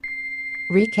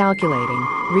Recalculating.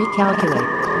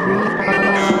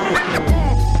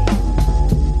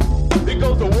 It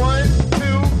goes to 1,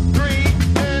 2,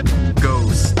 3, and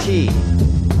Goes T.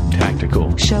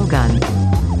 Tactical. Shogun.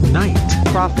 Night.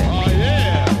 Prophet. oh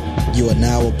yeah! You are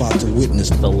now about to witness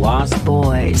The Lost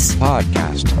Boys.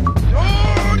 Podcast.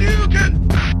 Oh, you can.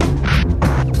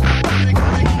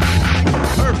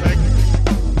 Perfect.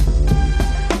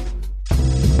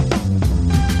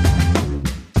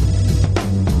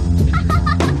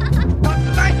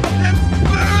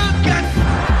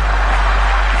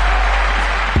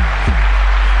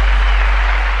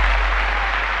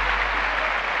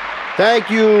 Thank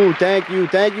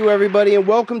you, everybody, and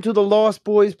welcome to the Lost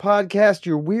Boys podcast,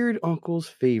 your weird uncle's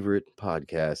favorite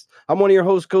podcast. I'm one of your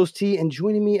hosts, Ghost T, and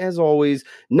joining me, as always,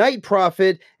 Night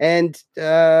Prophet and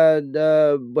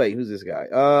wait, who's this guy?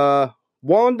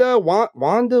 Wanda. What?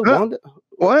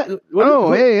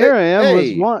 Who- Hey, here I am.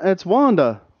 Hey. It's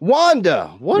Wanda. Wanda,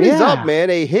 what is Yeah. up, man?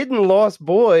 A hidden lost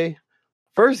boy,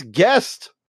 first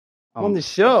guest on the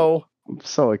show. I'm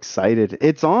so excited.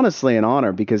 It's honestly an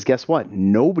honor because guess what?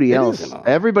 Nobody It else, is an honor.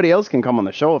 everybody else can come on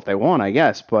the show if they want, I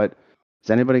guess. But is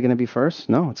anybody going to be first?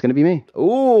 No, it's going to be me.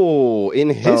 Ooh, in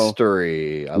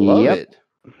history. I love Yep. it.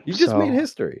 You just So- made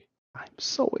history. I'm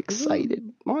so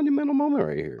excited. Monumental moment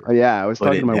right here. Oh, yeah, I was Put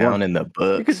talking it to my down wife. in the You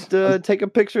books. could take a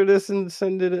picture of this and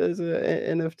send it as an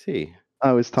NFT.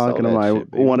 I was talking to that my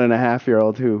shit, baby.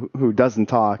 1.5-year-old who doesn't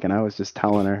talk, and I was just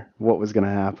telling her what was going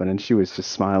to happen, and she was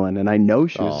just smiling, and I know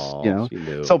she was, Aw, she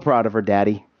knew. so proud of her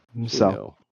daddy. She So.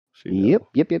 knew. She knew.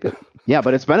 Yep. Yeah,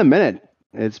 but it's been a minute.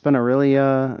 It's been a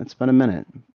minute.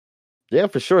 Yeah,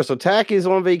 for sure. So Tack is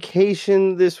on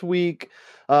vacation this week.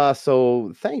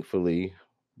 So thankfully,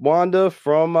 Wanda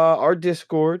from our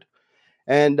Discord,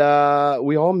 and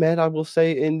we all met, I will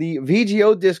say, in the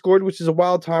VGO Discord, which is a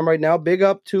wild time right now. Big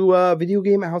up to Video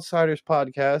Game Outsiders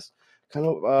podcast, kind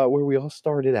of where we all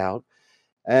started out.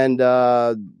 And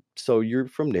so you're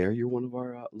from there. You're one of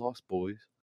our Lost Boys.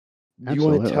 Do you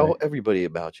want to Absolutely. tell everybody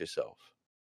about yourself?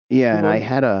 Yeah, and Well, I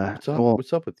had What's up? well,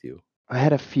 What's up with you? I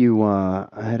had a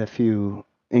few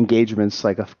engagements,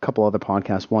 like a couple other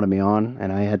podcasts wanted me on,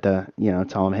 and I had to,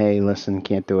 tell them, hey, listen,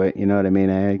 can't do it. You know what I mean?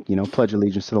 I, pledge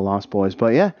allegiance to the Lost Boys.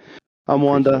 But yeah, I'm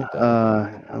Wanda. Appreciate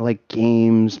that. I like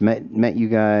games. Met you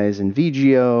guys in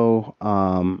VGO.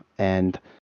 And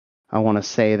I want to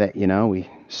say that we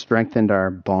strengthened our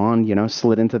bond.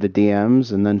 Slid into the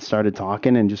DMs and then started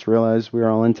talking, and just realized we were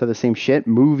all into the same shit.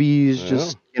 Movies, Yeah.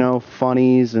 just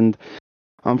funnies, and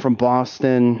I'm from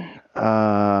Boston.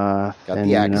 Got and,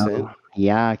 the accent.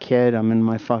 Yeah, kid, I'm in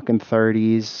my fucking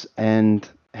 30s, and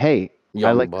hey, Young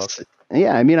I like buck.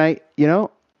 yeah, I mean,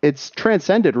 it's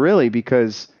transcended really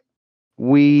because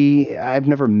I've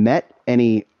never met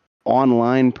any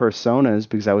online personas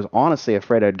because I was honestly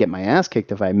afraid I'd get my ass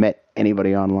kicked if I met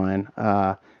anybody online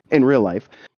in real life.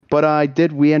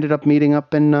 But we ended up meeting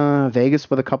up in Vegas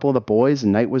with a couple of the boys,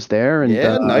 and Knight was there, and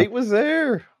Yeah, Knight was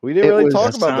there. We didn't it really was- talk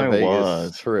That's about the how it Vegas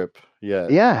was. trip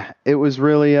yet. yeah, it was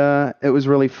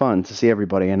really fun to see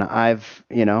everybody. And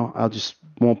I'll just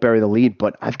won't bury the lead,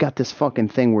 but I've got this fucking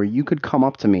thing where you could come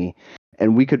up to me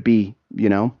and we could be,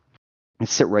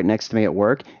 sit right next to me at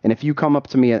work. And if you come up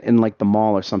to me in like the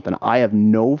mall or something, I have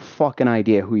no fucking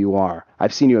idea who you are.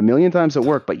 I've seen you a million times at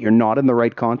work, but you're not in the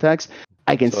right context.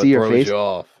 I can So see it your throws face. you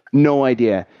off. No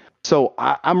idea. So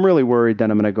I'm really worried that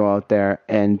I'm going to go out there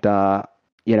and,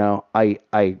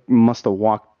 I must have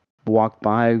walked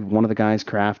by one of the guys,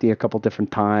 Crafty, a couple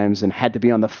different times and had to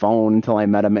be on the phone until I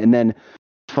met him. And then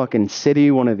fucking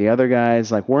City, one of the other guys,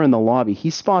 like we're in the lobby. He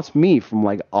spots me from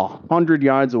like 100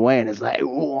 yards away and is like,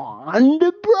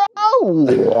 Wanda, bro,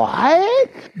 what?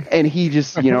 And he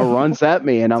just, runs at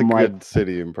me and It's I'm a like, good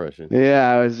city impression. yeah,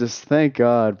 I was just, thank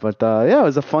God. But yeah, it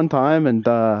was a fun time, and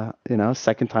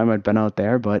second time I'd been out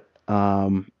there. But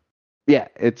yeah,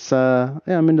 it's I'm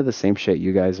into the same shit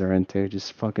you guys are into,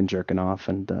 just fucking jerking off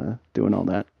and doing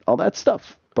all that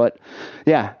stuff. But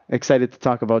yeah, excited to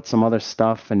talk about some other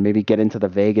stuff and maybe get into the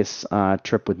Vegas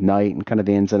trip with Knight and kind of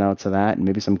the ins and outs of that, and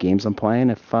maybe some games I'm playing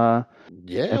if Yeah,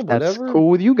 that's whatever. cool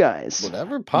with you guys.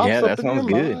 Whatever pops Yeah, up that in your sounds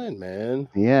good. mind, man.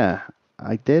 Yeah,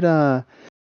 I did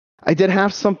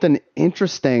have something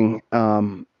interesting,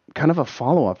 kind of a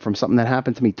follow-up from something that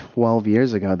happened to me 12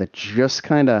 years ago that just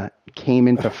kind of came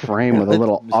into frame with a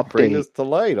little Just Bring update. us to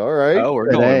light. All right. Oh, we're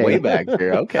Today. going way back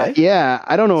here. Okay. Yeah,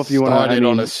 I don't know if you want Started to.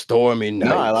 on a stormy night.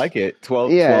 No, I like it.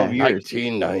 12 Yeah. years.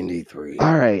 1993.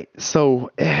 All right,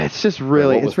 so it's just What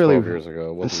really, was it's really 12 years ago?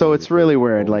 It wasn't so it's 93. really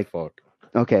weird, Holy like- fuck.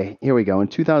 Okay, here we go. In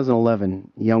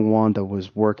 2011, young Wanda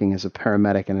was working as a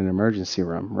paramedic in an emergency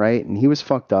room, right? And he was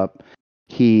fucked up.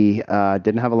 He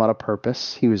didn't have a lot of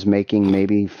purpose. He was making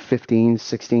maybe $15,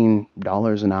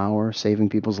 $16 an hour, saving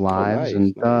people's lives,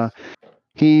 nice.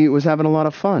 he was having a lot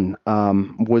of fun.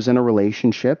 Was in a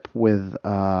relationship with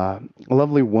a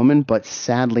lovely woman, but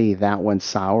sadly that went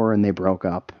sour and they broke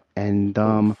up. And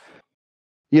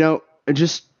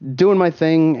just doing my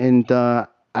thing. And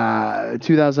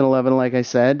 2011, like I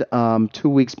said, 2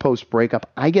 weeks post breakup,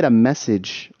 I get a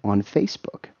message on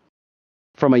Facebook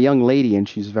from a young lady, and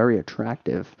she's very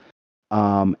attractive.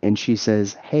 And she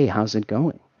says, "Hey, how's it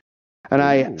going?" And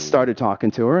I started talking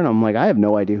to her, and I'm like, I have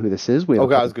no idea who this is. I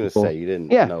was going to say, you didn't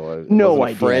know. No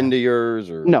idea. A friend of yours?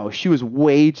 Or... No, she was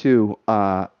way too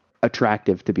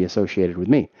attractive to be associated with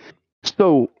me.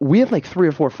 So we had like 3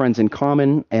 or 4 friends in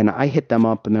common, and I hit them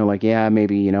up, and they're like, yeah,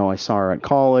 maybe, I saw her at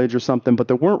college or something, but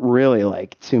there weren't really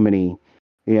like too many,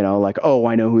 like, oh,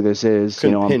 I know who this is.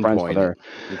 I'm friends with her.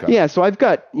 Okay. Yeah, so I've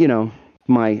got,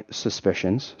 my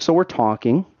suspicions. So we're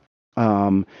talking.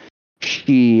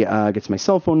 She gets my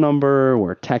cell phone number.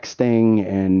 We're texting.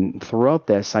 And throughout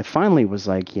this, I finally was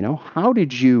like, how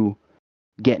did you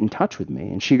get in touch with me?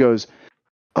 And she goes,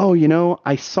 oh,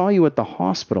 I saw you at the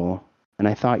hospital and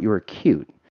I thought you were cute.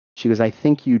 She goes, I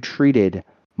think you treated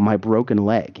my broken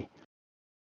leg.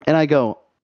 And I go,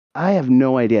 I have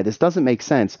no idea. This doesn't make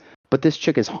sense. But this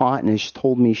chick is hot and has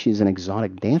told me she's an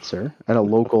exotic dancer at a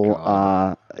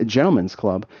local gentleman's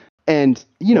club. And,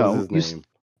 What's his name?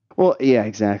 Well, yeah,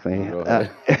 exactly.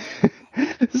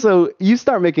 So you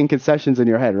start making concessions in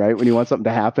your head, right? When you want something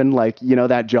to happen, like,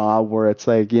 that job where it's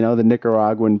like, the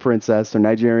Nicaraguan princess or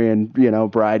Nigerian,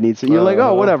 bride needs it. You're like,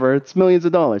 oh, whatever. It's millions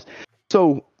of dollars.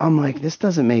 So I'm like, this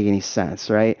doesn't make any sense,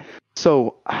 right?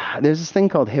 So there's this thing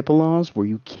called HIPAA laws where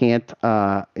you can't,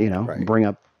 right. bring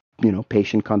up,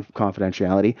 patient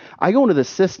confidentiality. I go into the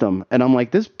system and I'm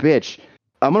like, this bitch,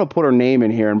 I'm going to put her name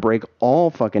in here and break all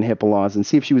fucking HIPAA laws and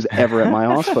see if she was ever at my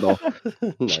hospital.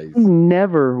 Nice. She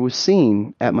never was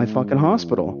seen at my fucking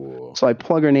hospital. So I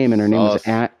plug her name in. Her name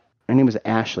was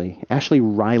Ashley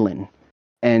Rylan.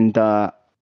 And I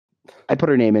put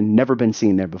her name in, never been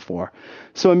seen there before.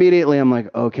 So immediately I'm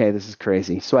like, okay, this is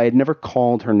crazy. So I had never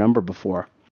called her number before.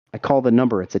 I call the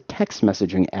number. It's a text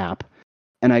messaging app.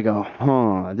 And I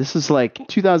go, this is like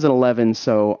 2011.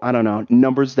 So I don't know.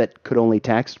 Numbers that could only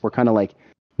text were kind of like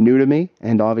new to me.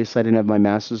 And obviously I didn't have my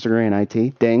master's degree in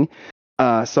IT. Ding.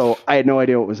 So I had no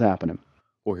idea what was happening.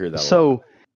 We'll hear that. So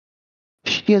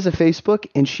she has a Facebook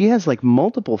and she has like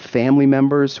multiple family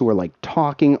members who are like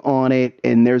talking on it.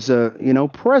 And there's a,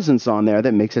 presence on there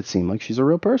that makes it seem like she's a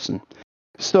real person.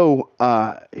 So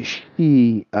I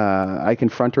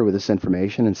confront her with this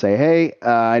information and say, hey,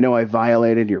 I know I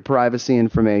violated your privacy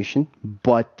information,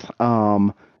 but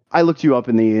I looked you up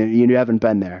you haven't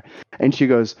been there. And she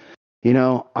goes,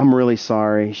 I'm really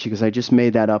sorry. She goes, I just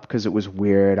made that up because it was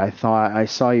weird. I thought I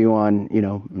saw you on,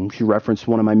 and she referenced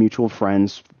one of my mutual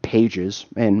friends' pages,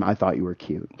 and I thought you were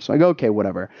cute. So I go, okay,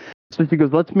 whatever. So she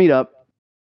goes, let's meet up.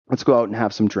 Let's go out and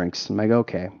have some drinks. And I go,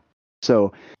 okay.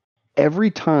 So every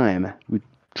time we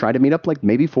try to meet up, like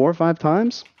maybe 4 or 5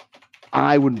 times,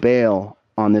 I would bail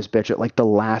on this bitch at like the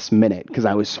last minute because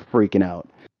I was freaking out.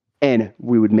 And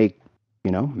we would make,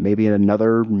 maybe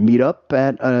another meetup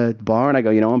at a bar. And I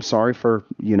go, I'm sorry for,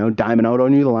 diming out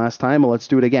on you the last time. Well, let's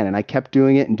do it again. And I kept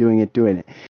doing it and doing it.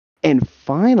 And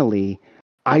finally,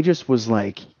 I just was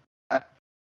like,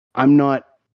 I'm not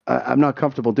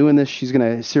comfortable doing this. She's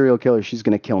serial killer. She's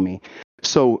going to kill me.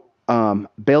 So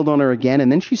bailed on her again,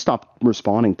 and then she stopped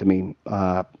responding to me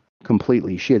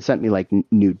completely. She had sent me like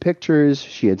nude pictures.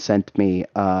 She had sent me,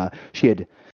 she had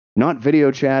not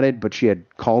video chatted, but she had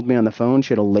called me on the phone.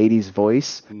 She had a lady's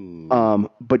voice.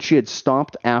 But she had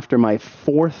stopped after my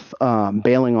 4th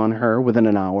bailing on her within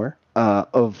an hour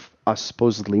of us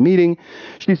supposedly meeting.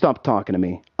 She stopped talking to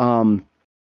me.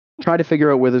 Tried to figure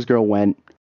out where this girl went.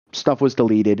 Stuff was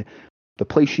deleted. The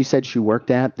place she said she worked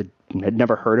at, had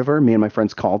never heard of her. Me and my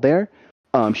friends called there.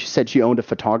 She said she owned a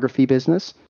photography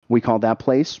business. We called that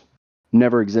place.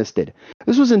 Never existed.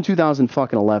 This was in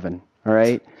 2011. All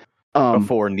right.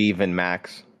 Before Neve and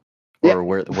Max, or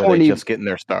were they Neve, just getting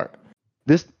their start?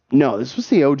 This was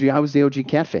the OG. I was the OG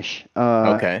catfish.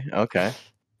 Okay.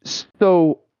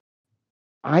 So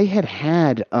I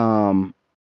had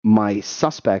my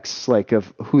suspects, like,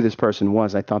 of who this person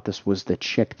was. I thought this was the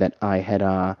chick that I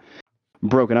had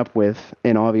broken up with,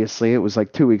 and obviously it was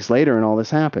like 2 weeks later and all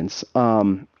this happens.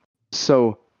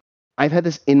 So I've had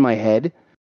this in my head.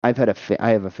 I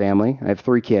have a family. I have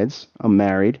 3 kids. I'm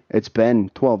married. It's been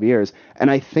 12 years,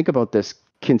 and I think about this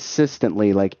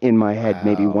consistently, like in my head,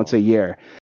 maybe once a year.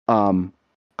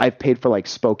 I've paid for like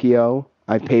Spokio.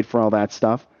 I've paid for all that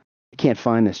stuff. I can't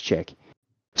find this chick.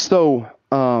 So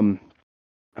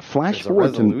Flash There's a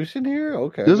forward to resolution here.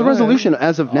 Okay, there's a go ahead. resolution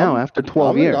as of now after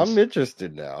 12 years. I'm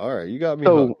interested now. All right, you got me.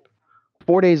 So hooked.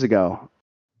 4 days ago,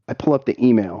 I pull up the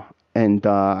email, and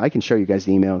I can show you guys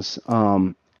the emails.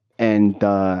 And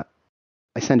I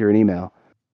send her an email,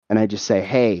 and I just say,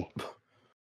 "Hey,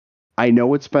 I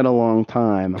know it's been a long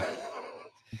time,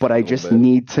 but I just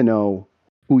need to know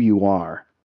who you are."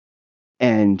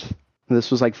 And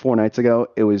this was like 4 nights ago.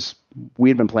 We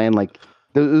had been playing like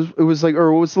it was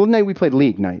the night we played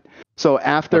League night. So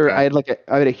after I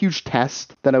had a huge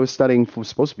test that I was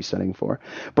supposed to be studying for,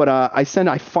 but I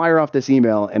fire off this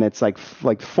email, and it's like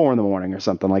 4 a.m. or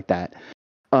something like that.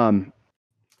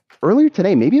 Earlier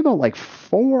today, maybe about like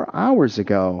 4 hours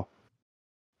ago,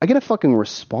 I get a fucking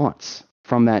response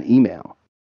from that email,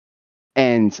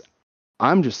 and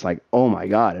I'm just like, oh my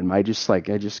god, and I just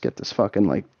get this fucking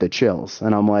like the chills,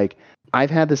 and I'm like, I've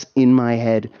had this in my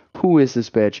head. Who is this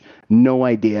bitch? No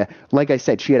idea. Like I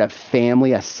said, she had a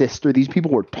family, a sister. These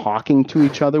people were talking to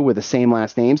each other with the same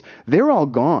last names. They're all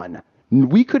gone.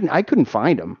 I couldn't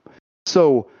find them.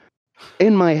 So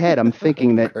in my head, I'm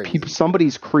thinking that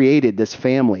somebody's created this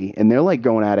family, and they're like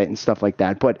going at it and stuff like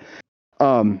that. But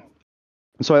so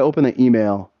I open the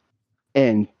email,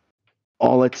 and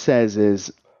all it says is,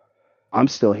 "I'm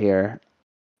still here.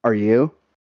 Are you?"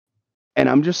 And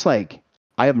I'm just like,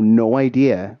 I have no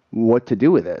idea what to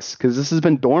do with this, because this has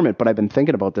been dormant, but I've been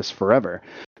thinking about this forever.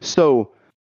 So,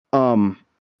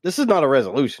 this is not a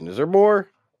resolution. Is there more?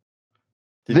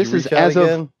 This is as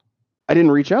of. I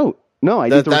didn't reach out. No, I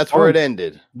didn't. That's where it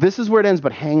ended. This is where it ends,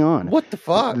 but hang on. What the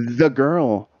fuck? The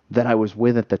girl that I was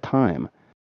with at the time,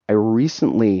 I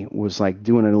recently was like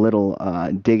doing a little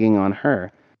digging on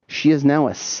her. She is now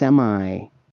a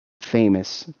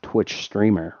semi-famous Twitch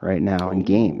streamer right now in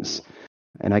games.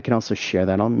 And I can also share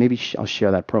that. I'll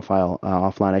share that profile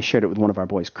offline. I shared it with one of our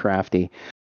boys, Crafty.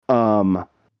 But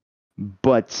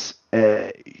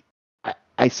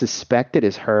I suspect it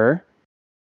is her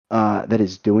that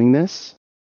is doing this.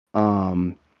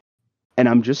 And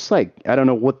I'm just like, I don't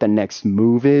know what the next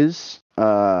move is.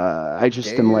 I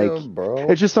just am like, bro.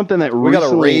 It's just something that we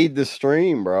gotta raid the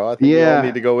stream, bro. I think we all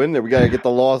need to go in there. We gotta get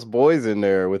the Lost Boys in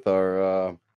there with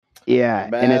our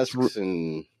masks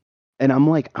and I'm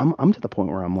like, I'm to the point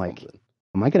where I'm like,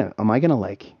 am I gonna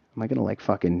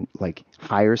fucking like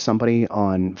hire somebody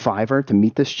on Fiverr to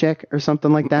meet this chick or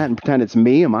something like that and pretend it's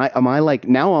me? Am I like,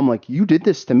 now I'm like, you did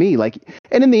this to me, like,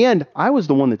 and in the end, I was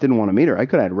the one that didn't want to meet her. I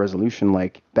could have had a resolution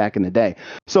like back in the day.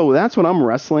 So that's what I'm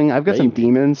wrestling. I've got some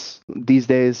demons these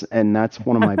days, and that's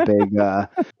one of my big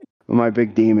my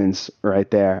big demons right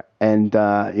there. And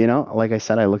like I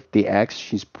said, I looked at the ex.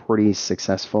 She's pretty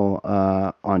successful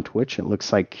on Twitch. It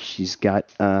looks like she's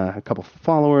got a couple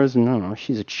followers, and I don't know,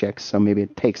 she's a chick, so maybe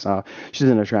it takes off. She's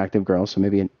an attractive girl, so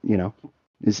maybe it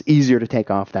is easier to take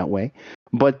off that way.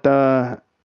 But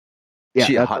is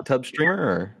she a hot tub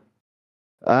streamer,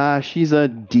 or she's a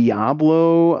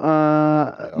Diablo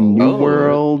New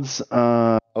Worlds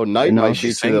Night might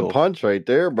beat you the punch right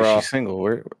there, bro. She's single.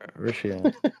 Where's she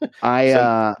at?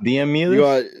 DM me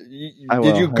this?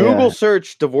 Did you Google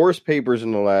search divorce papers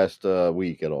in the last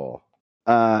week at all?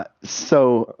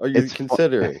 So are you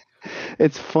considering?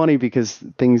 It's funny because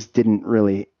things didn't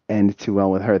really end too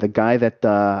well with her. The guy that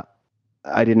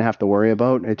I didn't have to worry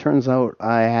about, it turns out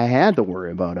I had to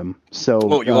worry about him.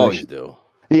 So you always do.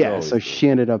 Yeah, so she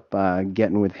ended up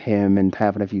getting with him and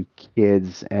having a few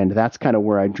kids, and that's kind of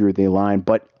where I drew the line.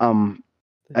 But and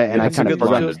I kind of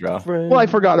forgot. Well, I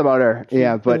forgot about her.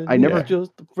 Yeah, but I never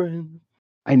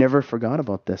forgot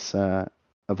about this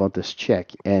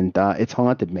chick, and it's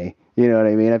haunted me. You know what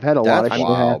I mean? I've had a lot of shit.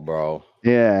 Wow, bro.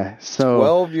 Yeah, so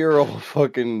 12-year-old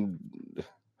fucking.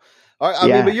 I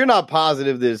mean, but you're not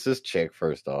positive this chick.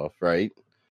 First off, right?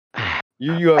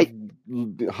 You have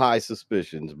high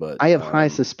suspicions, but I have high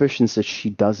suspicions that she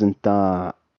doesn't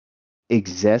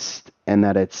exist, and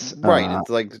that it's right. It's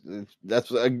like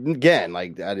that's again,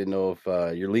 like I didn't know if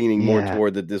you're leaning more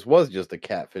toward that this was just a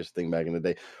catfish thing back in the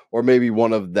day, or maybe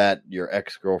one of your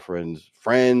ex-girlfriend's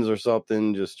friends or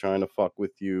something, just trying to fuck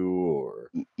with you, or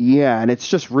and it's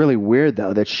just really weird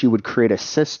though that she would create a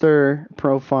sister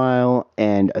profile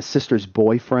and a sister's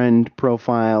boyfriend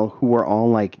profile who were all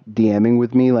like DMing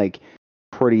with me like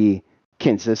pretty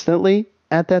consistently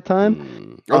at that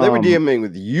time. They were DMing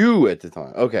with you at the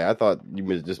time. Okay, I thought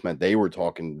you just meant they were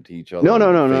talking to each other. No.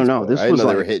 This was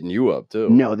like, they were hitting you up too.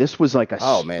 No, this was like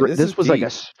this was like a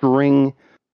string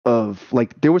of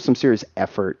like there was some serious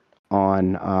effort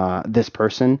on this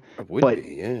person.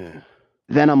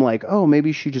 Then I'm like, oh,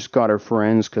 maybe she just got her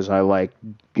friends because I like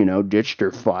ditched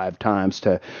her 5 times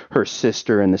to her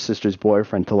sister and the sister's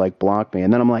boyfriend to like block me,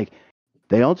 and then I'm like,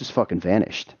 they all just fucking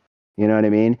vanished. You know what I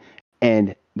mean?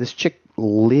 And this chick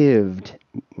lived,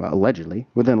 well, allegedly,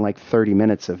 within like 30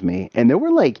 minutes of me. And there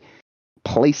were like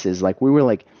places, like we were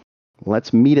like,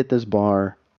 let's meet at this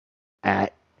bar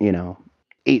at,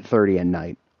 8:30 at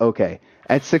night. Okay.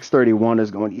 At 6:31 is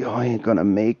going, yo, I ain't gonna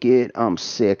make it. I'm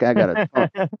sick. I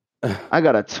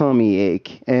got a tummy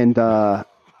ache. And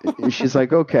she's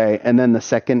like, okay. And then the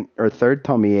second or third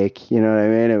tummy ache, you know what I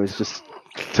mean? It was just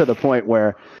to the point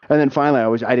where, and then finally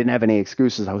I didn't have any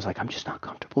excuses. I was like, I'm just not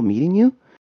comfortable meeting you.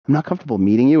 I'm not comfortable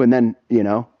meeting you. And then,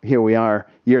 here we are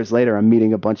years later, I'm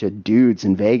meeting a bunch of dudes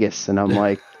in Vegas and I'm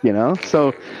like,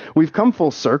 so we've come full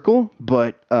circle,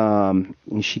 but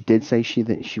she did say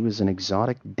that she was an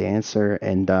exotic dancer.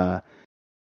 And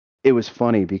it was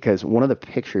funny because one of the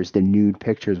pictures, the nude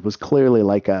pictures, was clearly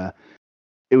like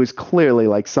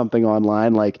something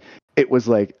online. Like it was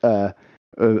like a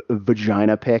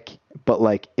vagina pic, but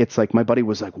like, it's like my buddy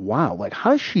was like, wow, like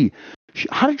how did she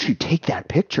take that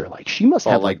picture? Like she must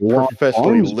have like long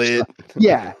professionally arms. lit.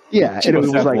 Yeah. And it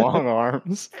was like long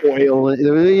arms. oil,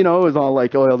 it was all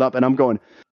like oiled up. And I'm going,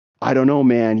 I don't know,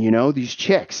 man, these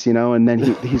chicks, and then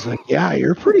he's like, yeah,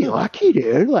 you're pretty lucky,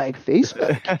 dude. Like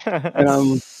Facebook.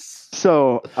 And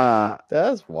so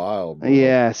that's wild, bro.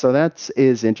 Yeah, so that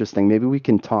is interesting. Maybe we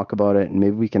can talk about it and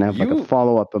maybe we can have like a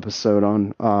follow-up episode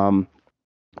on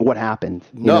what happened.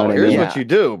 Here's what you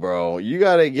do, bro. You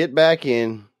got to get back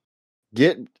in,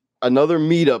 get another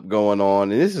meetup going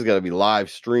on, and this is going to be live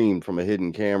streamed from a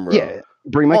hidden camera. Yeah,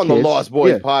 bring my on kids. The Lost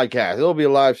Boys podcast. It'll be a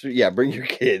live stream. Yeah, bring your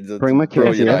kids. That's bring my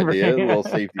kids. Brilliant idea. A little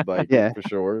safety bike. Yeah, for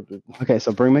sure. Okay,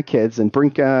 so bring my kids and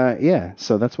bring.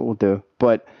 So that's what we'll do.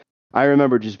 But I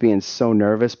remember just being so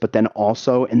nervous, but then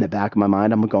also in the back of my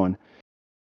mind, I'm going,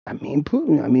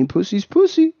 pussy's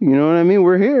pussy. You know what I mean?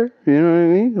 We're here. You know what I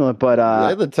mean?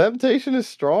 But the temptation is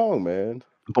strong, man.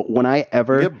 But when I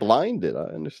ever get blinded, I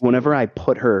understand. Whenever I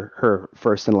put her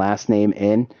first and last name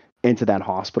into that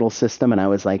hospital system, and I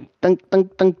was like, dunk,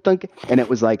 dunk, dunk, dunk, and it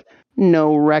was like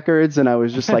no records, and I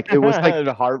was just like, it was like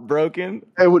heartbroken.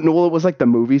 It was like the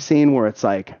movie scene where it's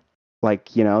like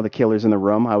the killer's in the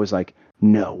room. I was like,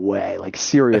 no way, like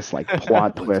serious like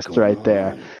plot twist right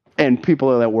there. And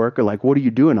people at work are like, what are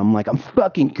you doing? I'm like, I'm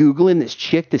fucking Googling this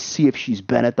chick to see if she's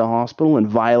been at the hospital and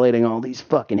violating all these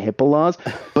fucking HIPAA laws.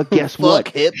 But guess what?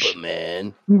 HIPAA,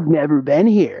 man. You've never been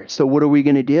here. So what are we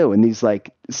going to do? And these like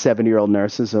 70-year-old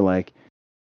nurses are like,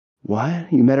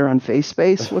 what? You met her on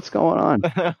FaceSpace? What's going on?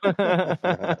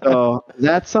 So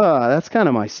that's kind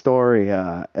of my story.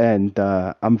 And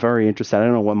I'm very interested. I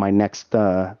don't know what my next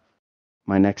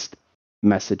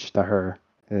message to her.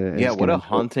 Yeah, what a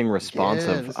haunting response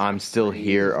of "I'm still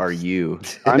here. Are you?"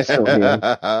 I'm still here.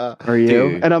 Are you?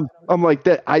 Dude. And I'm like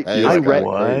that. I read.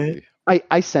 What?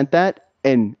 I sent that,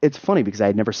 and it's funny because I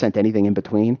had never sent anything in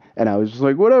between, and I was just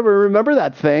like, whatever. Remember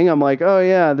that thing? I'm like, oh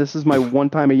yeah, this is my one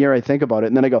time a year I think about it,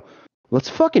 and then I go, let's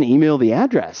fucking email the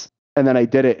address, and then I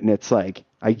did it, and it's like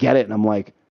I get it, and I'm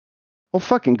like, oh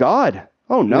fucking god.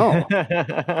 Oh no.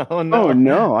 Oh no. Oh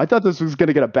no. I thought this was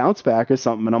gonna get a bounce back or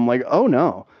something, and I'm like, oh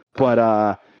no.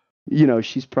 But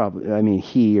she's probably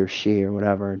he or she or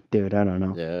whatever, dude, I don't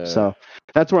know. Yeah. So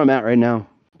that's where I'm at right now.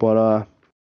 But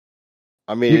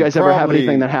you guys ever have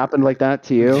anything that happened like that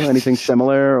to you? Anything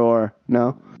similar or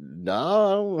no?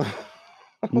 No.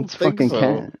 That's fucking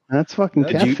so. That's fucking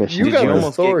catfish. Did you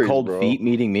almost get cold feet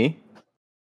meeting me?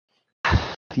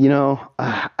 I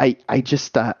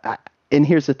just and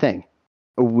here's the thing.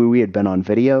 We had been on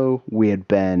video. We had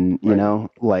been,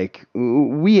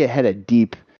 we had a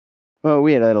deep. Well,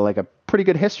 we had like a pretty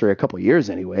good history, a couple of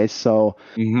years anyway. So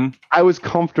I was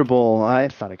comfortable. I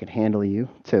thought I could handle you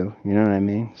too. You know what I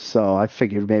mean? So I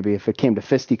figured maybe if it came to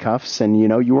fisticuffs and,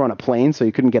 you were on a plane, so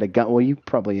you couldn't get a gun. Well, you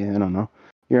probably, I don't know.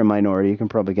 You're a minority. You can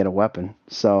probably get a weapon.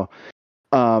 So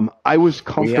I was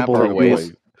comfortable.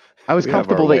 I was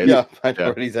comfortable that yeah,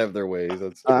 minorities have their ways.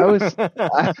 That's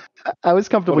I was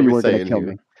comfortable you weren't going to kill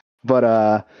me.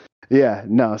 But yeah,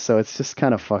 no, so it's just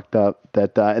kind of fucked up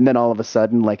that, and then all of a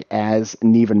sudden, like, as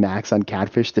Neve and Max on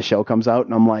Catfish, the show comes out,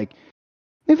 and I'm like,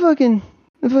 it fucking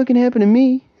happened to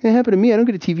me. It happened to me. I don't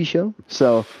get a TV show.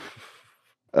 So,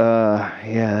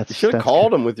 yeah, you should have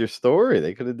called them with your story.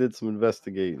 They could have did some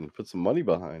investigating, put some money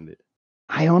behind it.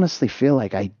 I honestly feel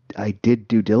like I did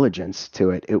due diligence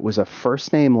to it. It was a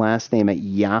first name, last name at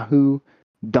yahoo.com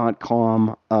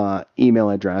email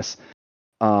address.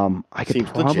 I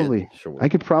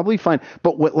could probably find,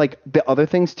 but what, like the other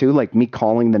things too, like me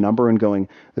calling the number and going,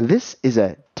 this is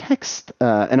a text,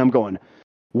 and I'm going,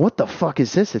 what the fuck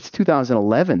is this? It's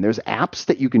 2011. There's apps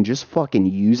that you can just fucking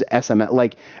use SMS.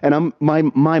 Like, and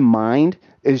my mind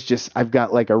is just, I've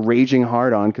got like a raging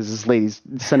hard on because this lady's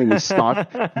sending me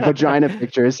stock vagina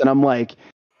pictures, and I'm like,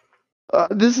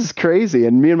 this is crazy.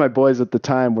 And me and my boys at the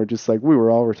time were just like, we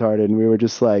were all retarded, and we were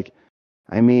just like,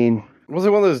 I mean, was it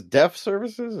one of those deaf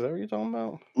services? Is that what you're talking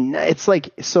about? It's like,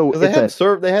 so they had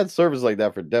service like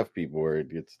that for deaf people where it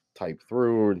gets typed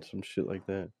through or some shit like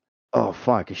that. Oh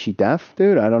fuck, is she deaf,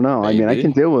 dude? I don't know. Maybe. I mean, I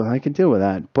can deal with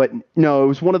that. But no, it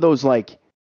was one of those like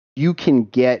you can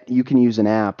use an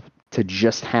app to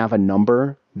just have a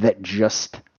number that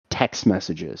just text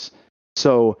messages.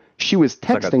 So she was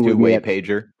texting like a two-way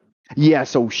pager. Yeah,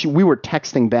 so we were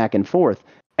texting back and forth.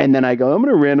 And then I go, I'm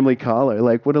going to randomly call her,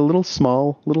 like, with a little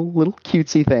small, little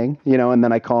cutesy thing, you know, and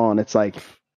then I call and it's like,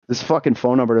 this fucking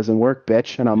phone number doesn't work,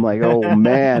 bitch. And I'm like, oh,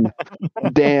 man,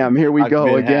 damn, here we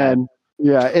go again.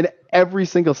 Yeah, and every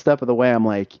single step of the way, I'm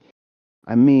like,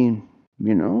 I mean,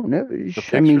 you know, nice.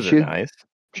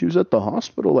 She was at the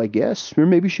hospital, I guess, or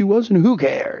maybe she wasn't. Who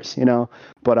cares, you know?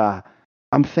 But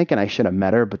I'm thinking I should have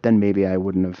met her, but then maybe I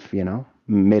wouldn't have, you know,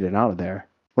 made it out of there.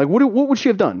 Like, what would she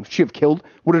have done? Would she have killed?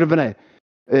 Would it have been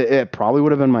it probably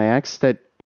would have been my ex that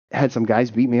had some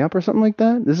guys beat me up or something like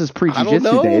that. This is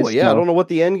pre-jiu-jitsu days. Yeah, so. I don't know what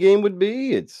the end game would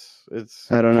be. It's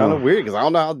I don't know. Kind of weird because I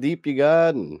don't know how deep you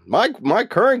got. And my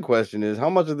current question is, how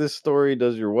much of this story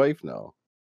does your wife know?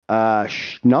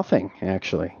 Nothing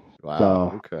actually. Wow.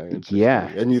 So, okay. Yeah.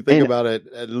 And you think about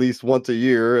it at least once a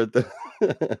year at the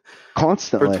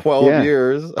constantly for 12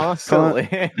 years. Constantly.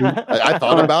 I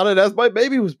thought about it as my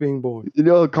baby was being born. You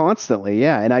know, constantly.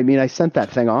 Yeah. And I mean, I sent that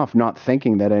thing off not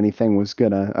thinking that anything was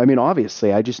gonna. I mean,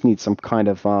 obviously, I just need some kind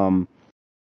of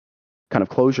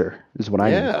closure is what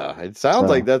I need. Yeah, it sounds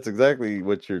like that's exactly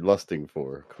what you're lusting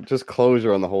for. Just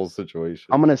closure on the whole situation.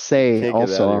 I'm gonna say can't also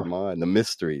get it out of your mind. The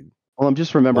mystery. Well, I'm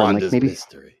just remembering Wanda's like maybe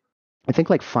mystery. I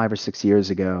think like 5 or 6 years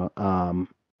ago,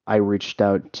 I reached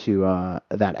out to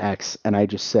that ex and I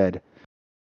just said,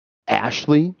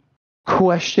 Ashley, ?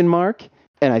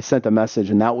 And I sent a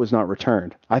message and that was not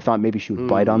returned. I thought maybe she would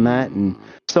bite on that. And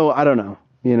so I don't know.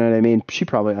 You know what I mean? She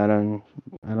probably, I don't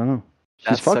know.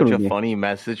 That's such a funny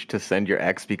message to send your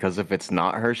ex because if it's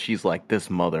not her, she's like, this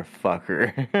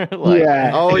motherfucker. Like, yeah.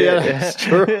 Oh, yeah, that's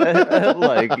true.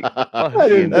 Like,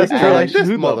 that's true. Like,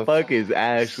 who the fuck is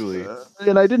Ashley?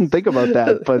 And I didn't think about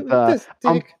that, but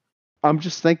I'm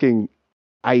just thinking,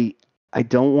 I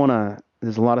don't want to,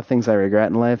 there's a lot of things I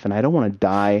regret in life, and I don't want to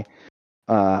die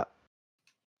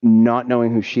not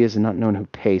knowing who she is and not knowing who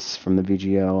Pace from the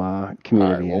VGO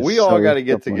community is. Well, we all got to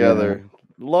get together.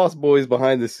 Lost Boys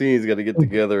behind the scenes got to get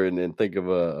together and think of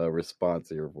a response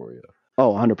here for you.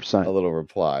 Oh, 100%. A little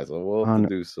reply. So we'll have to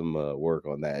do some work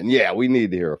on that. And yeah, we need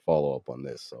to hear a follow up on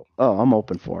this. So. Oh, I'm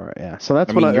open for it. Yeah. So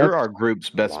that's you're our group's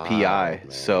best PI.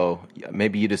 Man. So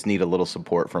maybe you just need a little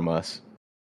support from us.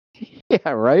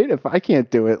 Yeah, right. If I can't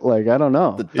do it, like, I don't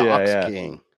know. The Docs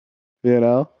King. You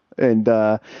know? And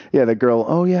the girl,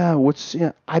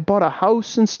 I bought a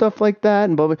house and stuff like that,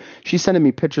 and blah, blah. She's sending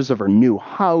me pictures of her new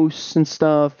house and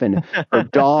stuff, and her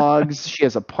dogs. She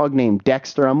has a pug named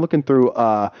Dexter. I'm looking through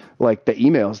like the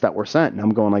emails that were sent, and I'm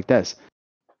going like this.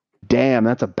 Damn,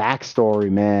 that's a backstory,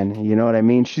 man. You know what I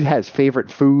mean? She has favorite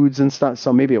foods and stuff,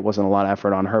 so maybe it wasn't a lot of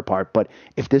effort on her part. But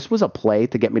if this was a play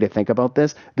to get me to think about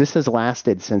this has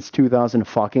lasted since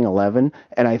 2011,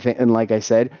 and like I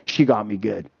said, she got me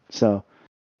good. So.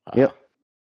 Yep.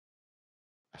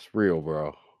 That's real,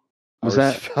 bro.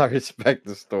 I respect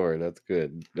the story. That's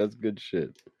good. That's good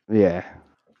shit. Yeah.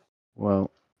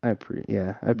 Well, I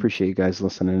appreciate you guys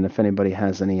listening. And if anybody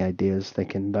has any ideas, they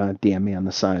can DM me on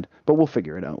the side. But we'll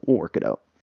figure it out. We'll work it out.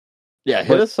 Yeah,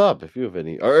 hit us up if you have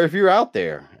any. Or if you're out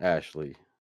there, Ashley,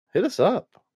 hit us up.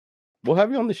 We'll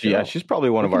have you on the show. Yeah, she's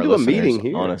probably one of our listeners, meeting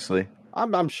here. Honestly.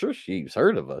 I'm sure she's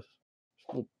heard of us.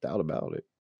 No doubt about it.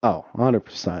 Oh,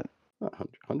 100%.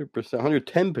 100%,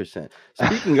 110%.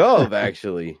 Speaking of,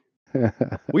 actually,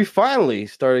 we finally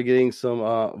started getting some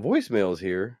voicemails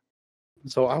here.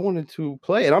 So I wanted to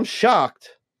play, and I'm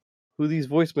shocked who these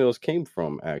voicemails came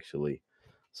from, actually.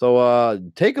 So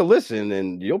take a listen,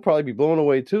 and you'll probably be blown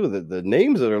away, too. The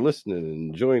names that are listening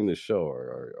and enjoying the show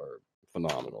are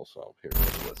phenomenal. So here,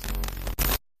 take a listen.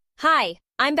 Hi,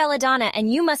 I'm Belladonna,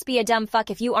 and you must be a dumb fuck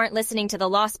if you aren't listening to the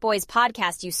Lost Boys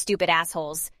podcast, you stupid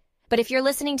assholes. But if you're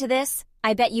listening to this,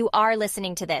 I bet you are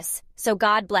listening to this. So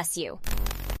God bless you.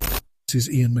 This is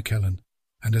Ian McKellen,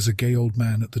 and as a gay old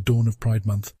man at the dawn of Pride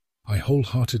Month, I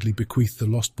wholeheartedly bequeath the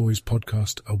Lost Boys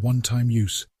podcast a one-time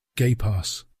use, gay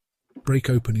pass. Break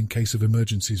open in case of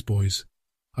emergencies, boys.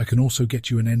 I can also get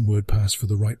you an N-word pass for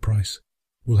the right price.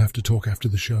 We'll have to talk after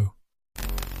the show.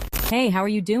 Hey, how are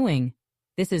you doing?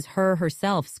 This is her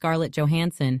herself, Scarlett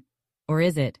Johansson. Or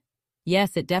is it?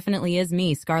 Yes, it definitely is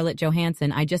me, Scarlett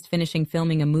Johansson. I just finishing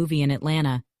filming a movie in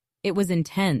Atlanta. It was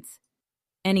intense.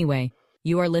 Anyway,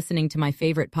 you are listening to my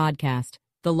favorite podcast,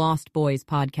 the Lost Boys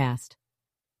podcast.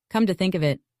 Come to think of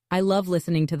it, I love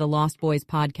listening to the Lost Boys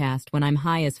podcast when I'm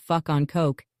high as fuck on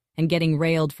coke and getting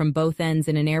railed from both ends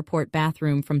in an airport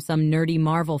bathroom from some nerdy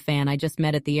Marvel fan I just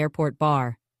met at the airport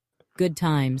bar. Good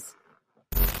times.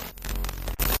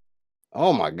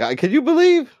 Oh my God! Can you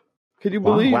believe? Can you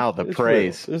believe? Wow, the It's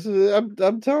praise. real. This is.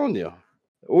 I'm telling you,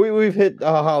 we've hit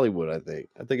Hollywood. I think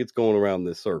it's going around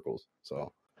this circles.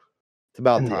 So it's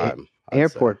about And the time.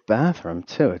 Airport bathroom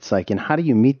too. It's like, and how do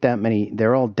you meet that many?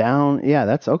 They're all down. Yeah,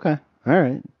 that's okay. All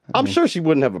right. I'm sure she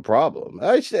wouldn't have a problem.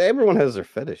 Everyone has their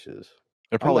fetishes.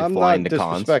 They're probably I'm flying not to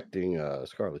cons. disrespecting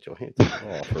Scarlett Johansson at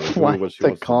all for doing Why what she the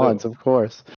wants cons, to do. of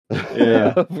course.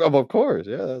 Yeah, of course.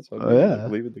 Yeah, that's what Yeah.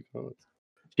 Leave it to cons.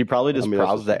 She probably just I mean, that's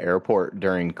prowls the airport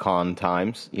during con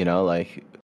times, you know, like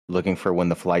looking for when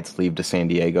the flights leave to San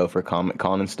Diego for Comic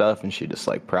Con and stuff, and she just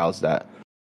like prowls that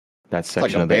It's like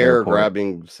section a of the bear airport.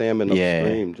 grabbing salmon Yeah.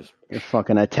 upstream. Just Your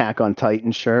fucking Attack on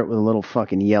Titan shirt with a little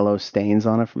fucking yellow stains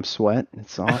on it from sweat.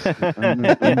 It's awesome.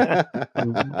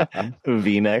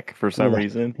 V-neck for some Yeah.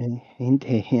 reason.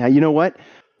 Yeah, you know what?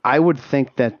 I would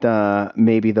think that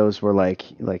maybe those were like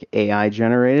AI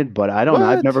generated, but I don't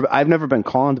know. I've never been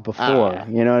conned before. Ah.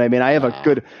 You know what I mean? I have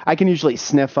I can usually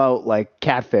sniff out like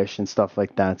catfish and stuff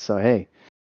like that. So hey.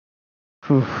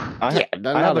 Whew. I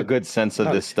have a good sense of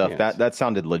not this a stuff. chance. That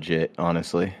sounded legit,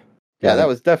 honestly. Yeah, that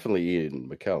was definitely Ian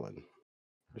McKellen.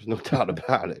 There's no doubt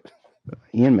about it.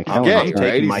 Ian I'm McKellen. gay, I'm right?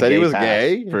 taking He my said he gay was pass,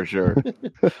 gay? for sure.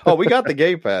 Oh, we got the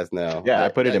gay pass now. Yeah, I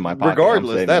put it in my pocket. I'm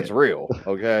Regardless, saving that's it. real.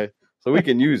 Okay, so we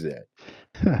can use that.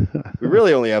 We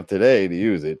really only have today to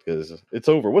use it because it's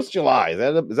over. What's July?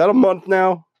 Is that a month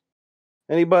now?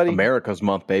 Anybody? America's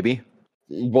month, baby.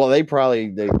 Well, they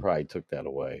probably took that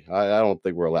away. I don't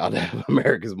think we're allowed to have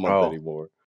America's month Oh. anymore.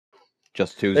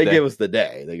 Just Tuesday. They give us the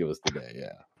day.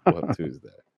 Yeah, we'll have Tuesday.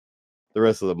 The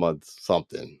rest of the month's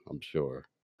something, I'm sure.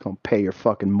 Gonna pay your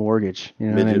fucking mortgage. You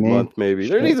know Midget what I mean? month, maybe.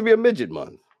 There Shit. needs to be a midget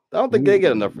month. I don't think they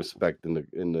get enough respect in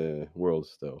the world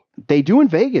still. They do in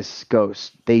Vegas,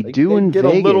 Ghost. They do in get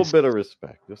Vegas. a little bit of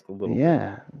respect, just a little.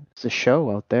 Yeah, it's a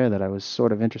show out there that I was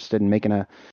sort of interested in making a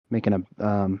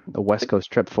West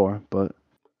Coast trip for, but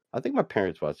I think my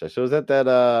parents watched that show. Is that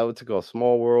what's it called?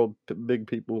 Small World, Big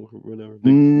People, or whatever.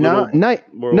 Night.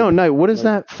 World. No, Night. What is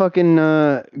Like- that fucking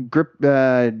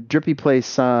drippy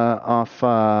place off?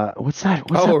 What's that?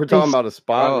 What's that We're talking place? about a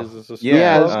spot. Oh, Is this a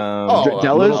yeah, spot?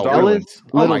 Della's- Little Darlings.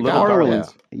 Oh my Little God,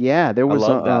 Darlings. Yeah, there I was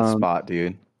love that a spot,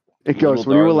 dude. It goes.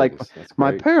 Little We were like, Darlings. That's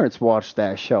my great. parents watched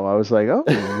that show. I was like, oh,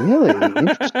 really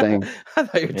interesting. I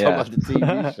thought you were talking Yeah. about the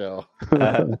TV show.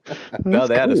 No,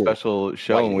 they had a cool. special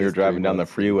show White when we were history driving down the month,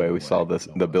 freeway. We by saw the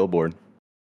way. the billboard.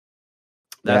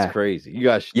 That's Yeah. crazy. You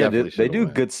guys, Yeah, definitely they should've do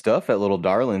went. good stuff at Little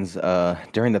Darlings.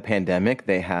 During the pandemic,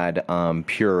 they had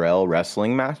Purell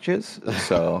wrestling matches.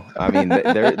 So I mean,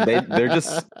 they're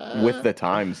just with the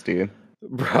times, dude.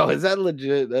 Bro, is that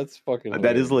legit? That's fucking.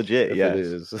 That is hilarious. legit, If yes. It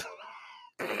is.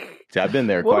 See, I've been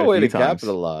there What quite a way a few to times.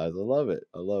 capitalize! I love it.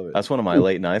 That's one of my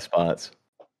late night spots.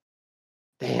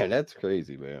 Damn, that's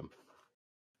crazy, man.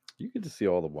 You get to see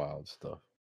all the wild stuff.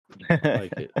 I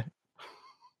like it.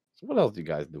 So what else you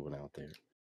guys doing out there?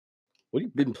 What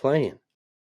have you been playing?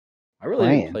 I really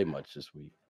didn't play much this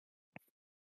week.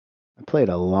 I played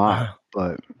a lot,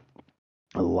 but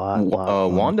a lot.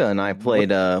 Wanda and I played.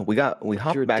 We your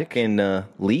hopped back in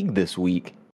League this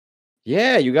week.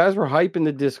 Yeah, you guys were hyping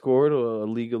the Discord,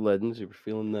 League of Legends. You were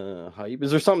feeling the hype.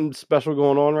 Is there something special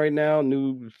going on right now?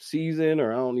 New season,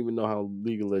 or I don't even know how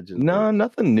League of Legends. No, works.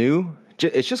 nothing new.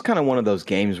 It's just kind of one of those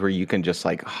games where you can just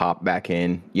like hop back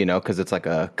in, you know, because it's like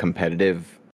a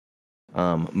competitive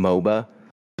MOBA.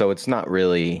 So it's not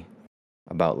really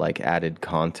about like added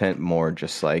content, more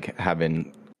just like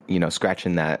having, you know,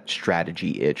 scratching that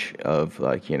strategy itch of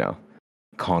like, you know,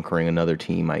 conquering another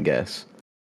team, I guess.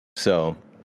 So,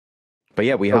 but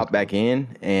yeah, we hopped back in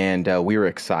and we were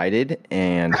excited,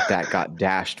 and that got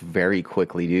dashed very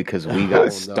quickly, dude, because we got Oh, no.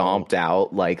 stomped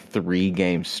out like 3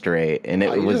 games straight, and it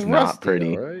Oh, you're was just not rusty,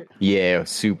 pretty. though, right? Yeah,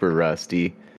 super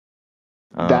rusty.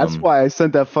 That's why I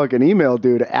sent that fucking email,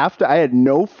 dude. After I had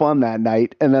no fun that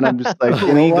night, and then I'm just like,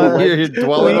 you know what? You're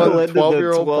dwelling on the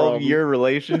 12-year-old 12-year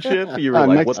relationship. You were like,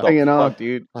 next what the thing you know, fuck,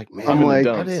 dude? Like, man, I'm like,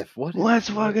 what if? let's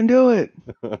fucking do it.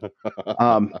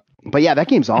 But yeah, that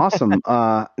game's awesome.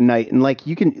 Night and like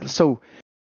you can. So,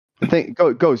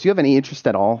 goes. You have any interest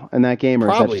at all in that game, or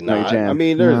Probably is that just not. no jam? I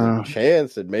mean, there's No. a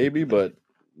chance that maybe, but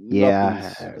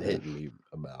Yeah. nothing's hitting me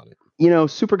about it.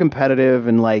 super competitive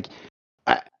and like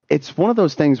it's one of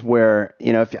those things where,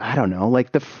 if I don't know,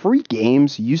 like the free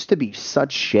games used to be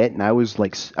such shit, and I was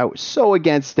so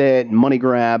against it, and money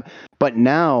grab. But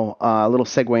now, a little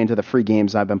segue into the free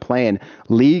games I've been playing.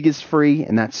 League is free,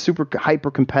 and that's super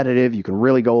hyper competitive. You can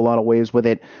really go a lot of ways with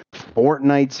it.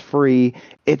 Fortnite's free.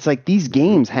 It's like these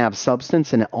games have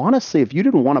substance, and honestly, if you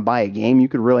didn't want to buy a game, you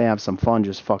could really have some fun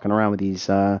just fucking around with these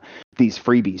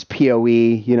freebies,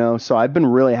 PoE. So I've been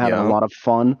really having a lot of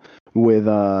fun with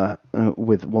I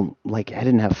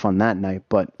didn't have fun that night,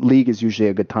 but League is usually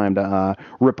a good time to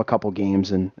rip a couple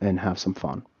games and have some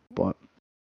fun. But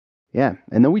yeah,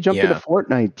 and then we jumped into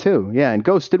Fortnite too. Yeah, and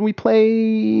Ghost, didn't we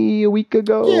play a week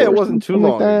ago? Yeah, it wasn't too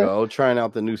long like ago. Trying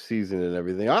out the new season and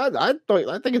everything. I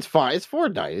think it's fine. It's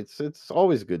Fortnite. It's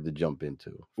always good to jump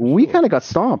into. We kind of got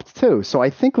stomped too, so I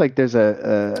think like there's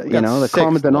the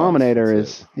common denominator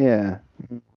is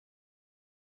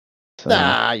So,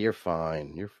 nah, you're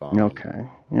fine. You're fine. Okay.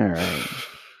 All right.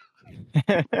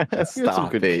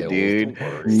 Stop it, kills, dude.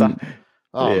 don't worry. Stop.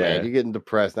 Oh man, you're getting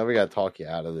depressed. Now we gotta talk you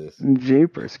out of this.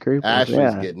 Jeepers creepers.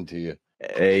 Ashley's getting to you.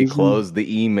 Hey, close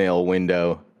the email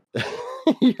window.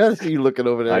 I see you looking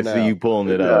over there. I now. see you pulling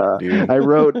it up, dude. I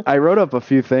wrote up a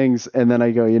few things, and then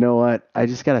I go, you know what? I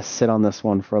just gotta sit on this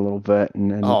one for a little bit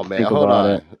and oh man, think hold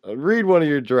about on. Read one of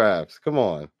your drafts. Come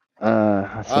on.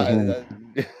 Let's see here.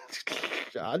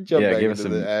 I'll jump back give into us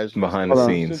some the Ashley behind the stuff.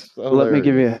 scenes. It's just Let me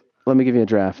give hilarious. you a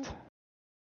draft.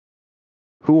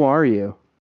 Who are you?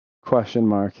 Question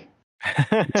mark.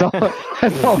 That's all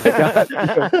I got.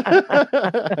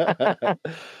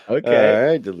 Okay. All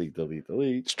right.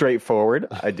 Delete. Straightforward.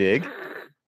 I dig.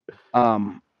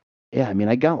 Yeah, I mean,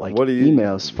 I got like What are you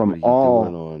emails what from are you all.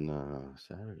 doing on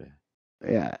Saturday?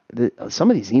 Yeah,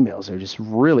 some of these emails are just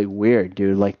really weird,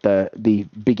 dude. Like the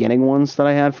beginning ones that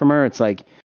I had from her, it's like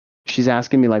she's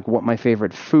asking me like what my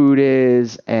favorite food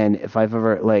is and if I've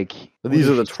ever like. These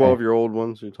are the 12-year-old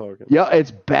ones you're talking. Yeah,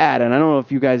 it's bad, and I don't know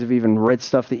if you guys have even read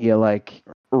stuff that you like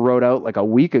wrote out like a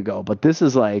week ago, but this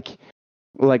is like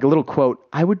a little quote.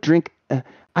 I would drink a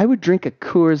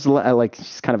Coors Light. Like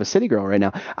she's kind of a city girl right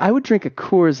now. I would drink a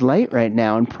Coors Light right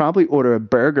now and probably order a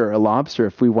burger or a lobster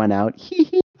if we went out. Hee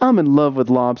hee. I'm in love with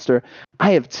lobster.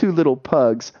 I have 2 little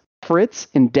pugs, Fritz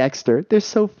and Dexter. They're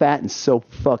so fat and so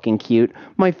fucking cute.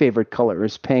 My favorite color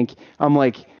is pink. I'm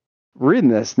like reading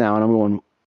this now and I'm going,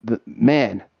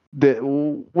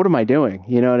 what am I doing?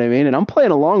 You know what I mean? And I'm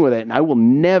playing along with it, and I will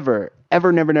never,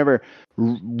 ever, never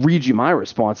read you my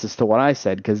responses to what I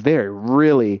said because they're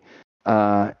really,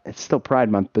 it's still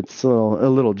Pride Month, but still a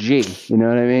little G. You know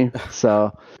what I mean?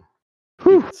 So,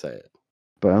 You can say it.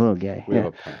 but a little gay. We Yeah.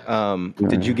 have a pass.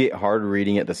 Did you get hard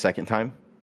reading it the second time?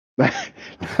 I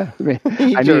mean,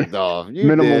 He I jerked need off.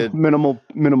 You did.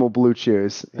 minimal blue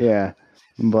chews. Yeah.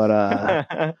 But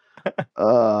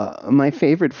my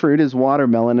favorite fruit is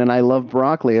watermelon, and I love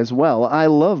broccoli as well. I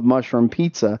love mushroom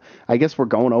pizza. I guess we're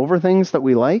going over things that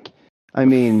we like. I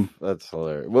mean, That's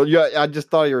hilarious. Well, yeah, I just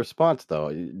thought your response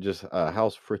though. Just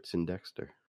how's Fritz and Dexter?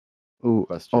 ooh,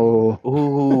 Question.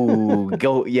 Ooh,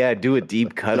 go. Yeah, do a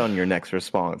deep cut on your next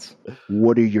response.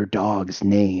 what are your dog's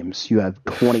names? You have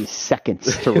 20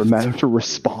 seconds to remember to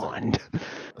respond.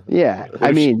 Yeah,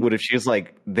 I mean, What if she was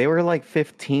like, they were like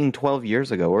 15, 12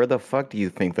 years ago? Where the fuck do you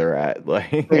think they're at?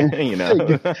 Like, you know.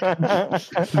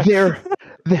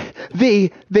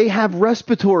 they have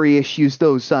respiratory issues.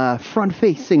 Those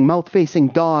front-facing, mouth-facing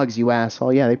dogs. You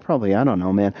asshole. Yeah, they probably. I don't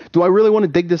know, man. Do I really want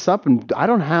to dig this up? And I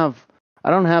don't have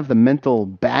the mental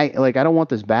bag. Like, I don't want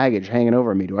this baggage hanging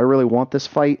over me. Do I really want this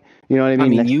fight? You know what I mean? I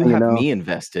mean, Next you thing have know- me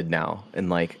invested now, and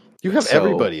like, You have so-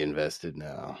 everybody invested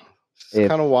now. It's If-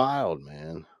 kind of wild,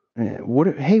 man. Hey, what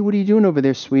are you doing over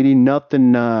there, sweetie?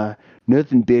 Nothing,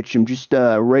 bitch. I'm just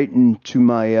writing to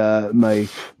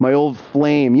my old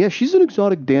flame. Yeah, she's an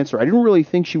exotic dancer. I didn't really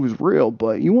think she was real,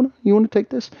 but you wanna take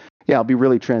this? Yeah, I'll be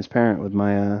really transparent with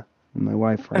my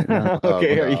wife right now.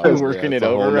 Okay, are you yeah, working it's it a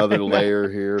whole over? Another layer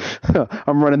here.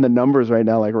 I'm running the numbers right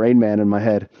now like Rain Man in my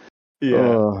head.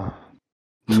 Yeah.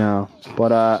 No,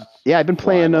 but yeah, I've been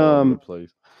playing. Flying all over the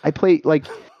place.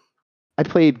 I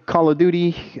played Call of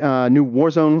Duty. New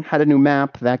Warzone had a new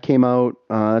map that came out.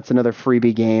 That's another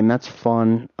freebie game. That's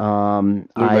fun. New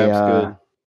map's good.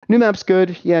 New map's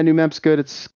good. Yeah, new map's good.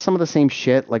 It's some of the same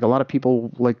shit. Like a lot of people,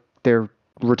 like they're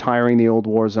retiring the old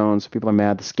Warzone, so people are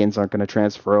mad the skins aren't going to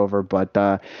transfer over. But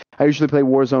I usually play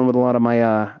Warzone with a lot of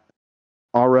my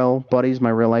RL buddies,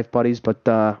 my real life buddies. But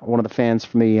one of the fans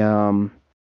from the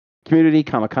community,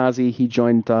 Kamikaze, he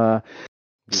joined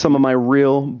some of my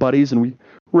real buddies, and we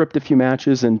ripped a few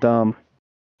matches, and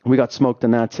we got smoked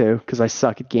in that too because I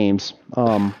suck at games.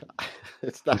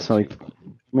 It's not. So cheating.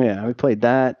 we played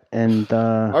that, and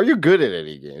Are you good at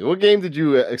any game? What game did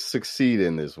you succeed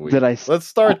in this week? Did I? Let's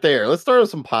start there. Let's start with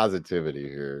some positivity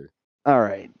here. All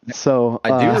right. So I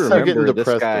do start getting remember this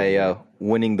depressed guy over it.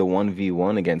 winning the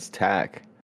 1v1 against Tack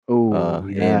yeah.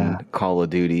 in Call of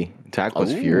Duty. Tack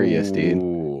was furious, dude.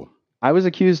 Ooh. I was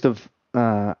accused of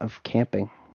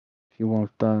camping. If you won't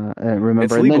remember,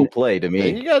 It's And legal then- play to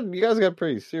Yeah, me. you guys got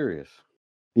pretty serious.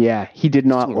 Yeah, he did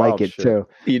not Some like wild it shit. too.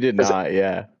 You did not,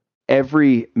 yeah.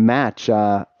 Every match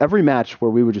where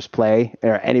we would just play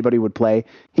or anybody would play,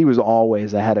 he was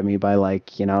always ahead of me by like,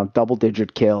 double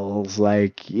digit kills.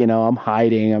 Like, I'm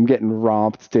hiding, I'm getting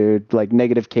romped, dude, like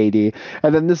negative KD.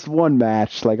 And then this one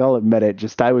match, like I'll admit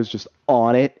it, I was just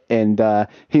on it, and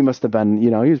he must have been, he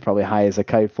was probably high as a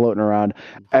kite floating around,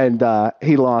 and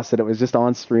he lost it. It was just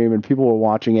on stream and people were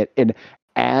watching it, and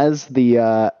as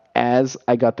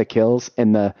I got the kills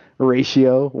and the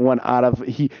ratio went out of,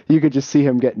 you could just see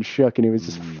him getting shook, and he was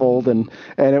just folding,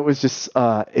 and it was just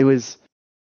that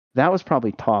was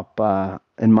probably top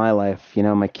in my life.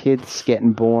 My kids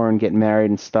getting born, getting married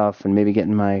and stuff, and maybe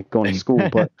going to school,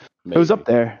 but it was up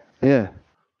there. Yeah.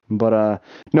 But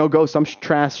no, Ghost, I'm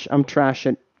trash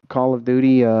at Call of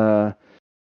Duty,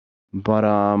 but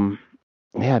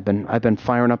yeah, I've been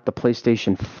firing up the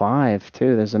PlayStation 5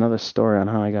 too. There's another story on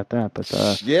how I got that, but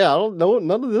Yeah, I don't know.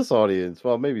 None of this audience,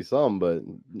 well, maybe some, but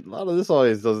a lot of this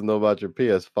audience doesn't know about your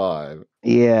PS5.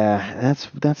 yeah,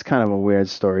 that's kind of a weird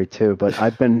story too. But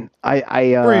I've been I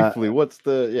Briefly, what's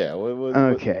the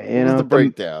okay, what's the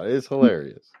breakdown? It's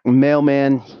hilarious.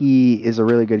 mailman, he is a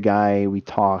really good guy. We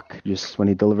talk just when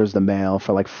he delivers the mail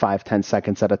for like 5-10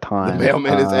 seconds at a The time.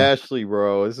 mailman is Ashley,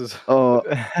 bro. This is Oh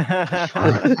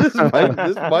this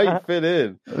might fit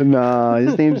in. no,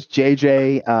 his name's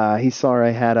JJ. He saw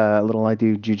I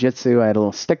do jujitsu. I had a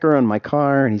little sticker on my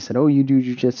car, and he said, "Oh, you do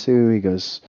jujitsu?" He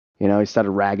goes, he started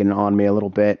ragging on me a little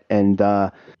bit, and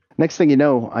next thing you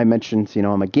know, I mentioned,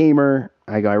 I'm a gamer.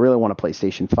 I go, I really want a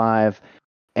PlayStation 5,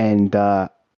 and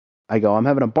I go, I'm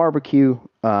having a barbecue.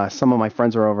 Some of my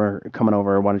friends are coming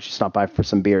over. Why don't you stop by for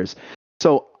some beers?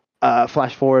 So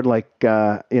flash forward, like,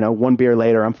 1 beer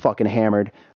later, I'm fucking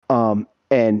hammered.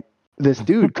 And this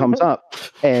dude comes up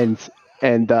and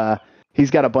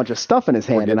he's got a bunch of stuff in his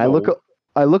hand. And I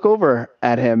look over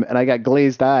at him, and I got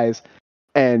glazed eyes,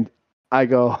 and I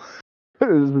go, this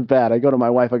is bad. I go to my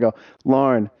wife. I go,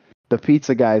 Lauren, the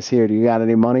pizza guy's here. Do you got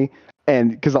any money?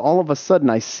 And because all of a sudden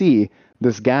I see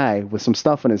this guy with some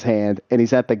stuff in his hand, and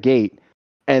he's at the gate.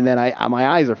 And then my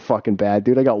eyes are fucking bad,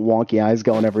 dude. I got wonky eyes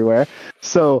going everywhere.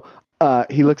 So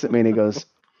he looks at me and he goes,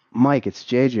 Mike, it's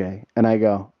JJ. And I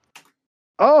go,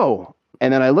 oh.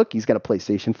 And then I look, he's got a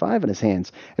PlayStation 5 in his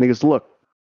hands. And he goes, look,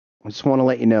 I just want to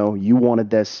let you know you wanted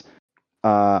this.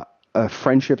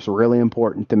 Friendship's really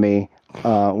important to me,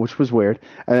 which was weird.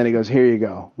 And then he goes, here you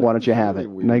go. Why don't you have it?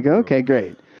 Really And I go, weird, okay,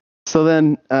 great. So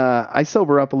then I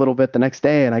sober up a little bit the next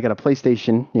day, and I got a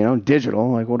PlayStation,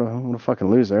 digital. Like, what a fucking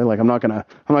loser! Like, I'm not gonna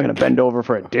bend over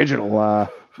for a digital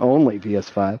only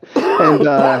PS5.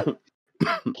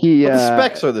 And he But the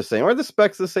specs are the same. Are the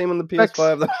specs the same on the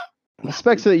PS5? the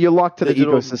specs are that you're locked to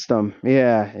Digital- the ecosystem.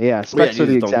 Yeah. Specs you are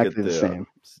just don't get exactly the same.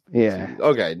 Yeah.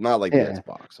 Okay, not like Yeah. the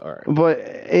Xbox. All right. But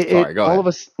Sorry, go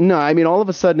ahead. all of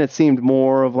a sudden it seemed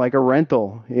more of like a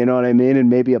rental, you know what I mean? And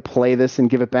maybe a play this and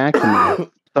give it back to me.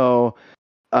 So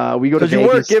we go to Because you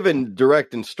weren't Vegas. given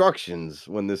direct instructions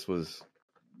when this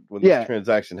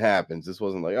transaction happens. This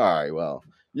wasn't like, all right, well,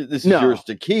 this is No. yours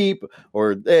to keep,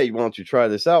 or hey, why don't you try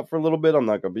this out for a little bit? I'm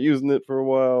not going to be using it for a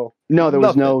while. No, there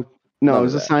was Nothing. no. None It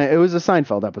was of it was a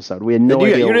Seinfeld episode. We had no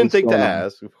idea. You what didn't was think to going on.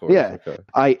 ask, of course. Yeah. Okay.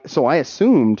 I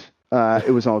assumed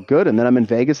it was all good, and then I'm in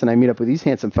Vegas and I meet up with these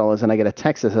handsome fellas, and I get a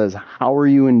text that says, "How are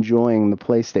you enjoying the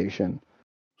PlayStation?"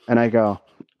 And I go,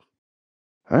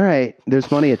 "All right." There's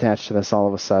money attached to this all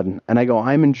of a sudden, and I go,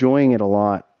 "I'm enjoying it a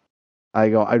lot." I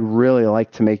go, "I'd really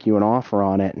like to make you an offer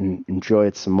on it and enjoy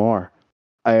it some more."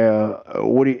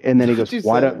 What do you? And then he goes, You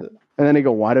 "Why said don't?" it. And then I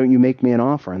go, "Why don't you make me an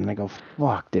offer?" And then I go,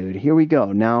 "Fuck, dude, here we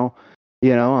go. Now,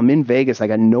 I'm in Vegas. I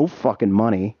got no fucking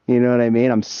money. You know what I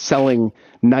mean? I'm selling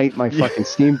Night my fucking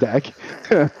Steam Deck.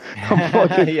 I'm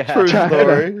fucking Yeah. True trying to-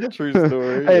 story. True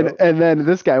story. and then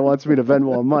this guy wants me to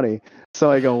Venmo him money. So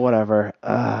I go, whatever.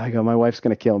 I go, my wife's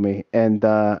gonna kill me. And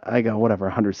I go, whatever,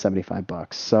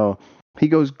 $175. So he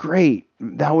goes, great.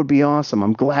 That would be awesome.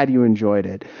 I'm glad you enjoyed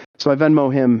it. So I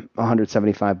Venmo him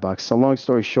 $175. So long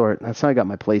story short, that's how I got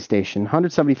my PlayStation.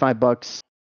 $175.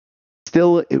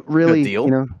 Still, it really, Good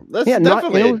deal. That's Yeah,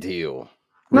 definitely not- a deal.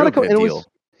 not a Real couple. good It deal. was,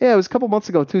 it was a couple months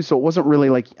ago too, so it wasn't really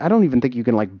like, I don't even think you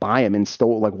can like buy them in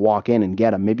store, like walk in and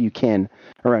get them. Maybe you can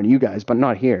around you guys, but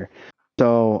not here.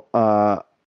 So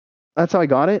that's how I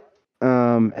got it.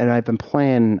 And I've been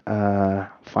playing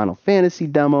Final Fantasy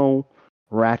demo,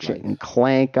 Ratchet and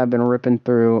Clank. I've been ripping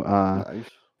through. Nice.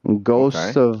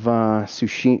 Ghosts of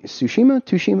Tsushima.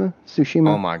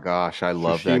 Oh my gosh, I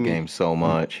love that Tsushima. game so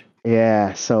much.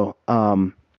 Yeah, so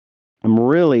I'm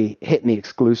really hitting the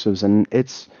exclusives, and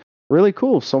it's really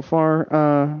cool so far.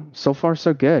 So far,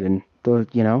 so good. And the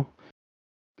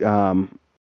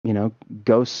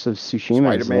Ghosts of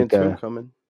Tsushima is Spider-Man like 2 a,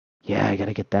 coming. yeah, I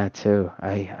gotta get that too.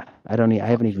 I haven't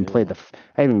even played the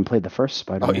first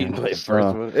Spider-Man. Oh, you didn't play the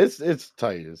first one? It's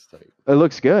tight. It's tight. It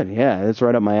looks good. Yeah, it's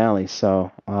right up my alley.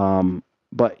 So,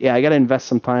 but yeah, I gotta invest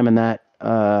some time in that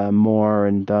more.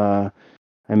 And I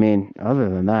mean, other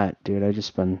than that, dude, I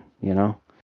just been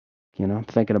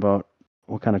thinking about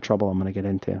what kind of trouble I'm gonna get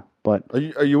into. But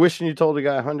Are you wishing you told the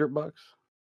guy $100?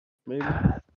 Maybe.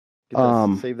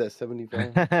 Save that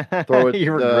 75. Throw it.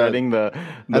 You're regretting the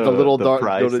At the little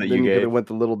price that you could have gave. went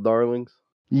to Little Darlings.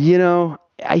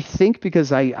 I think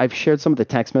because I've shared some of the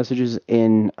text messages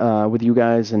in with you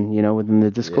guys and within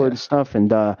the Discord and stuff,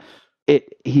 and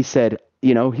he said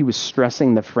he was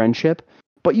stressing the friendship,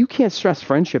 but you can't stress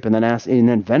friendship and then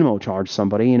then Venmo charge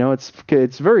somebody.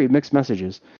 It's very mixed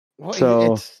messages. Well,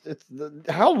 So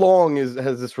how long has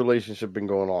this relationship been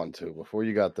going on before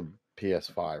you got the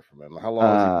PS5 from him? How long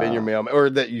has he been your mailman,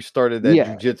 or that you started that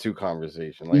jujitsu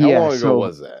conversation? Like, how long ago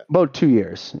was that? About 2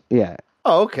 years. Yeah.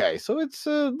 Oh, okay. So it's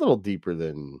a little deeper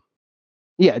than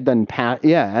Than Pat.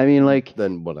 Yeah, I mean, like,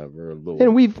 than whatever. A little.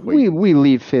 and we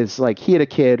leave his, like, he had a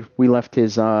kid. We left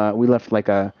like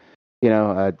a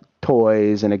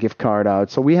toys and a gift card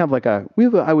out. So we have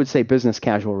I would say business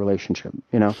casual relationship.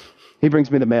 He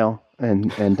brings me the mail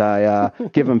and I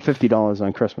give him $50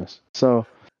 on Christmas. So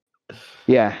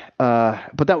yeah,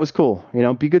 but that was cool.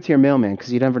 Be good to your mailman,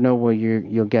 because you never know where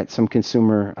you'll get some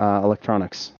consumer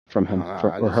electronics from him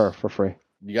or her for free.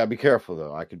 You gotta be careful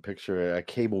though. I could picture a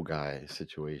cable guy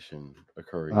situation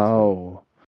occurring. Oh,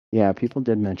 yeah, people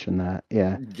did mention that.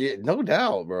 Yeah, no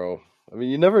doubt, bro. I mean,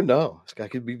 you never know. This guy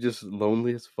could be just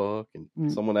lonely as fuck, and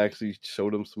someone actually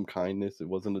showed him some kindness. It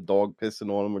wasn't a dog pissing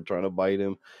on him or trying to bite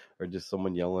him, or just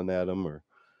someone yelling at him, or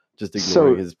just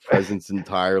ignoring his presence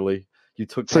entirely. You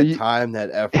took that time, that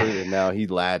effort, and now he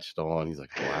latched on. He's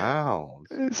like, wow.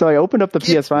 So I opened up the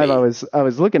PS5. I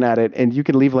was looking at it, and you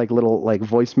can leave like little like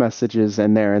voice messages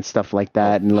in there and stuff like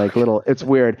that, and like little. It's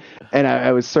weird. And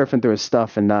I was surfing through his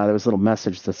stuff, and there was a little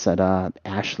message that said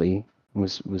Ashley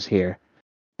was here,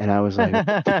 and I was like,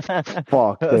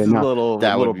 fuck. That's dude, a little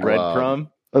breadcrumb.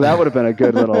 Well, that would have been a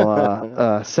good little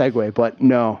segue, but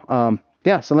no.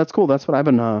 Yeah, so that's cool. That's what I've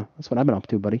been up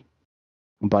to, buddies.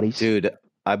 Dude,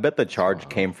 I bet the charge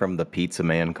came from the pizza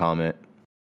man comment.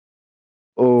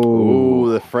 Oh,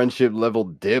 the friendship level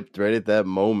dipped right at that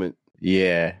moment.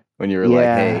 Yeah, when you were like,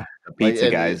 "Hey, the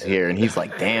pizza guy's here," and he's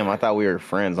like, "Damn, I thought we were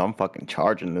friends. I'm fucking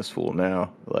charging this fool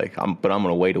now. Like, I'm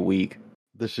gonna wait a week."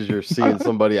 This is your seeing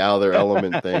somebody out of their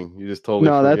element thing. You just totally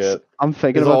forget. I'm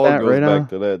thinking about that right now. Back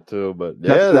to that too, but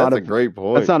yeah, that's a great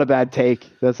point. That's not a bad take.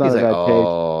 That's not a bad take.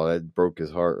 Oh, that broke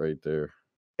his heart right there.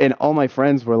 And all my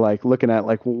friends were like looking at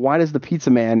like, well, why does the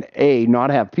pizza man not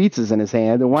have pizzas in his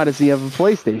hand, and why does he have a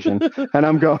PlayStation? And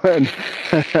I'm going.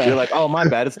 You're like, oh, my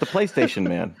bad. It's the PlayStation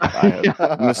man. I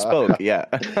misspoke. Yeah.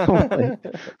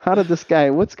 How did this guy?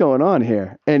 What's going on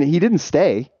here? And he didn't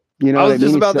stay. I was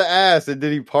just about to ask. Did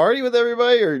he party with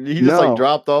everybody, or he just like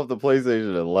dropped off the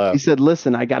PlayStation and left? He said,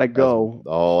 "Listen, I gotta go."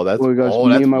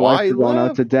 Me and my wife are going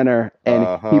out to dinner, and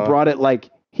he brought it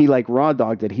like. He like raw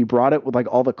dogged it. He brought it with like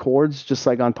all the cords just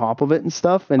like on top of it and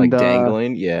stuff, and like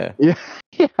dangling. Yeah.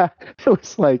 It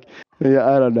was like, I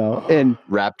don't know, and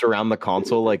wrapped around the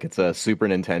console like it's a Super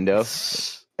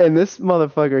Nintendo. And this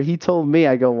motherfucker, he told me,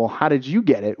 I go, well, how did you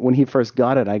get it when he first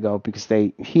got it? I go, because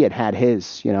he had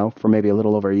his, for maybe a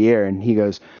little over a year, and he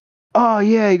goes, oh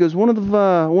yeah, he goes, one of the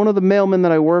mailmen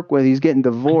that I work with, he's getting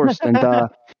divorced, and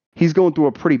he's going through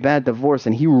a pretty bad divorce,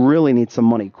 and he really needs some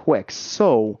money quick,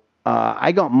 so.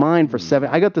 I got mine for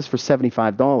I got this for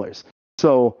 $75.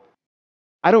 So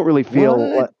I don't really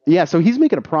feel. So he's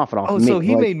making a profit off of me. Oh, so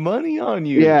he made money on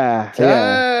you. Yeah.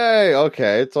 Hey,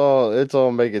 okay. It's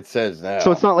all making sense now.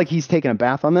 So it's not like he's taking a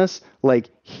bath on this. Like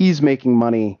he's making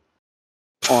money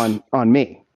on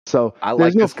me. So I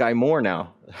like this guy more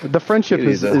now. The friendship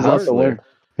is up there.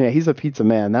 Yeah, he's a pizza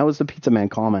man. That was the pizza man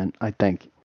comment, I think.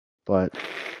 But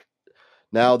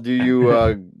now, do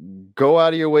you go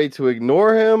out of your way to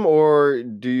ignore him, or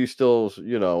do you still,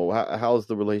 how's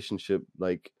the relationship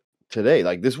like today,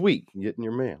 like this week, getting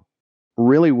your mail?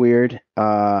 Really weird.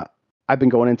 I've been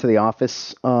going into the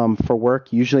office for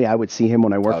work. Usually I would see him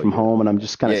when I work from home, and I'm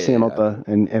just kind of seeing him out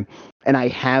and I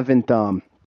haven't.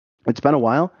 It's been a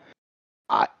while,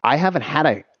 I haven't had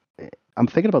a. I'm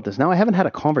thinking about this now. I haven't had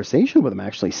a conversation with him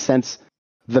actually since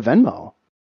the Venmo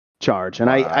charge, and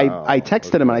I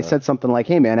texted him and I said something like,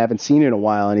 "Hey man, I haven't seen you in a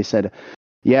while," and he said,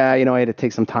 "Yeah, I had to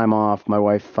take some time off. My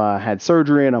wife had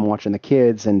surgery, and I'm watching the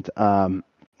kids, and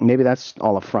maybe that's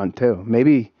all a front too.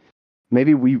 Maybe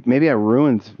we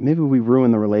ruined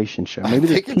the relationship.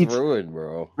 Maybe I think it's ruined,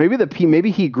 bro.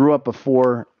 Maybe he grew up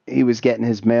before he was getting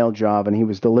his mail job and he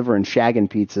was delivering shaggin'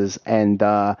 pizzas, and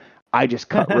I just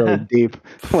cut really deep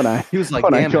when He was like,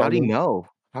 "Damn, how do you know?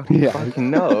 How do you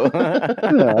fucking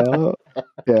know?"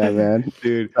 Yeah, man,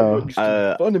 dude.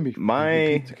 Fun to me.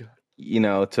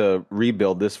 To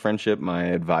rebuild this friendship, my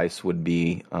advice would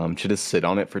be to just sit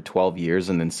on it for 12 years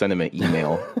and then send him an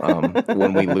email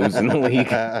when we lose in the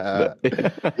league.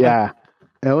 Yeah,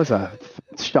 it was a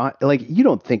shot. Like, you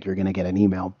don't think you're gonna get an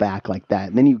email back like that,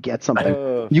 and then you get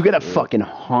something. You get a fucking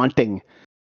haunting,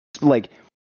 like,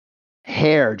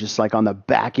 hair just like on the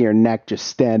back of your neck just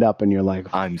stand up, and you're like,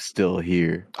 "I'm still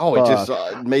here." Oh, it just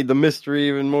made the mystery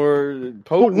even more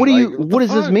potent. What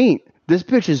does this mean? This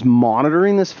bitch is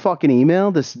monitoring this fucking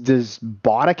email, this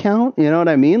bot account. You know what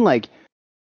I mean? Like,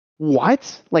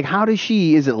 what? Like, how does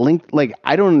she? Is it linked? Like,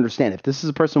 I don't understand. If this is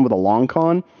a person with a long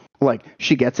con, like,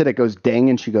 she gets it, it goes ding,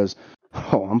 and she goes,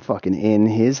 "Oh, I'm fucking in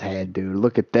his head, dude.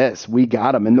 Look at this. We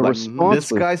got him." And the response,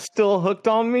 this guy's still hooked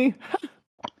on me.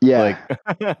 Yeah.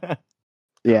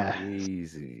 Yeah.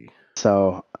 Easy.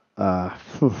 So,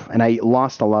 and I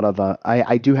lost a lot of the.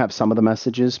 I do have some of the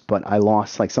messages, but I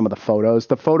lost like some of the photos.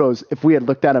 The photos, if we had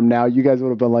looked at them now, you guys would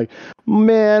have been like,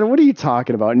 "Man, what are you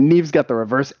talking about?" And Neve's got the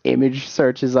reverse image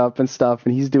searches up and stuff,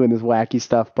 and he's doing this wacky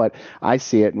stuff. But I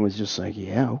see it and was just like,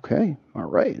 "Yeah, okay, all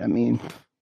right. I mean,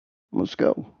 let's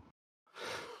go."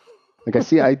 Like, I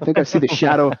think I see the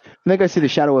shadow. I think I see the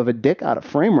shadow of a dick out of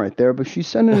frame right there. But she's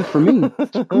sending it for me.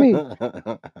 It's for me.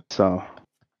 So.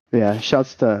 Yeah,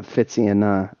 shouts to Fitzy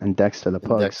and Dexter the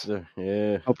pugs. Dexter,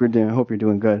 yeah. Hope you're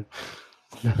doing good.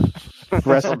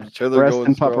 Rest in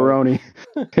strong. pepperoni.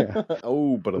 Yeah.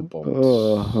 Oh, but a bump.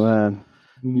 Oh man,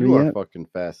 You are fucking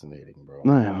fascinating, bro.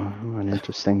 I'm an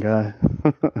interesting guy.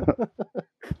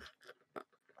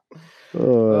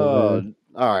 All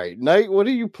right, Knight. What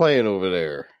are you playing over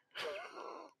there?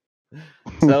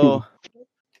 So.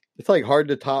 It's like hard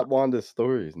to top Wanda's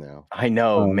stories now. I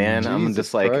know, man. Jesus I'm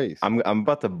just like Christ. I'm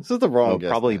about to. This is the wrong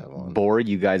guess probably to have on. bore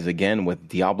you guys again with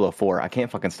Diablo 4. I can't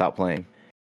fucking stop playing.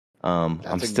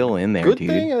 I'm still in there, good dude.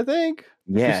 Thing, I think.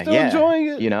 Yeah, You're still enjoying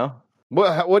it. You know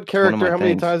what character? How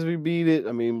many things. times have you beat it?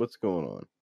 I mean, what's going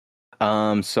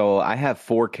on? So I have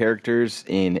 4 characters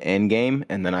in Endgame,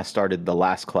 and then I started the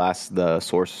last class, the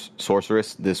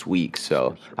Sorceress, this week.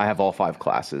 So I have all 5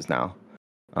 classes now.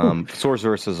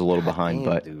 Sorceress is a little behind,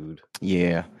 but dude.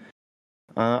 Yeah.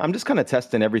 I'm just kind of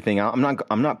testing everything out.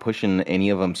 I'm not pushing any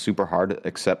of them super hard,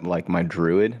 except like my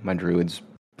Druid. My Druid's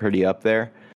pretty up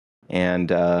there,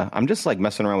 and I'm just like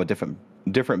messing around with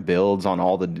different builds on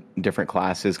all the different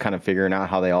classes, kind of figuring out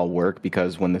how they all work.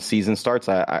 Because when the season starts,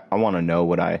 I want to know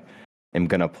what I am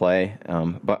gonna play.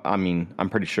 But I mean, I'm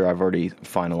pretty sure I've already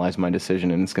finalized my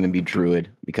decision, and it's gonna be Druid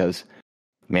because,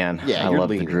 man, I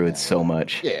love the Druid so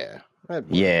much. Yeah.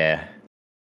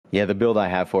 Yeah, the build I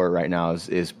have for it right now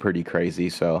is pretty crazy.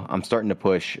 So I'm starting to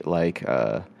push. Like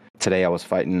today, I was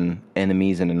fighting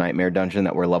enemies in a nightmare dungeon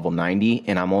that were level 90,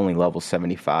 and I'm only level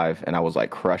 75, and I was like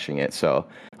crushing it. So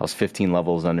I was 15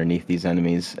 levels underneath these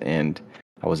enemies, and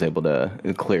I was able to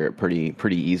clear it pretty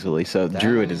easily. So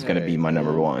Druid is going to be my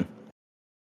number 1.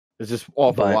 Is this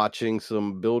off of watching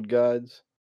some build guides?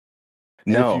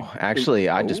 No, actually,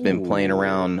 I've just been playing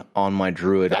around on my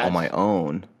Druid on my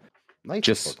own.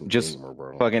 Just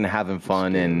gamer, fucking having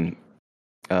fun, and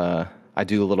I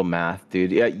do a little math,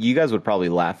 dude. Yeah, you guys would probably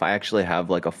laugh. I actually have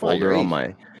like a folder on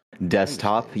my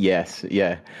desktop. Yes,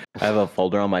 yeah. I have a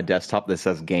folder on my desktop that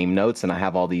says game notes, and I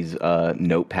have all these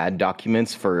notepad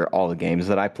documents for all the games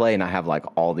that I play, and I have like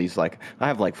all these I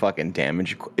have like fucking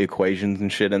damage equations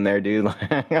and shit in there, dude.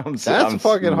 I'm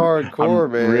fucking hardcore,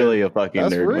 I'm man. Really a fucking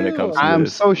nerd when it comes to I'm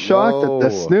this. so shocked at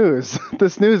the snooze. The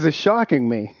snooze is shocking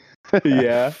me.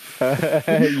 Yeah,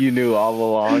 you knew all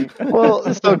along.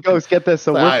 Well, so Ghost, get this.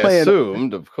 So we're playing.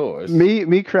 Assumed, of course.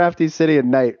 Me, Crafty City,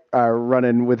 and Knight are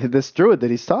running with this Druid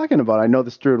that he's talking about. I know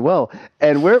this Druid well,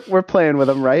 and we're playing with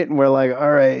him, right? And we're like,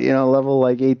 all right, level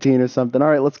like 18 or something. All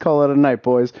right, let's call it a night,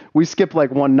 boys. We skip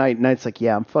like one night. Knight's like,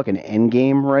 yeah, I'm fucking end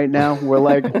game right now. We're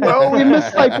like, oh,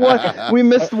 we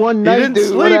missed one night, dude.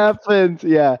 Sleep. What happened?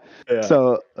 Yeah.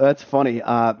 So that's funny,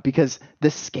 because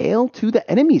the scale to the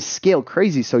enemies scale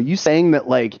crazy. So you saying that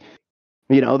like,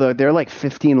 they're like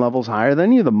 15 levels higher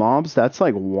than you, the mobs. That's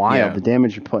like wild. Yeah. The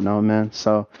damage you're putting on, man.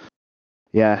 So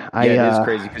Yeah, Yeah, it is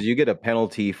crazy because you get a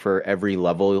penalty for every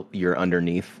level you're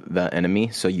underneath the enemy.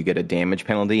 So you get a damage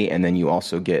penalty, and then you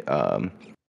also get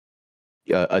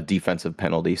a defensive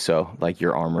penalty. So like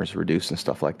your armor's reduced and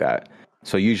stuff like that.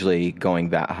 So usually going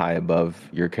that high above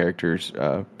your character's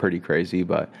pretty crazy.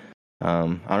 But I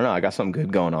don't know. I got something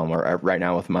good going on right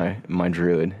now with my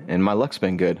druid, and my luck's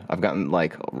been good. I've gotten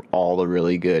like all the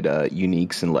really good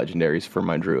uniques and legendaries for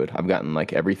my druid. I've gotten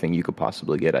like everything you could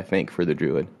possibly get, I think, for the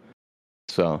druid.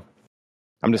 So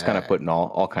I'm just kind of putting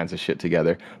all kinds of shit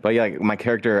together. But yeah, like my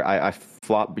character, I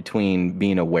flop between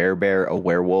being a werebear, a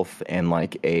werewolf, and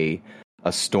like a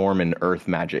storm and earth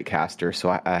magic caster.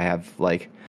 So I have like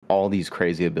all these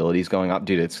crazy abilities going up,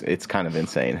 dude. It's kind of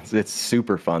insane. It's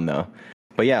super fun though.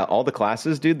 But yeah, all the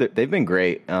classes, dude, they've been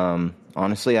great.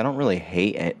 Honestly, I don't really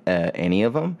hate any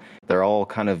of them. They're all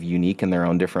kind of unique in their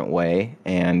own different way,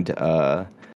 and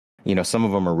you know, some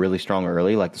of them are really strong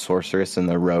early, like the sorceress and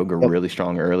the rogue are really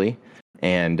strong early.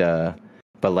 And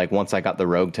but like once I got the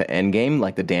rogue to end game,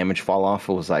 like the damage fall off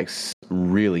was like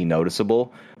really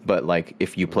noticeable. But like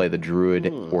if you play the druid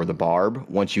or the barb,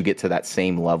 once you get to that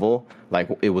same level, like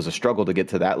it was a struggle to get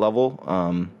to that level.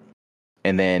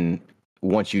 And then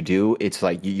once you do, it's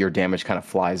like your damage kind of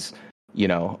flies, you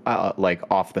know, like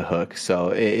off the hook. So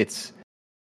it's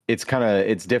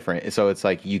different. So it's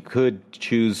like you could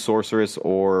choose sorceress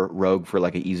or rogue for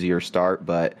like an easier start,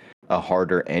 but a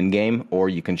harder end game, or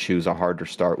you can choose a harder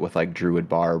start with like druid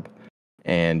barb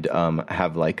and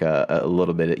have like a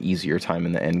little bit of easier time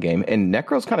in the end game. And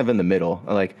Necro's kind of in the middle.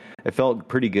 Like it felt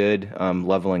pretty good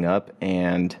leveling up,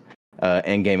 and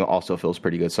end game also feels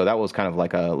pretty good. So that was kind of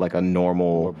like a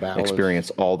normal experience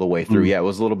all the way through. Yeah, it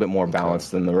was a little bit more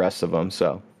balanced than the rest of them.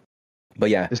 So, but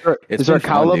yeah, is there a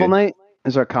cow level night?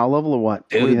 Is there a cow level or what?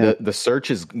 Dude, the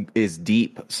search is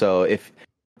deep. So if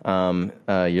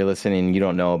you're listening, you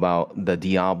don't know about the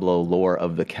Diablo lore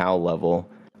of the cow level.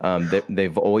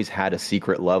 They've always had a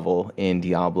secret level in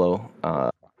Diablo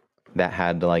that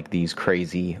had like these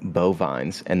crazy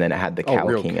bovines, and then it had the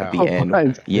cow king at the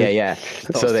end. Yeah.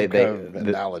 So they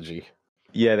analogy.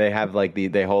 Yeah, they have like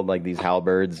they hold like these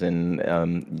halberds, and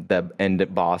the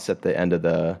end boss at the end of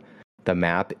the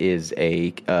map is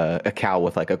a cow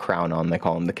with like a crown on. They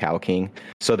call him the Cow King.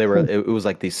 So they were it was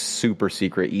like this super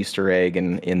secret Easter egg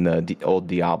in the old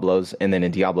Diablos, and then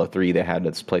in Diablo 3 they had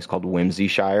this place called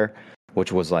Whimsyshire,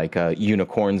 which was like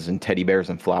unicorns and teddy bears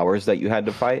and flowers that you had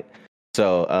to fight.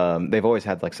 So they've always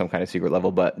had like some kind of secret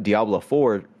level, but Diablo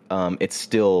 4, it's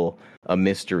still a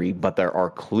mystery, but there are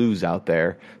clues out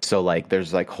there. So like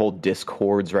there's like whole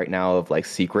discords right now of like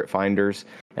secret finders,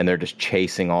 and they're just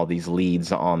chasing all these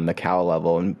leads on the cow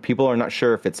level, and people are not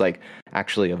sure if it's like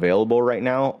actually available right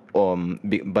now.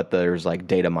 But there's like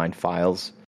data mine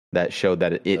files that show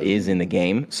that it is in the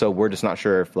game. So we're just not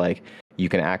sure if like you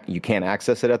can't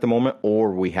access it at the moment,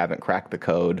 or we haven't cracked the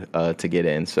code to get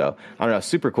in. So I don't know,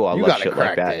 super cool. I love shit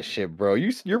like that. Shit, bro.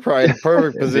 You're probably in the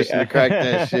perfect position to crack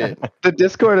that shit. The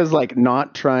Discord is like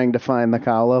not trying to find the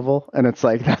cow level, and it's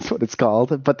like that's what it's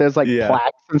called. But there's like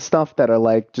plaques and stuff that are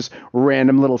like just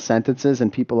random little sentences,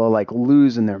 and people are like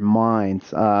losing their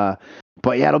minds.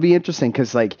 But yeah, it'll be interesting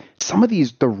because like some of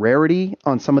the rarity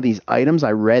on some of these items,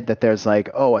 I read that there's like,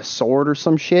 a sword or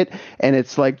some shit, and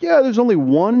it's like, there's only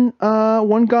one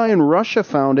guy in Russia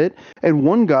found it, and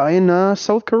one guy in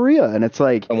South Korea, and it's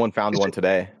like someone found one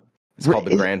today. It's called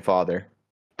the Grandfather.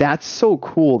 That's so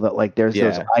cool that like there's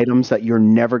those items that you're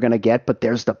never gonna get, but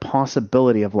there's the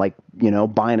possibility of like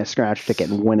buying a scratch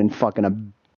ticket and winning fucking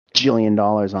 $1 jillion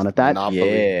on it.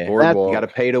 You got to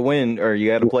pay to win, or you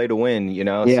got to play to win.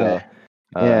 So.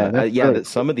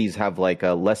 Some of these have like a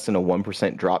less than a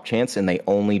 1% drop chance, and they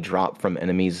only drop from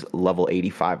enemies level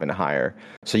 85 and higher.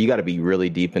 So you got to be really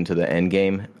deep into the end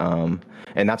game, and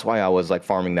that's why I was like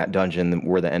farming that dungeon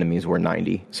where the enemies were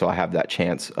 90. So I have that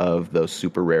chance of those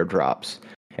super rare drops.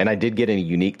 And I did get a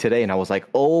unique today, and I was like,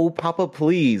 "Oh, Papa,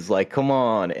 please, like, come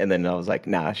on!" And then I was like,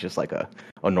 "Nah, it's just like a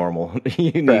normal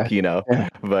unique,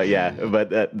 But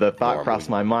the thought crossed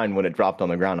my mind when it dropped on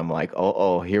the ground. I'm like,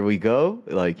 "Oh, here we go!"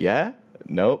 Like, yeah.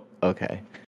 Nope. Okay.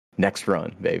 Next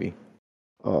run, baby.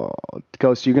 Oh,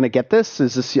 Ghost, you gonna get this?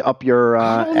 Is this up your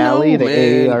alley? The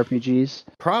ARPGs?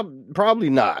 Probably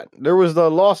not. There was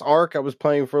the Lost Ark I was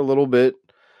playing for a little bit.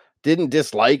 Didn't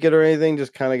dislike it or anything.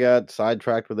 Just kind of got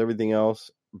sidetracked with everything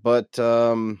else. But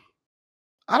I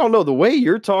don't know. The way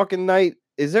you're talking, Knight,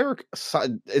 is there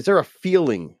a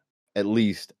feeling, at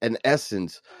least an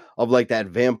essence of like that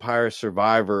Vampire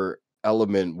Survivor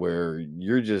element where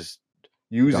you're just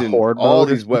using all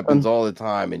these weapons all the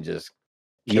time and just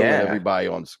killing everybody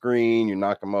on screen. You're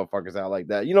knocking motherfuckers out like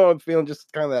that. You know what I'm feeling?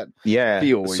 Just kind of that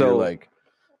feel where you're like...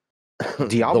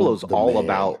 Diablo's The all man.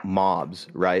 about mobs,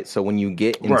 right? So when you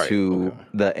get Right, into okay.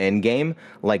 the end game,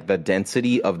 like the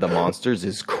density of the monsters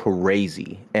is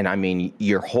crazy. And I mean,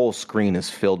 your whole screen is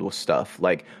filled with stuff,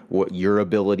 like what your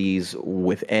abilities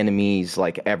with enemies,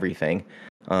 like everything.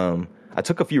 I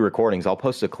took a few recordings. I'll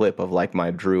post a clip of like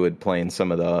my druid playing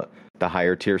some of the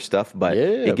higher tier stuff, but Yeah,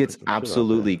 it gets put some shit out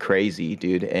absolutely crazy,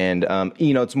 dude. And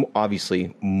it's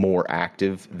obviously more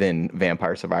active than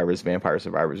Vampire Survivors. Vampire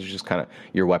Survivors is just kind of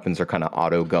your weapons are kind of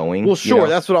auto going. Well, sure,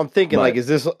 that's what I'm thinking. But- Like, is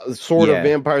this sort Yeah. of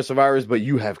Vampire Survivors, but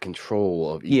you have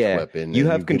control of each Yeah, weapon? you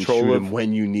and have can control shoot 'em of-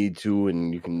 when you need to,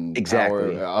 and you can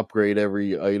Exactly. upgrade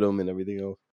every item and everything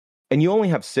else. And you only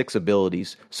have 6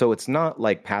 abilities, so it's not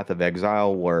like Path of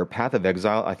Exile, where Path of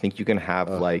Exile, I think you can have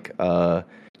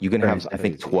you can have I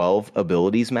think crazy. 12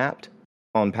 abilities mapped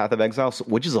on Path of Exile,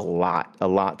 which is a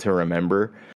lot to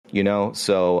remember,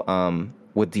 So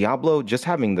with Diablo, just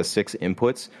having the 6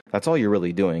 inputs, that's all you're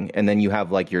really doing, and then you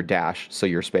have like your dash, so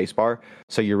your spacebar,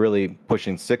 so you're really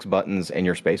pushing 6 buttons and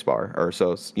your spacebar, or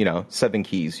 7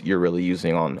 keys you're really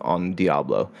using on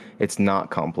Diablo. It's not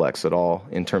complex at all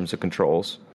in terms of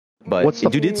controls. But What's the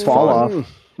dude, it's fall fun.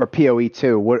 off for PoE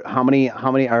 2? What? How many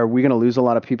are we going to lose a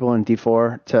lot of people in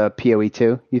D4 to PoE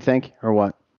 2? You think, or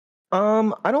what?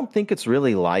 I don't think it's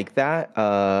really like that.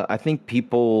 I think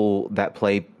people that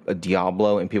play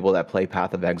Diablo and people that play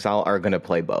Path of Exile are going to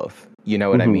play both. You know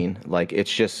what I mean? Like,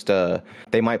 it's just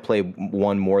they might play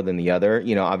one more than the other.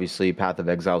 Obviously, Path of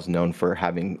Exile is known for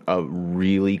having a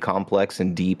really complex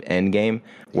and deep end game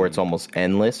where it's almost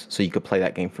endless. So you could play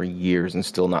that game for years and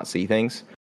still not see things.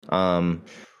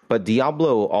 But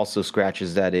Diablo also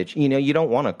scratches that itch. You don't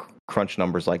want to crunch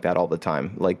numbers like that all the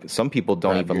time. Like, some people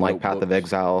don't Grab even your like Path of notebooks.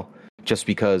 Exile just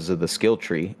because of the skill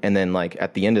tree. And then, like,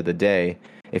 at the end of the day,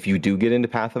 if you do get into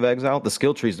Path of Exile, the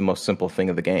skill tree is the most simple thing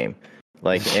of the game.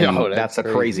 Like, and Yo, that's a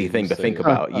crazy crazy you thing to say think it.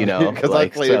 about, Because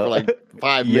Like, I played it so- for like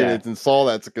 5 Yeah. minutes and saw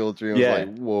that skill tree and Yeah. was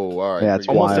like, whoa, all right. Yeah, it's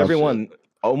forget almost that wild. shit.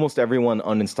 almost everyone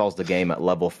uninstalls the game at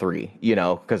level 3,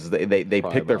 because they Probably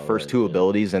pick their about first right, 2 yeah.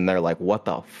 abilities and they're like, what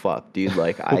the fuck, dude?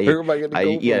 Like, Where am I gonna go from I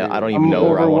here? don't even I'm know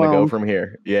where I want to go overwhelmed. from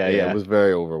here. Yeah. It was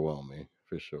very overwhelming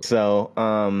for sure. So,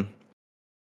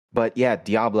 but yeah,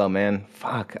 Diablo, man,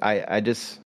 fuck.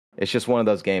 It's just one of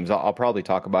those games. I'll probably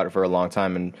talk about it for a long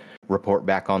time and report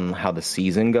back on how the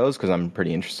season goes, because I'm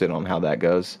pretty interested on how that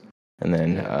goes. And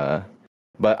then,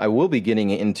 but I will be getting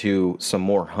into some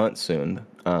more Hunt soon.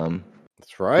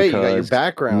 That's right. You got your because-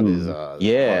 background is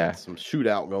Yeah. some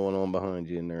shootout going on behind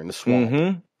you in there in the swamp.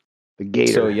 Mm-hmm. The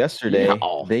Gator. So yesterday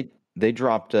Yeah. they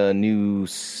dropped a new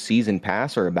season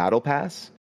pass or a battle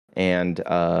pass, and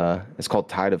it's called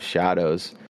Tide of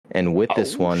Shadows. And with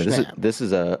this Oh, one, snap. this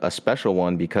is a special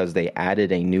one because they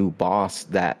added a new boss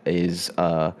that is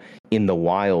in the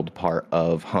wild part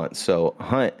of Hunt. So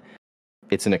Hunt,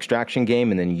 it's an extraction game,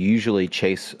 and then you usually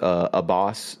chase a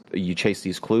boss. You chase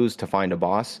these clues to find a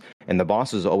boss, and the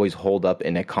bosses always hold up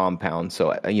in a compound.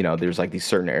 So there's like these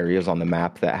certain areas on the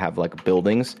map that have like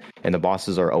buildings, and the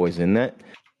bosses are always in that.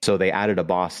 So they added a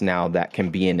boss now that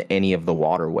can be in any of the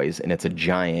waterways, and it's a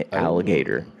giant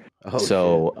alligator. Oh,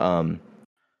 So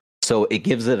so it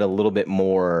gives it a little bit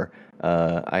more,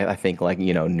 I think, like,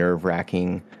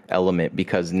 nerve-wracking element,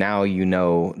 because now you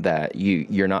know that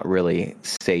you're not really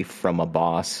safe from a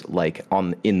boss like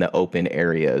in the open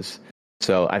areas.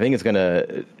 So I think it's gonna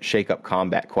shake up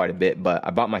combat quite a bit. But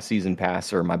I bought my season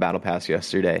pass or my battle pass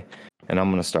yesterday, and I'm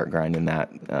gonna start grinding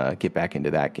that, get back into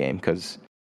that game, because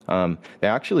they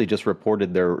actually just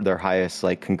reported their highest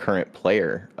like concurrent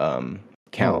player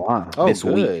count wow. Oh, this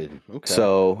week. good. Okay.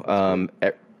 So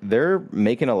they're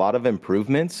making a lot of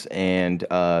improvements, and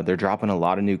they're dropping a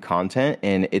lot of new content,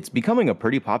 and it's becoming a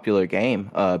pretty popular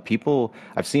game.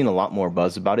 I've seen a lot more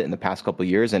buzz about it in the past couple of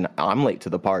years, and I'm late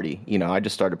to the party. I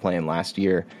just started playing last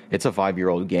year. It's a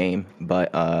 5-year-old game,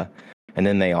 but and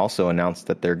then they also announced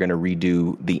that they're going to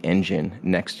redo the engine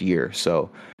next year. So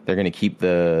they're going to keep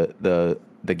the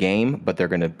game, but they're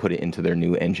going to put it into their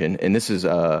new engine. And this is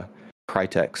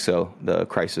Crytek, so the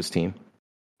Crysis team.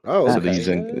 Oh, So okay.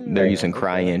 they're using Okay.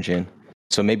 CryEngine.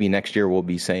 So maybe next year we'll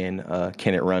be saying,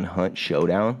 can it run Hunt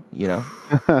Showdown?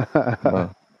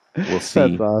 We'll see.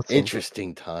 That's awesome.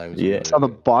 Interesting times. Yeah. So the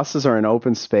bosses are in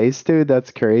open space, dude.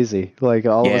 That's crazy. Like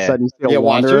all of a Yeah. sudden you see a Yeah,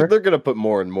 watch. wanderer. They're gonna put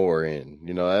more and more in.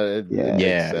 It Yeah. makes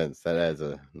Yeah. sense. That adds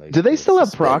a. Nice Do they bit of still have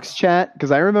suspense. procs chat?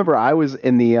 Because I remember I was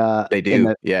in the They in do.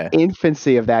 the Yeah.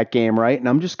 infancy of that game, right? And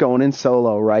I'm just going in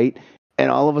solo, right? And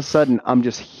all of a sudden I'm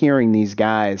just hearing these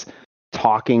guys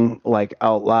talking like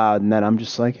out loud, and then I'm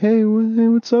just like, hey,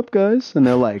 what's up, guys? And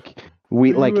they're like, Hey,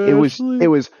 it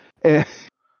was Ashley.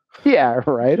 yeah,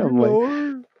 right. I'm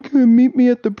like, Meet me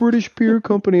at the British Beer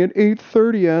Company at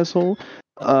 8:30, asshole.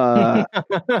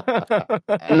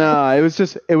 No,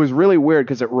 it was really weird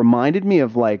because it reminded me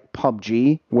of like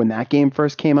PUBG when that game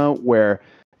first came out, where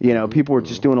people were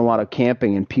just doing a lot of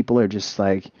camping and people are just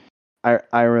like,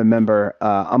 I remember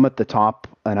I'm at the top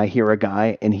and I hear a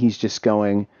guy and he's just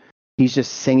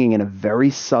singing in a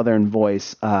very southern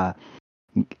voice,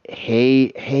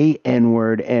 hey,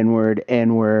 N-word, N-word,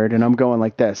 N-word, and I'm going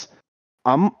like this.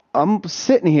 I'm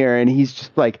sitting here and he's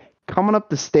just like coming up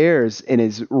the stairs in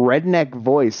his redneck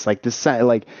voice, like this,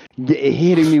 like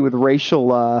hitting me with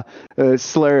racial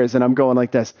slurs, and I'm going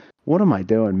like this. What am I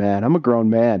doing, man? I'm a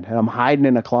grown man, and I'm hiding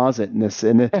in a closet. And this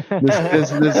guy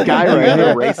right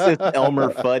here, racist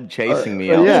Elmer Fudd chasing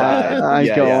me outside.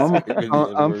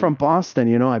 I'm from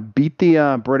Boston. I beat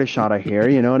the British out of here.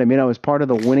 You know what I mean? I was part of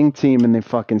the winning team in the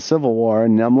fucking Civil War,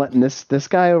 and I'm letting this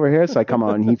guy over here. So I come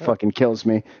on, and he fucking kills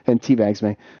me and teabags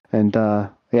me. And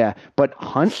but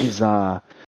Hunt is I'm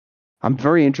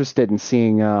very interested in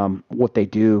seeing what they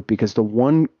do, because the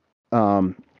one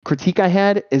critique I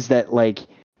had is that like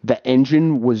the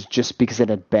engine was just because it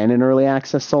had been in early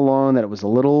access so long that it was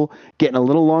getting a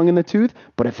little long in the tooth.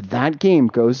 But if that game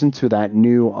goes into that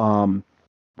new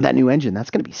engine, that's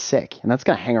going to be sick, and that's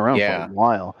going to hang around for a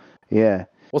while. Yeah.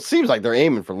 Well, it seems like they're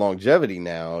aiming for longevity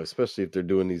now, especially if they're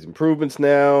doing these improvements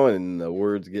now and the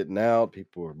word's getting out.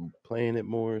 People are playing it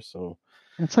more. So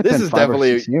it's like this is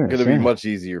definitely going to be much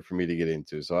easier for me to get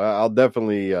into. So I'll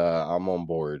definitely, I'm on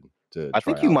board. I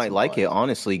think you might like it,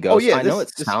 honestly, Ghost. I know it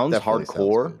sounds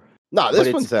hardcore. No,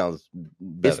 this one sounds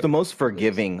better. It's the most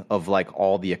forgiving of like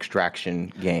all the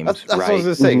Extraction games. That's right? what I was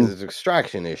going to say, because it's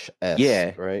Extraction-ish.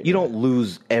 Yeah, right? You don't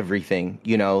lose everything,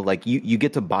 like you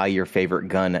get to buy your favorite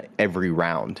gun every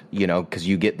round, because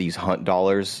you get these hunt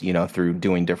dollars, through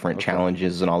doing different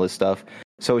challenges and all this stuff.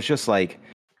 So it's just like,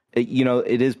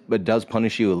 it does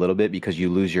punish you a little bit because you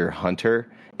lose your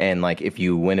hunter. And like if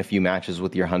you win a few matches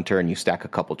with your hunter and you stack a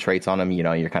couple traits on him,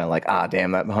 you're kind of like,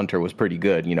 damn, that hunter was pretty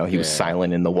good. He was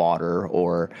silent in the water,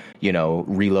 or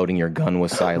reloading your gun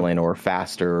was silent or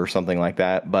faster or something like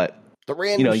that. But the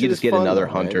random you just get fun, another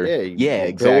though, hunter. Man.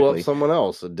 Exactly. Build up someone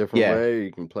else a different way.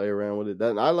 You can play around with it.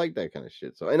 I like that kind of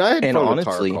shit. So, and I had fun with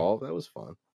Tarkov. That was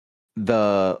fun.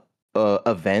 The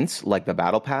events like the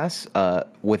Battle Pass,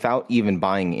 without even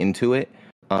buying into it,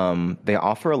 they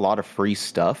offer a lot of free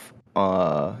stuff.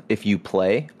 If you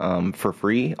play for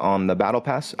free on the Battle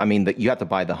Pass. I mean, you have to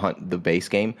buy the base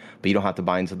game, but you don't have to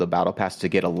buy into the Battle Pass to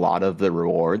get a lot of the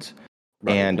rewards.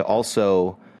 Right. And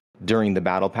also during the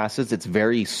Battle Passes, it's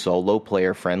very solo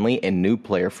player friendly and new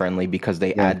player friendly, because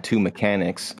they add 2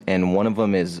 mechanics, and one of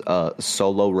them is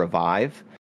solo revive.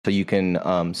 So you can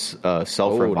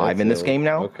self-revive in this game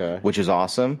now, which is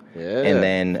awesome. Yeah, and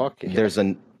then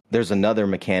there's another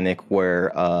mechanic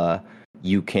where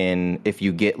you can, if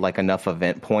you get like enough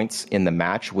event points in the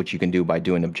match, which you can do by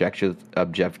doing objectives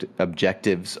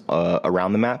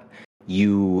around the map,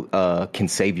 you can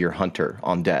save your hunter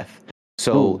on death.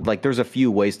 So like there's a few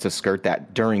ways to skirt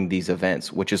that during these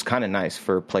events, which is kind of nice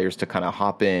for players to kind of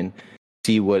hop in,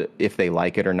 see if they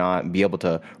like it or not, be able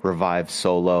to revive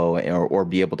solo or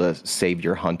be able to save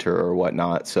your hunter or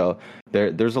whatnot. So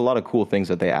there's a lot of cool things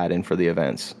that they add in for the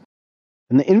events.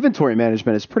 And the inventory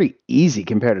management is pretty easy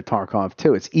compared to Tarkov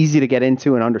too. It's easy to get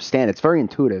into and understand. It's very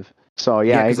intuitive. So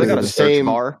yeah, because they got a search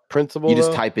bar principle. You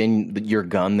just type in your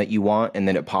gun that you want, and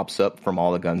then it pops up from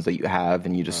all the guns that you have,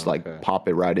 and you just pop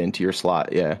it right into your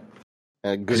slot. Yeah,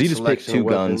 because you just pick 2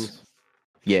 guns.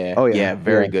 Yeah. Oh yeah.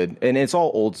 Very good. And it's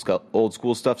all old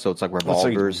school stuff. So it's like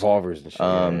revolvers,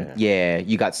 and shit.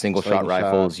 You got single shot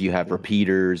rifles. You have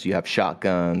repeaters. You have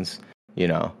shotguns.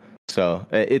 So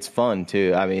it's fun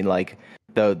too. I mean, like.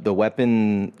 The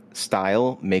weapon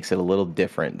style makes it a little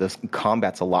different. The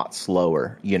combat's a lot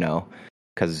slower,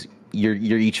 because you're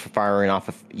each firing off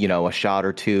a shot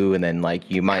or 2, and then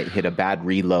like you might hit a bad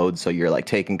reload, so you're like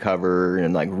taking cover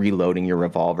and like reloading your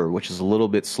revolver, which is a little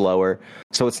bit slower.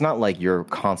 So it's not like you're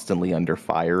constantly under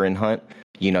fire in Hunt.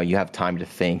 You have time to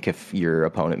think if your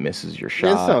opponent misses your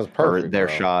shot or their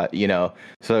shot,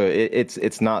 So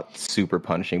it's not super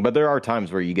punishing. But there are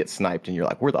times where you get sniped and you're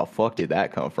like, where the fuck did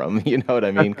that come from? You know what I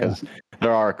mean? Because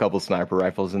there are a couple sniper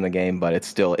rifles in the game, but it's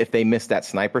still, if they miss that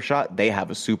sniper shot, they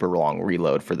have a super long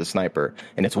reload for the sniper,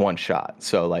 and it's one shot.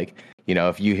 So like,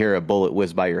 if you hear a bullet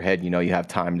whiz by your head, you have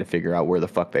time to figure out where the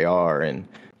fuck they are and,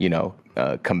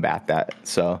 combat that.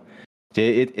 So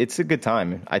it's a good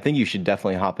time. I think you should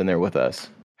definitely hop in there with us.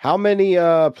 How many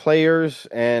players,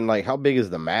 and like how big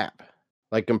is the map,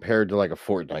 like compared to like a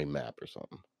Fortnite map or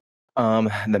something?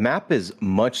 The map is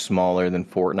much smaller than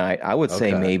Fortnite. I would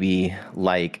say maybe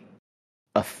like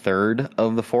a third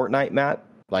of the Fortnite map.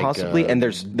 Like, possibly. And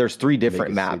there's 3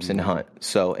 different Mega maps City. in Hunt,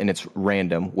 so and it's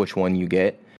random which one you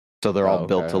get. So they're all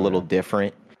built okay, a little alright.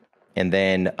 different. And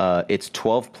then it's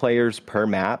 12 players per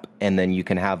map, and then you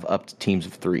can have up to teams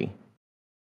of 3.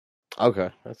 Okay,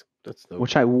 that's dope.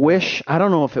 Which I wish, I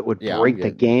don't know if it would Yeah, I'm break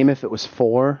the getting game if it was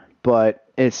 4, but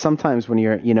it's sometimes when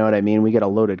you're, you know what I mean, we get a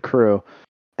loaded crew.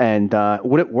 And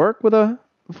would it work with a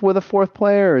 4th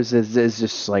player, or is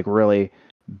just like really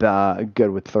good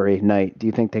with 3? Knight, do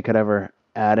you think they could ever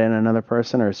add in another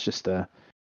person, or it's just a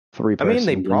 3-person I mean,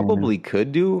 they game? probably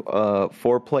could do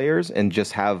 4 players and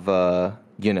just have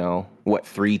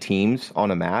 3 teams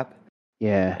on a map.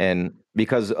 Yeah. And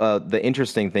because the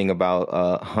interesting thing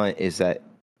about Hunt is that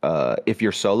if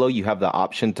you're solo, you have the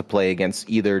option to play against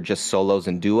either just solos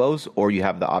and duos, or you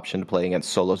have the option to play against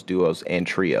solos, duos, and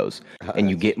trios. And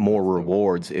you get more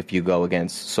rewards if you go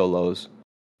against solos,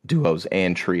 duos,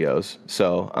 and trios.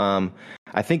 So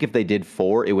I think if they did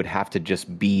 4, it would have to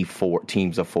just be 4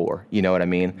 teams of 4. You know what I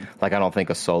mean? Like, I don't think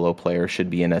a solo player should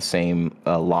be in the same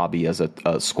lobby as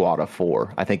a squad of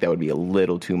 4. I think that would be a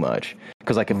little too much.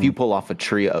 Because, like, if you pull off a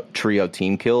trio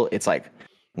team kill, it's like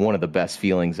one of the best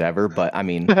feelings ever. But I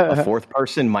mean, a 4th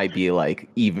person might be like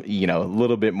even a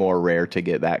little bit more rare to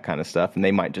get that kind of stuff, and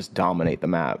they might just dominate the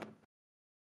map.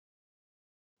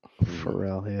 For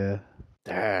real, yeah.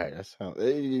 That sounds.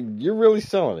 You're really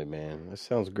selling it, man. That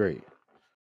sounds great.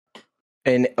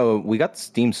 And we got the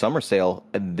Steam Summer Sale.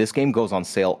 This game goes on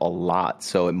sale a lot,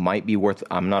 so it might be worth.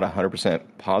 I'm not 100%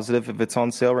 positive if it's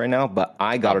on sale right now, but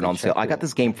I got it on sale. I got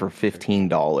this game for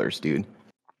 $15, dude.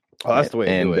 Oh, that's the way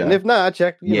to do it. And if not,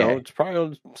 check. It's probably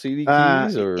on CD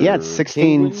Keys or yeah, it's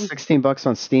 $16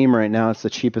 on Steam right now. It's the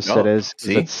cheapest it is.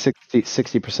 See? It's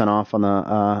 60% off on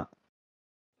the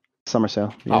summer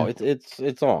sale. Yeah. Oh,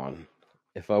 it's on.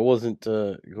 If I wasn't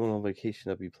going on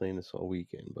vacation, I'd be playing this all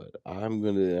weekend. But I'm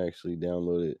gonna actually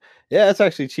download it. Yeah, it's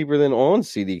actually cheaper than on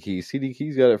CD Keys. CD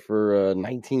Keys got it for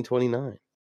 $19.29.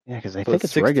 Yeah, because I So think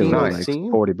it's it's regular nice. like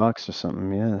 $40 or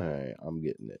something. Yeah. All right, I'm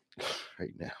getting it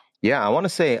right now. Yeah, I want to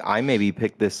say I maybe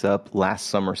picked this up last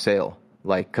summer sale,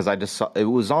 like because I just saw it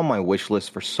was on my wish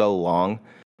list for so long,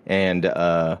 and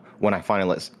when I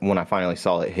finally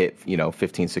saw it hit,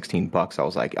 $15-16, I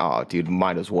was like, oh, dude,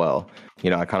 might as well.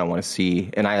 I kind of want to see,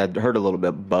 and I had heard a little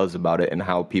bit buzz about it and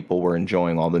how people were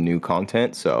enjoying all the new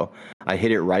content, so I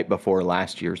hit it right before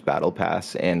last year's Battle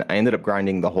Pass, and I ended up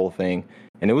grinding the whole thing,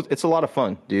 and it's a lot of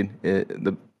fun, dude.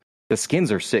 The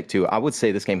skins are sick too. I would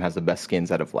say this game has the best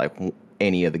skins out of like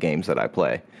any of the games that I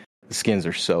play. The skins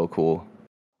are so cool.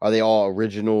 Are they all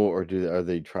original, or are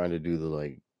they trying to do the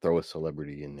like throw a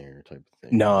celebrity in there type of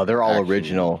thing? No, they're all Actual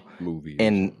original. Movies.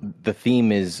 And the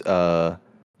theme is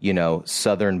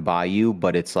Southern Bayou,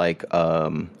 but it's like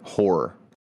horror.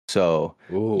 So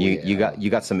you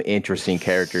got some interesting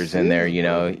characters in there,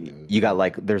 You got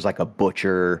like there's like a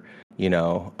butcher,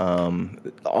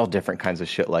 all different kinds of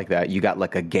shit like that. You got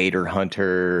like a gator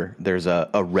hunter. There's a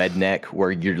redneck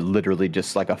where you're literally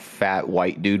just like a fat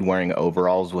white dude wearing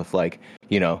overalls with like,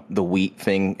 the wheat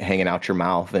thing hanging out your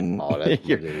mouth and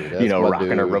you're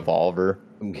rocking a revolver.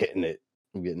 I'm getting it.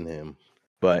 I'm getting him.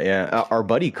 But yeah, our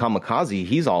buddy Kamikaze,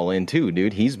 he's all in too,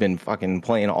 dude. He's been fucking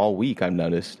playing all week, I've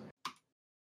noticed.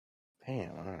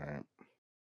 Damn, all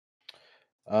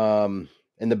right.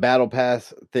 And the Battle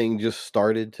Pass thing just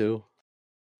started too?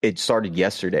 It started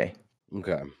yesterday.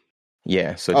 Okay.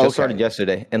 Yeah, so it just started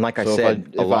yesterday. And like I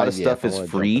said, a lot of stuff is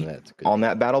free on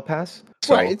that Battle Pass.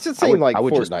 So right, it's the same I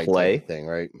would Fortnite just play thing,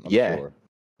 right? I'm Yeah. sure.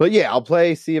 But yeah, I'll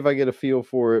play, see if I get a feel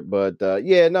for it. But I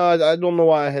don't know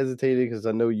why I hesitated, because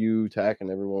I know you, Tack, and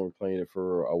everyone were playing it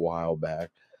for a while back.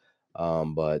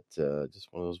 But just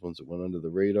one of those ones that went under the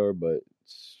radar, but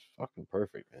it's fucking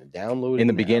perfect, man. Download it in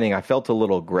the now. beginning, I felt a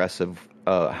little aggressive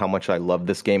how much I loved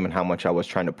this game and how much I was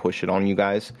trying to push it on you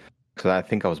guys. Because I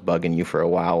think I was bugging you for a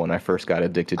while when I first got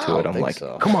addicted to it. I'm like,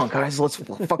 come on, guys, let's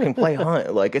fucking play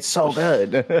Hunt. Like, it's so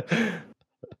good.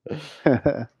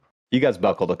 You guys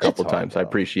buckled a couple times. I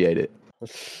appreciate it.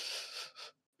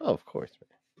 Oh, of course,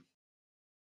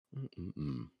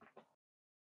 man.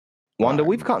 Wanda,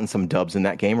 we've gotten some dubs in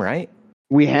that game, right?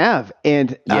 We have,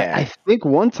 and Yeah. I think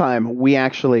one time we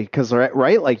actually, because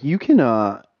right, like you can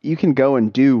go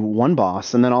and do one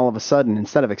boss, and then all of a sudden,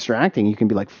 instead of extracting, you can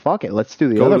be like, "Fuck it, let's do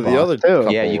the other boss too."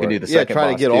 couple, Yeah, you can do the right? second try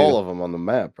to boss, get too. all of them on the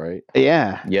map, right?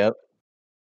 Yeah, Yep.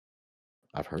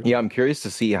 I've heard. Yeah, I'm curious to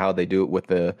see how they do it with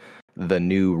the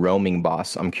new roaming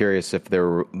boss. I'm curious if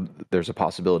there's a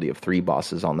possibility of 3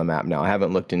 bosses on the map now. I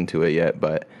haven't looked into it yet,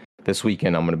 but this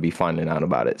weekend I'm going to be finding out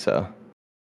about it, so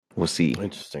we'll see.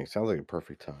 Interesting. Sounds like a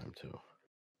perfect time too.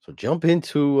 So jump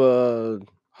into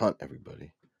Hunt,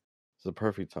 everybody. It's a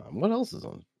perfect time. What else is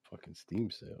on fucking Steam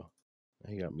sale?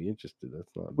 He got me interested. That's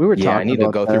not. We were Yeah, I talking need to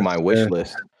about go through that, my wish sure.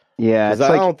 list. Yeah, Because it's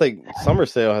I like don't think summer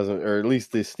sale hasn't, or at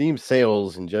least the Steam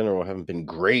sales in general haven't been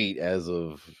great as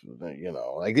of,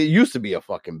 like it used to be a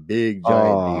fucking big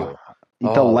giant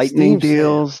deal. the lightning Steam sale.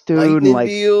 deals, dude. Lightning and like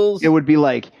deals. it would be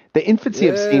like the infancy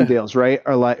of Steam Yeah. deals, right?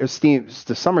 Or like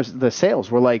the sales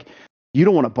were like you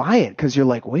don't want to buy it because you're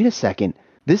like, wait a second,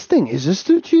 this thing is this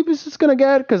the cheapest it's gonna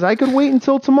get? Because I could wait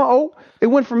until tomorrow. It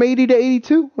went from 80 to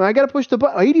 82. I got to push the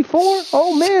button. 84?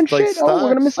 Oh, man, It's like shit. Oh, we're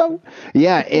going to miss out.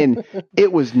 Yeah, and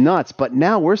it was nuts. But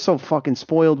now we're so fucking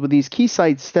spoiled with these key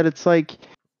sites that it's like,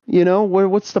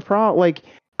 what's the problem? Like,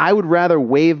 I would rather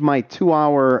waive my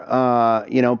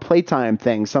 2-hour, playtime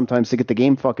thing sometimes to get the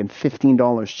game fucking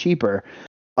 $15 cheaper.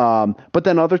 But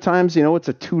then other times, it's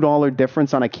a $2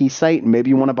 difference on a key site, and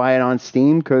maybe you want to buy it on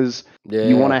Steam because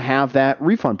you want to have that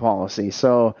refund policy.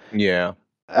 So Yeah.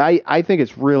 I think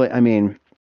it's really,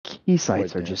 key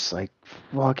sites are just like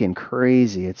fucking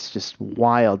crazy. It's just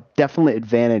wild. Definitely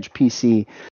advantage PC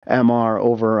MR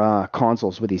over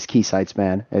consoles with these key sites,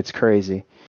 man. It's crazy.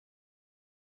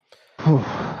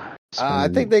 I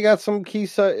think they got some key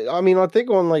sites. I think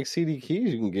on like CD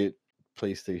keys you can get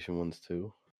PlayStation ones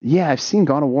too. Yeah, I've seen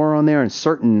God of War on there and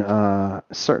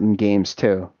certain games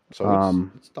too. So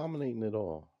it's dominating it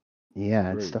all.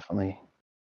 Yeah, Great. it's definitely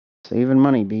saving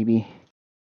money, baby.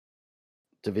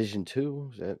 Division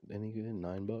 2, is that any good?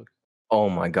 $9? Oh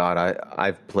my god,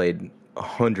 I've played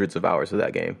hundreds of hours of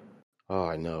that game. Oh,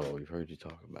 I know. We've heard you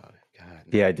talk about it. God.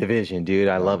 Yeah, Division, dude.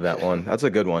 I love that one. That's a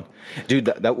good one. Dude,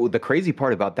 the crazy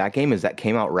part about that game is that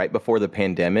came out right before the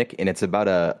pandemic, and it's about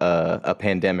a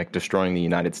pandemic destroying the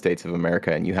United States of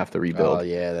America, and you have to rebuild. Oh,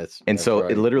 yeah, that's so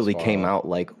right. it literally That's came wild. out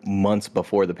like months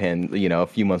before a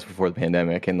few months before the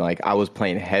pandemic, and like I was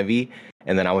playing heavy,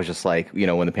 and then I was just like,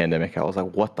 when the pandemic, I was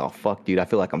like, what the fuck, dude? I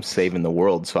feel like I'm saving the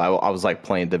world. So I was like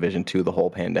playing Division 2 the whole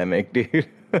pandemic, dude.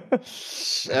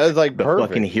 That's like The perfect.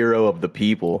 fucking hero of the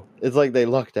people. It's like they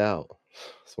lucked out,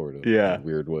 sort of. Yeah. In a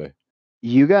weird way.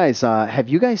 You guys, have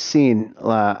you guys seen?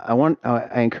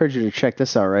 I encourage you to check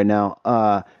this out right now.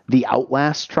 The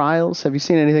Outlast Trials. Have you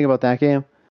seen anything about that game?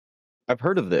 I've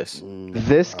heard of this.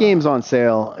 This game's on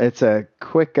sale. It's a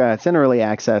quick. It's in early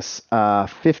access.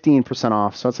 15%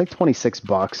 off. So it's like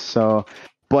 $26. So,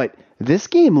 but this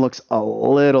game looks a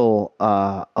little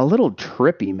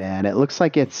trippy, man. It looks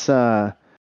like it's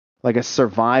like a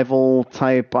survival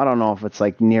type. I don't know if it's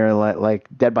like near like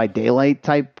Dead by Daylight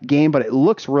type game, but it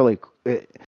looks really.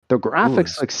 The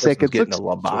graphics look sick. It Getting looks. a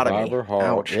lobotomy. Survivor Hard.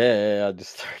 Ouch. Yeah, I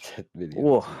just started that video.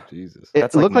 Whoa. Jesus.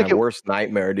 That's It like looked my like it- worst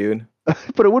nightmare, dude.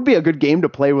 But it would be a good game to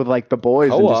play with like the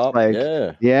boys and just Co-op, like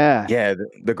yeah. Yeah,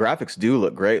 the graphics do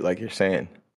look great, like you're saying.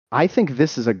 I think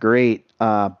this is a great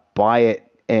buy it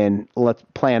and let's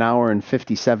play an hour and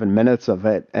 57 minutes of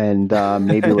it and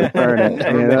maybe return it.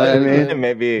 You know what I mean?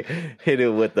 Maybe hit it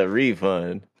with the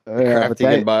refund. Yeah, but Crafty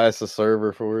that- can buy us a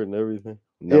server for it and everything.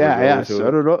 yeah,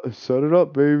 set it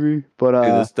up, baby. But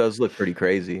Dude, this does look pretty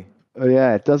crazy.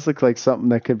 yeah, it does look like something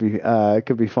that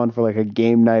could be fun for like a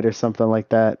game night or something like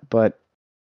that. But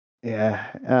yeah,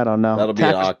 I don't know. That'll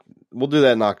be we'll do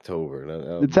that in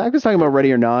October. Zach was talking about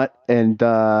Ready or Not, and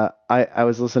I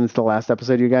was listening to the last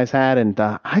episode you guys had, and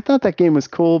I thought that game was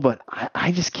cool, but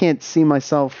I just can't see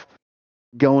myself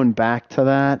going back to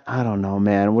that. I don't know,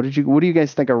 man. What do you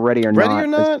guys think of Ready or Not? Ready or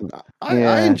Not?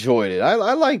 I enjoyed it. I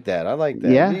like that. I like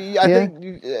that. Yeah? I think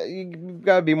you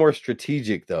got to be more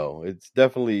strategic, though. It's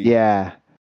definitely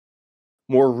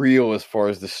more real as far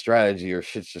as the strategy, or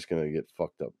shit's just going to get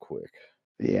fucked up quick.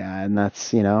 Yeah, and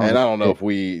that's, And I don't know if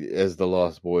we, as the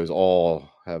Lost Boys, all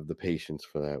have the patience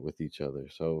for that with each other.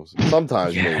 So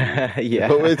sometimes maybe. Yeah.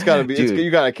 But it's got to be, Dude. you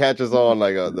got to catch us on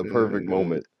like the perfect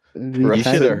moment. You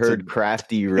should have heard to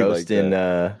Crafty like roasting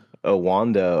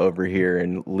Wanda over here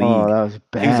in League. Oh, that was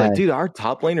bad. He was like, dude, our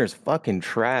top laner's fucking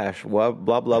trash. Blah,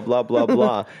 blah, blah, blah, blah,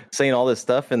 blah. Saying all this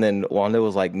stuff. And then Wanda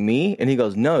was like, me? And he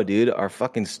goes, no, dude, our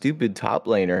fucking stupid top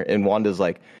laner. And Wanda's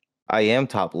like, I am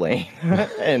top lane.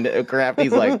 And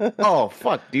Crafty's like, oh,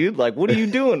 fuck, dude. Like, what are you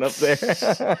doing up there?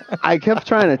 I kept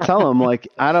trying to tell him, like,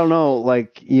 I don't know,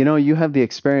 like, you have the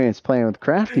experience playing with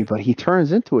Crafty, but he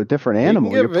turns into a different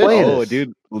animal. get You're playing. vicious. Oh,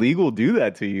 dude, League will do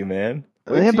that to you, man.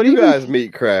 Wait Yeah, till but you even- guys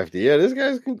meet Crafty. Yeah, this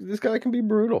guy can be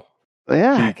brutal.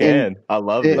 Yeah, You can. and I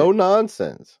love it. No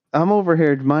nonsense. I'm over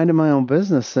here minding my own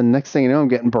business, and next thing you know, I'm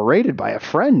getting berated by a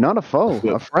friend, not a foe,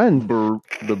 a friend.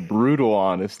 The brutal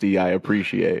honesty I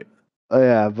appreciate.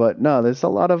 Yeah, but no, there's a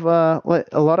lot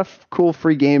of cool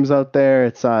free games out there.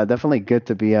 It's definitely good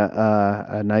to be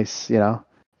a nice,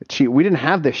 cheat. We didn't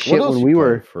have this shit What else when you we play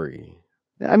were. free.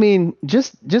 I mean,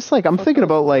 just like I'm thinking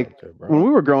about like when we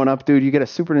were growing up, dude. You get a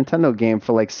Super Nintendo game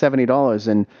for like $70,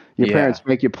 and your Yeah. parents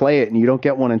make you play it, and you don't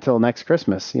get one until next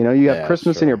Christmas. You know, you have Yeah,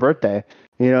 Christmas sure. and your birthday.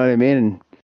 You know what I mean? And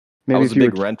maybe I was if a you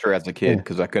big were, renter as a kid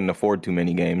because I couldn't afford too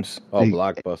many games. Oh,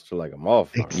 Blockbuster like a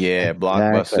motherfucker. Yeah, Exactly.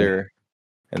 Blockbuster,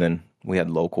 and then we had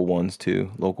local ones too,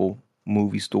 local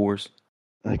movie stores.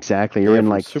 Exactly, you're in from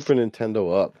like Super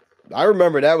Nintendo up. I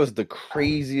remember that was the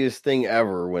craziest thing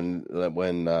ever when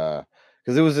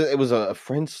because it was a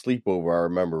friend's sleepover. I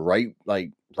remember right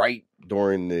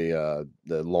during the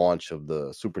launch of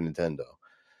the Super Nintendo,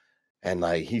 and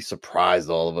like he surprised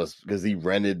all of us because he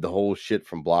rented the whole shit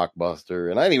from Blockbuster,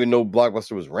 and I didn't even know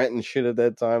Blockbuster was renting shit at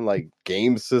that time, like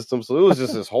game systems. So it was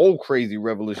just this whole crazy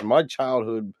revolution. My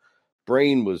childhood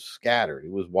brain was scattered.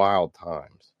 It was wild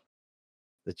times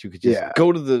that you could just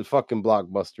go to the fucking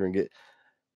Blockbuster and get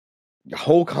a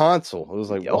whole console. It was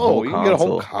like, A whoa, whole you can get a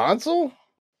whole console? console?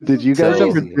 Did you guys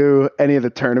ever Crazy. do any of the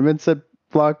tournaments at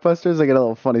Blockbusters? I got a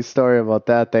little funny story about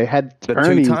that. They had The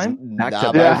tourneys. two-time back to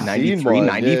Nah, back I've 93, seen one,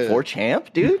 94 yeah.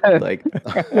 champ, dude. Like,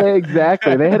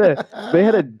 Exactly. They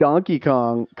had a Donkey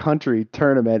Kong Country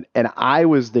tournament, and I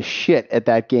was the shit at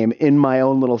that game in my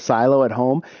own little silo at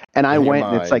home. And I In your went,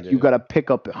 and it's mind, like you yeah. got to pick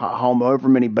up however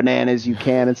many bananas you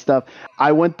can and stuff.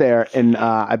 I went there, and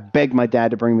I begged my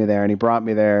dad to bring me there, and he brought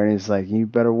me there, and he's like, "You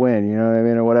better win," you know what I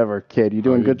mean, or whatever, kid. You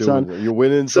doing good, son? You're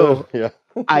winning, So- son?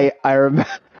 Yeah.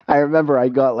 I remember I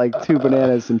got like 2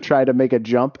 bananas and tried to make a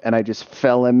jump, and I just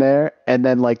fell in there. And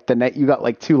then like you got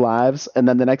like 2 lives, and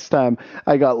then the next time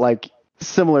I got like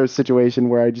similar situation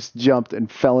where I just jumped and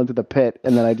fell into the pit,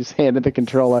 and then I just handed the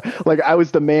controller. Like I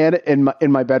was the man in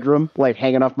my bedroom, like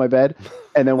hanging off my bed.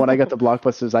 And then when I got to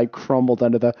Blockbusters, I crumbled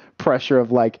under the pressure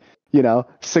of like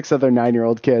 6 other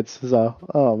 9-year-old kids. So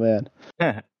oh man,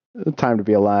 time to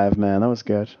be alive, man. That was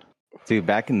good. dude,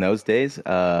 back in those days,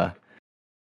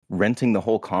 renting the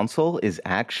whole console is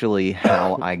actually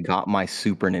how I got my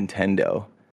Super Nintendo.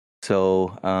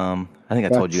 So I think I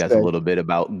told you That's guys a sick. little bit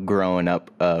about growing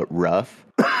up rough.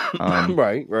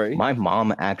 Right. My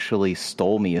mom actually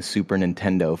stole me a Super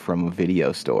Nintendo from a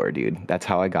video store, dude. That's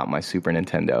how I got my Super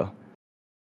Nintendo.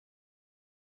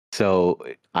 So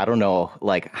I don't know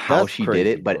like how That's she crazy,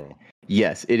 did it, but bro.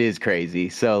 yes, it is crazy.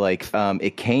 So like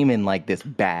it came in like this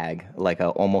bag, like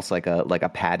almost like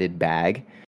a padded bag,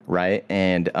 right?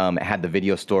 And it had the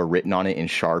video store written on it in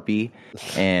Sharpie,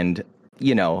 and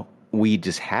we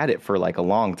just had it for like a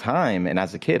long time. And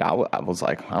as a kid, I was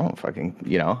like, I don't fucking,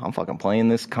 I'm fucking playing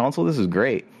this console. This is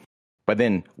great. But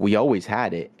then we always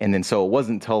had it. And then so it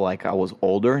wasn't until like I was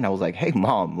older and I was like, hey,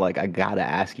 mom, like I got to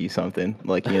ask you something.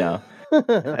 Like, I was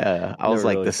Never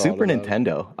like, really the thought Super about it.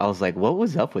 Nintendo. I was like, what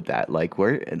was up with that? Like,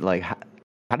 where, like,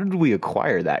 how did we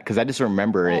acquire that? Because I just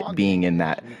remember it being in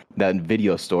that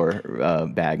video store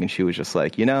bag. And she was just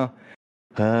like, we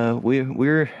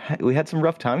had some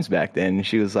rough times back then. And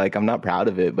she was like, I'm not proud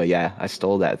of it, but yeah, I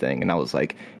stole that thing. And I was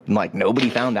like, nobody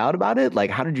found out about it? Like,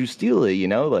 how did you steal it?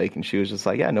 Like, and she was just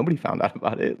like, yeah, nobody found out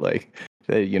about it. Like,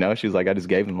 she was like, I just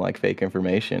gave them like fake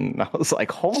information. And I was like,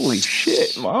 holy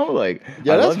shit, mom. Like,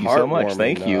 Yeah, I that's love you so much. heartwarming,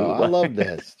 Thank you. I love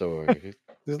that story.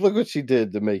 Just look what she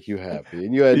did to make you happy.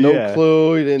 And you had no Yeah.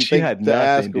 clue. You didn't She think had to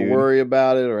ask nothing, or dude. worry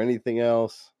about it or anything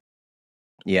else.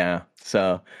 Yeah.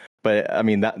 So, but I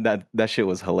mean that shit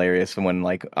was hilarious. And when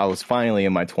like I was finally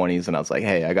in my 20s, and I was like,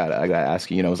 hey, I gotta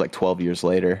ask you. It was like 12 years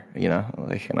later. And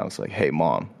I was like, hey,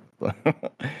 mom,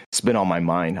 it's been on my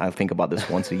mind. I think about this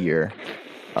once a year.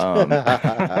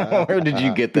 Where did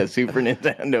you get the Super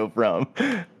Nintendo from?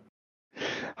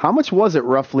 How much was it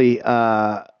roughly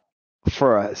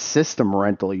for a system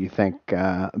rental, you think,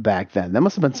 back then? That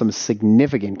must have been some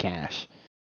significant cash.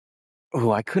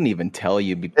 Oh, I couldn't even tell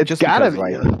you. It's Just gotta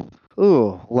because, be. like,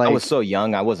 Ooh, like I was so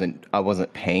young, I wasn't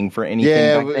paying for anything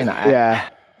Yeah, back then. yeah.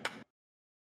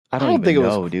 I don't even think it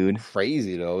know, was dude.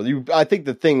 crazy though. I think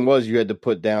the thing was you had to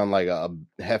put down like a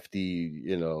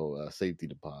hefty, safety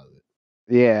deposit.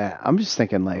 Yeah, I'm just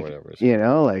thinking like, whatever.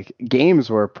 like games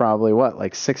were probably what,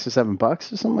 like $6 or $7 or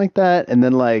something like that. And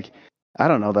then like, I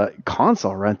don't know, the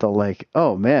console rental, like,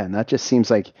 oh man, that just seems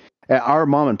like our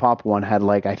mom and pop one had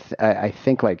like, I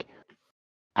think like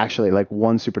actually like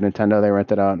one Super Nintendo they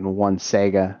rented out and one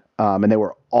Sega. And they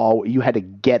were you had to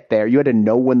get there. You had to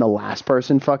know when the last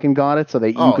person fucking got it so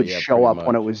that you could show pretty up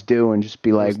when it much. was due and just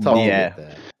be like, tough to boom. Yeah. get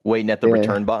that. Waiting at the Yeah.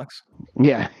 return box.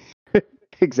 Yeah,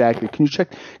 exactly. Can you check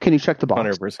the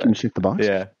box? 100%. Can you check the box?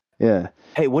 Yeah. Yeah.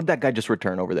 Hey, what did that guy just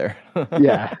return over there?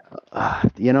 Yeah.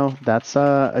 That's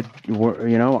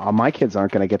my kids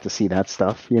aren't going to get to see that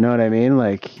stuff. You know what I mean?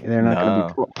 Like they're not going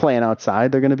to be playing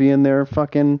outside. They're going to be in their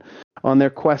fucking on their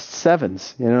Quest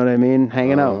 7s. You know what I mean?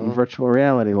 Hanging out in Uh-huh. virtual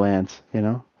reality lands. You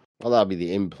know? Well, that'll be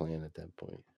the implant at that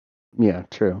point. Yeah,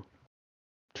 true.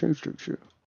 True.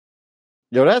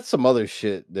 Yo, that's some other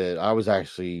shit that I was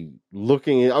actually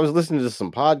looking at. I was listening to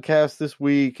some podcasts this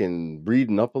week and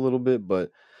reading up a little bit,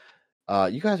 but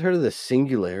you guys heard of the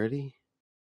singularity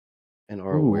and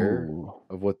are aware Ooh.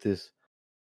 of what this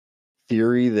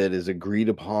theory that is agreed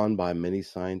upon by many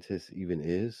scientists even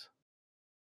is?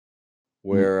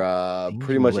 Where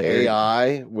pretty much Singularity.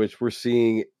 AI, which we're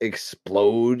seeing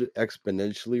explode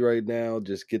exponentially right now,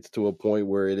 just gets to a point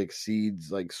where it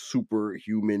exceeds like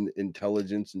superhuman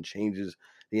intelligence and changes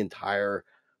the entire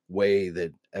way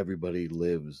that everybody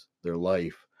lives their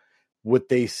life. What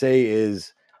they say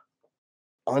is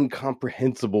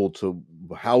incomprehensible to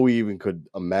how we even could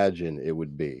imagine it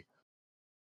would be.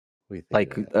 What do you think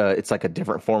Like of that? it's like a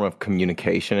different form of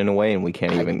communication in a way, and we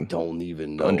can't I even don't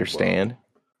even know, understand. bro.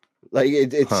 Like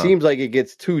it Huh. seems like it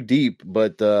gets too deep,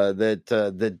 but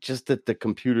that just that the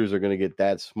computers are going to get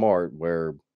that smart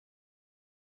where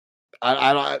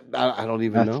I don't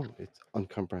even know. It's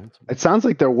incomprehensible. It sounds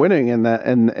like they're winning in that,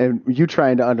 and you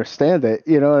trying to understand it.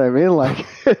 You know what I mean? Like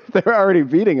they're already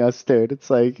beating us, dude. It's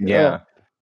like, Yeah.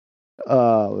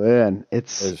 oh man,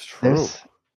 It's there's- true.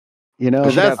 You know,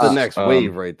 Because that's the have, next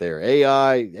wave right there.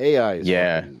 AI is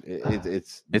Yeah. fucking, it's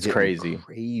It's getting crazy.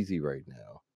 crazy right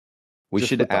now. We Just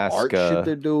should with the ask art shit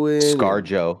they're doing.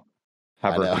 ScarJo.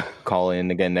 Have I her know. call in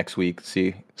again next week.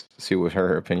 See what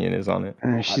her opinion is on it.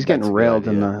 she's That's getting a good railed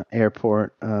in idea. the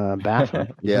airport bathroom.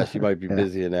 Yeah, she might be Yeah.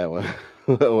 busy in that one.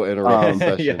 Or interrupt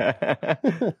the session.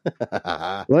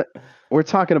 Yeah. What we're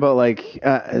talking about, like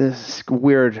this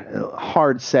weird,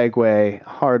 hard segue,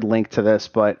 hard link to this,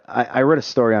 but I read a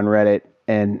story on Reddit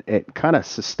and it kind of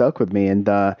stuck with me. And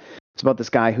it's about this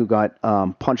guy who got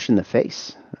punched in the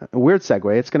face. A weird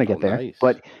segue. It's going to get Oh, there, nice.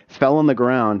 but fell on the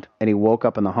ground and he woke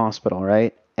up in the hospital,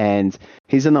 right? And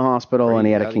he's in the hospital and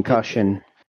he had a How'd he get concussion.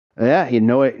 Yeah, he had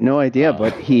no idea,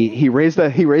 but he raised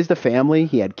a family.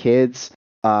 He had kids.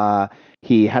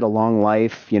 He had a long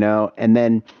life, you know. And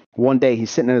then one day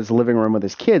he's sitting in his living room with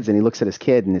his kids, and he looks at his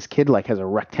kid, and his kid like has a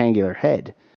rectangular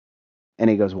head. And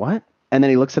he goes, "What?" And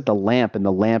then he looks at the lamp, and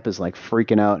the lamp is like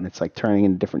freaking out, and it's like turning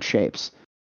into different shapes.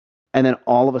 And then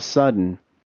all of a sudden,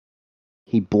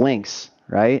 he blinks,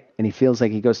 right? And he feels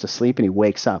like he goes to sleep, and he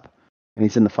wakes up, and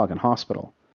he's in the fucking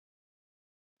hospital.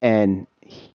 And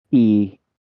he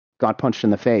got punched in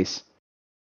the face,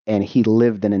 and he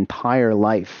lived an entire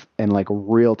life in like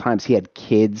real times. He had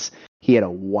kids, he had a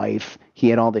wife, he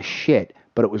had all this shit,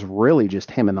 but it was really just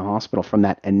him in the hospital from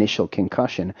that initial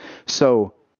concussion.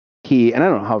 So and I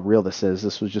don't know how real this is.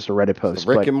 This was just a Reddit It's post, the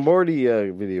Rick but and Morty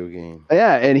video game.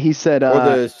 yeah, and he said, Or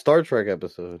the Star Trek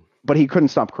episode. but he couldn't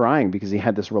stop crying because he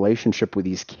had this relationship with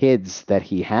these kids that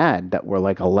he had that were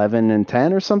like 11 and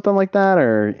 10 or something like that,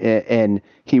 and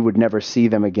he would never see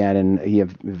them again. And he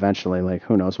eventually, like,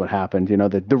 who knows what happened? You know,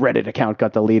 the Reddit account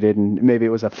got deleted, and maybe it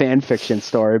was a fan fiction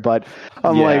story. But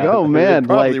I'm Yeah. like, oh man, It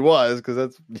probably like, was, because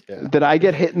that's did I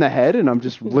get hit in the head and I'm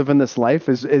just living this life?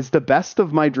 Is the best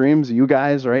of my dreams you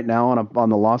guys right now on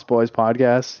the Lost Boys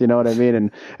podcast? You know what I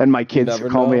mean? And my kids never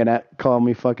call know.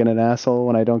 me fucking an asshole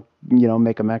when I don't, you know,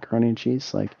 make a macaroni and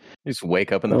cheese. Like, You just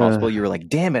wake up in the hospital. You were like,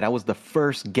 "Damn it, I was the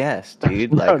first guest,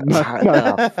 dude!" No, Like, no, what no.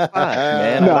 the fuck,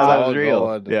 man? No. I thought that Oh, was real.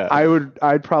 God. Yeah.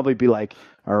 I'd probably be like,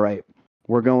 all right,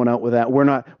 we're going out with that. We're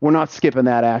not skipping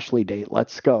that Ashley date.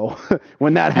 Let's go.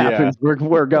 When that Yeah. happens,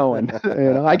 we're going.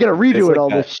 You know, I gotta redo It's like all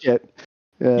that. this shit.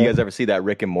 Yeah. You guys ever see that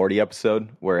Rick and Morty episode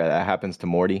where that happens to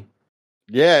Morty?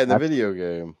 Yeah, in the video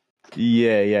game.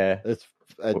 Yeah. It's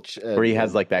Where he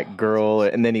has like that girl,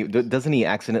 and then doesn't he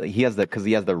accidentally, he has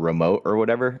the remote or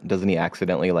whatever, doesn't he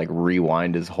accidentally like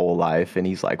rewind his whole life, and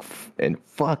he's like, and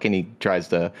he tries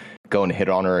to go and hit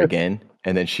on her again,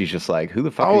 and then she's just like, "Who the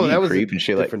fuck are you, that was creep?" a And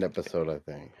she like, different episode, I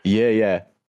think. yeah.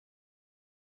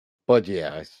 But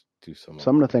yeah, I do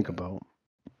Something to think about.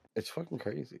 It's fucking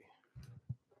crazy.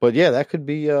 But yeah, that could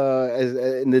be as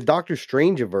in the Doctor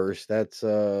Strangeverse. That's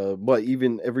what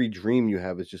even every dream you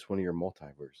have is just one of your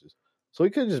multiverses. So he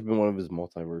could have just been one of his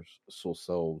multiversal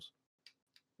selves,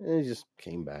 and he just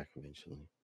came back eventually.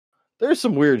 There's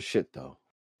some weird shit though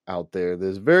out there.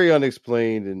 There's very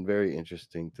unexplained and very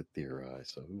interesting to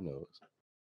theorize. So who knows?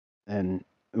 And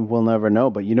we'll never know.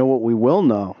 But you know what we will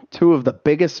know? Two of the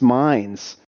biggest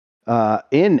minds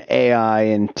in AI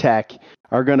and tech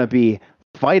are going to be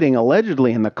fighting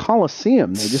allegedly in the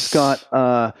Colosseum. They just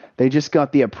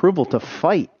got the approval to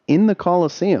fight in the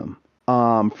Colosseum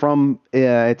from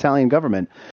Italian government.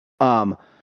 I thought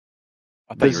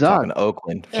you were Bizarre. talking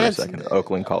Oakland for a second.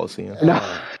 Oakland Coliseum.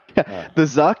 No, The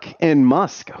Zuck and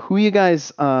Musk. Who you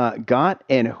guys got,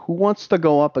 and who wants to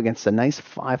go up against a nice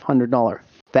 $500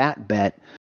 fat bet?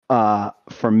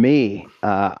 For me,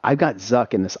 I've got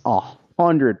Zuck in this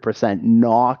 100%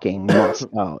 knocking Musk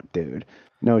out, dude.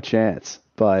 No chance.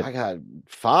 But I got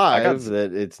five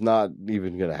that it's not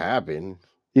even gonna happen.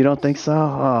 you don't think so?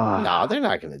 No, they're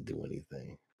not gonna do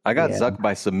anything. I got Yeah. Zuck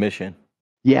by submission.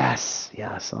 Yes,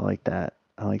 I like that.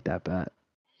 I like that bet.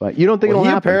 But you don't think Well,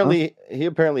 it'll happen? he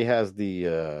apparently has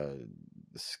the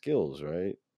skills,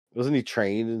 right? Wasn't he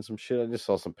trained in some shit? I just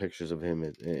saw some pictures of him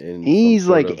in He's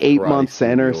some sort like of 8 karate months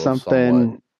in or studio something.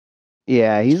 somewhat.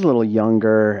 Yeah, he's a little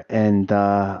younger, and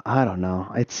I don't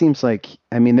know. It seems like,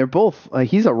 I mean, they're both.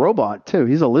 He's a robot too.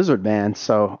 He's a lizard man,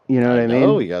 so you know what I mean.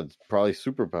 Oh, he got probably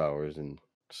superpowers and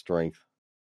strength.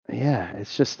 Yeah,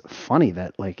 it's just funny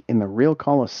that like in the real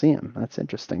Coliseum. That's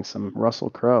interesting. Some Russell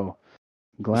Crowe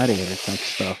gladiator type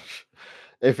stuff.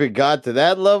 If it got to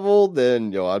that level,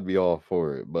 then I'd be all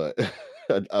for it. But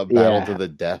a battle Yeah. to the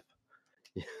death.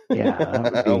 Yeah,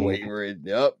 that would be- Wayward.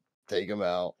 Yep, take him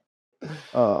out.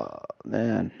 Oh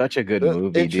man, Such a good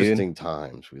movie, dude. Interesting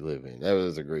times we live in. That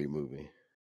was a great movie.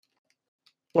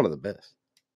 One of the best.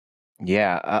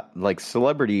 Yeah, like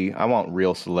celebrity. I want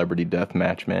real celebrity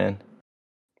deathmatch, man.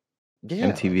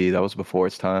 Yeah. MTV. That was before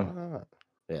its Why time. not?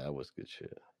 Yeah, that was good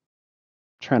shit.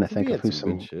 trying to We think of had who's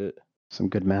some good shit. some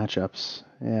good matchups.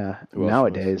 Yeah, Who else was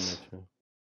nowadays. in that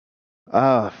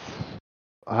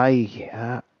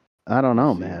I don't show?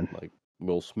 know, See, man. Like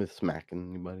Will Smith smacking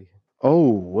anybody?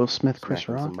 Oh, Will Smith, Chris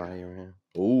Smacking Rock. somebody around.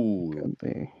 Ooh. Could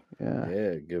be. Yeah.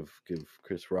 Yeah, give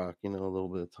Chris Rock, a little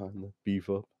bit of time to beef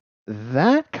up.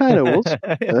 That kind of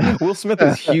Will. Will Smith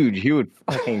is huge. He would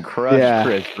fucking crush Yeah.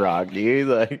 Chris Rock, dude.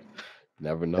 Like,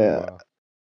 Never know. Yeah.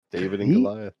 David and He-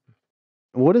 Goliath.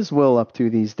 What is Will up to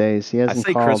these days? He I hasn't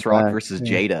say called Chris Rock back. versus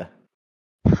Yeah. Jada.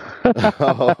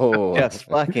 Oh, Just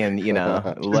fucking,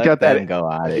 let got that- them go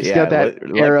at it. he's Yeah, got that let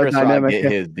Chris Rock aerodynamic-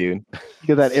 get his, dude. You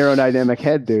get that aerodynamic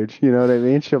head, dude. You know what I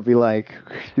mean? She'll be like,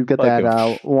 you get Like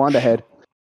that a- Wanda head.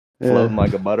 Floating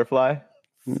like a butterfly.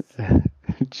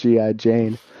 G.I.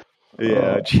 Jane.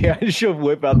 Yeah, she'll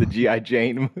whip out the G.I.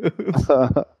 Jane moves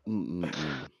Mm-mm-mm.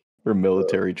 for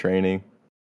military training.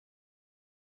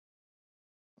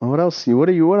 What else you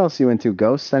into?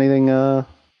 Ghost? Anything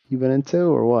you've been into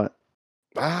or what?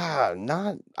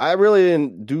 I really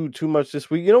didn't do too much this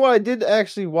week. You know what? I did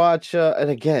actually watch, and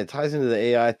again, it ties into the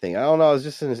AI thing. I don't know. I was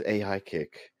just in this AI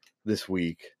kick this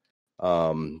week.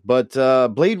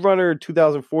 But Blade Runner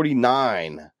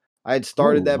 2049. I had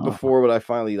started Ooh, that wow. before, but I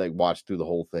finally watched through the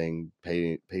whole thing,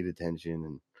 paid attention,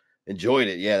 and enjoyed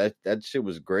it. Yeah, that shit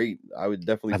was great. I would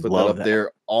definitely I put that love up that.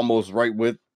 there, almost right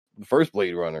with the first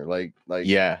Blade Runner. Like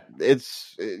Yeah,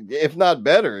 it's if not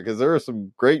better, because there are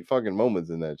some great fucking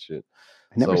moments in that shit.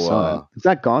 I never So, saw it. Is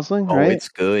that Gosling, oh, right? it's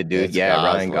good, dude. It's Yeah,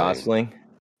 Ryan Gosling. Gosling.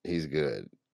 He's good.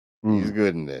 Mm. He's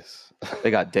good in this.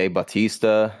 They got Dave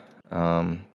Bautista.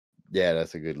 Yeah,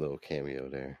 that's a good little cameo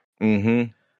there.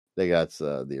 Mm-hmm. They got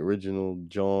the original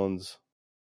Jones.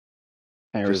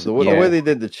 Harrison. The Yeah. way they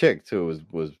did the chick too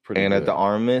was pretty Anna good. de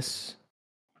Armas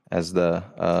as the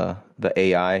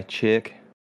AI chick.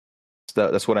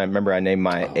 That's what I remember. I named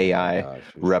my Oh AI gosh,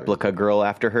 she was replica crazy. girl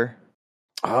after her.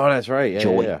 Oh, that's right. Yeah,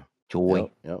 Joy. yeah.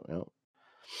 Joy. Yep.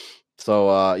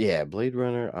 So yeah, Blade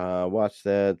Runner. Watched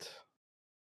that.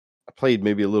 I played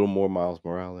maybe a little more Miles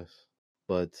Morales,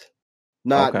 but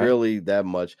not Okay. really that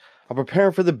much. I'm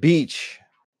preparing for the beach.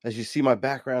 As you see, my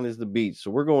background is the beach, so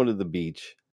we're going to the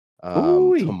beach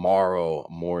Ooh-wee. tomorrow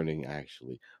morning.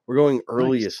 Actually, we're going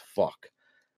early Nice. as fuck.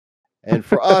 And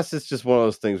for us, it's just one of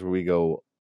those things where we go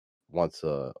once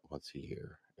a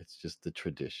year. It's just the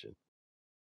tradition.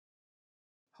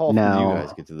 How often do you Now-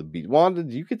 guys get to the beach? Wanda,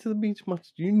 do you get to the beach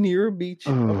much? Do you near a beach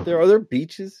Ugh. up there? Are there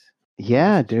beaches?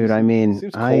 Yeah, dude. I mean,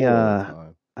 Seems cold all the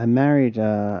time. I married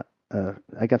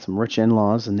I got some rich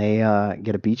in-laws and they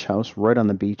get a beach house right on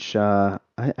the beach. I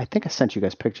think I sent you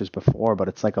guys pictures before, but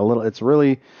it's like it's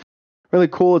really really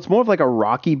cool. It's more of like a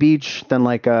rocky beach than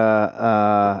like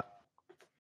a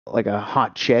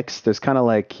hot chicks. There's kind of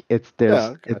like it's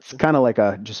gotcha. kind of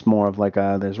like just more of like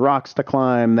there's rocks to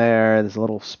climb there. There's a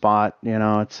little spot,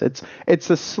 it's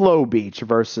a slow beach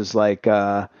versus like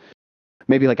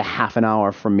maybe like a half an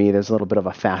hour from me. There's a little bit of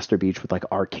a faster beach with like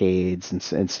arcades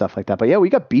and stuff like that. But yeah, we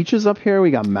got beaches up here.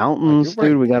 We got mountains, You're right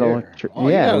dude. We got there. electric. Oh,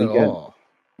 you yeah, got it all.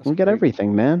 That's we got great.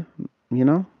 everything, man. You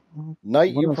know.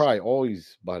 Night, What you else? probably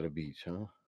always by the beach, huh? Or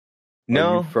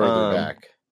No, you further back.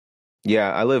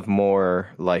 Yeah, I live more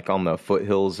like on the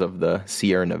foothills of the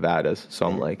Sierra Nevadas, so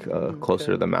I'm like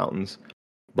closer to the mountains.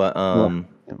 But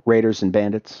Raiders and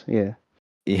bandits. Yeah.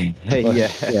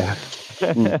 yeah. Yeah.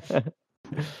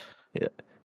 Yeah.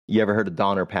 You ever heard of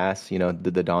Donner Pass? You know,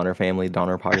 the Donner family,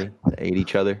 Donner Party, they ate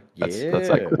each other. That's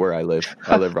like Yeah. where I live.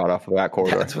 I live right off of that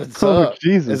corridor. That's what's Oh, up.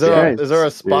 Jesus Is there Christ.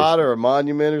 a spot or a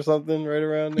monument or something right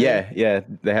around there? Yeah.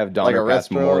 They have Like Donner a Pass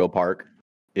restaurant? Memorial Park.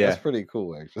 Yeah. That's pretty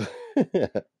cool, actually.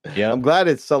 Yeah. I'm glad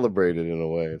it's celebrated in a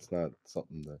way. It's not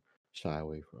something to shy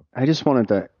away from. I just wanted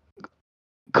to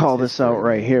call It's this out history,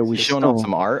 right man. here. It's We You showing off still,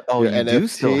 some art? Oh, Your you do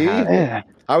still NFT? have it. yeah.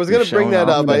 I was You're going to bring showing that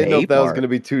off up. I an didn't know if ape that was art. going to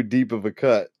be too deep of a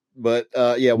cut. But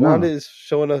yeah, No. Wanda is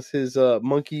showing us his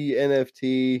monkey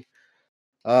NFT.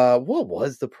 What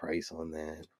was the price on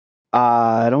that?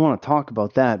 I don't want to talk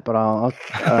about that, but I'll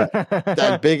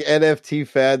That big NFT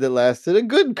fad that lasted a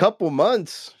good couple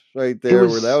months right there, where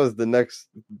was- that was the next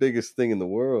biggest thing in the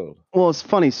world. well, it's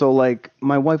funny. So like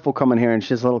my wife will come in here and she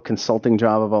has a little consulting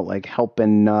job about like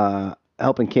helping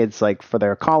kids like for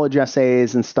their college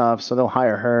essays and stuff. So they'll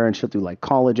hire her and she'll do like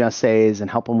college essays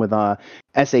and help them with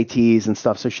SATs and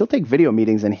stuff. So she'll take video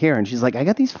meetings in here and she's like, I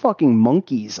got these fucking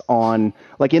monkeys on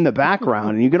like in the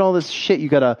background and you get all this shit. You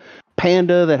got a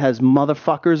panda that has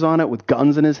motherfuckers on it with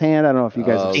guns in his hand. I don't know if you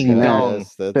guys have Ding seen that. dong.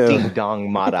 Yes, that's Ding dong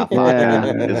motherfucker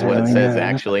Yeah. is what it says. Yeah.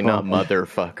 Actually, not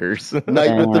motherfuckers. nice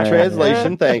with the Yeah.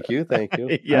 translation. Thank you.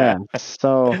 Yeah,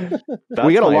 So that's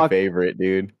we gotta my walk. favorite,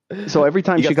 dude. So every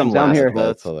time You she got comes some down last here, of us.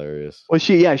 That's hilarious. well,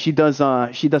 she does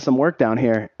some work down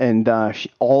here, and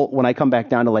when I come back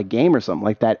down to like game or something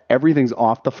like that, everything's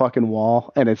off the fucking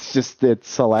wall, and it's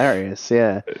hilarious,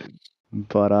 yeah.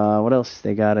 But what else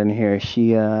they got in here?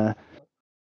 She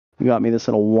got me this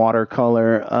little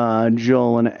watercolor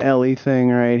Joel and Ellie thing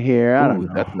right here. I don't Ooh,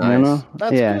 know, that's you nice. know?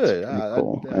 That's yeah, good. it's pretty I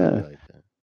cool. like Yeah. that.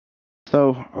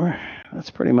 So that's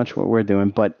pretty much what we're doing,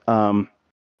 but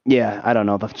yeah, I don't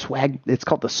know the swag. It's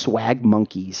called the Swag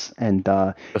Monkeys, and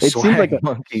The it seemed like swag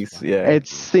monkeys. Yeah. it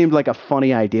seemed like a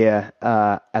funny idea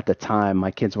at the time.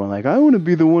 My kids were like, I want to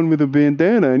be the one with a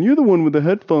bandana and you're the one with the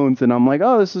headphones. And I'm like,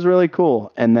 oh, this is really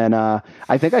cool. And then I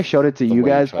think I showed it to The you way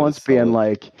you guys try to once sell being it.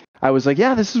 like, I was like,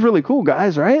 yeah, this is really cool,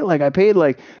 guys, right? Like I paid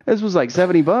like, this was like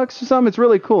 $70 or something. It's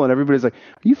really cool. And everybody's like,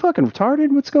 are you fucking retarded?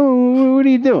 What are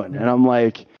you doing? And I'm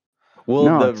like, Well,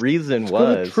 no, the it's- reason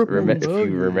got a was, triple if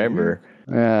value, you remember,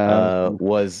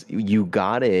 was you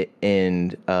got it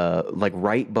and like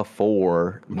right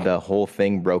before the whole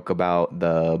thing broke about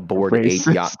the Bored Ape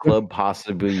Racist. Yacht Club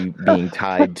possibly being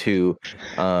tied to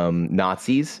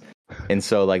Nazis. And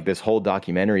so like this whole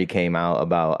documentary came out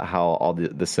about how all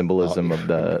the symbolism of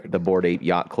the Bored Ape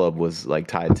Yacht Club was like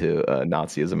tied to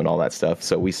Nazism and all that stuff.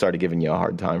 So we started giving you a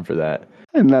hard time for that.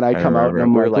 and then I come out and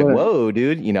I'm we were like, what? whoa,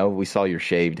 dude, you know, we saw your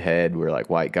shaved head. We're like,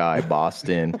 white guy,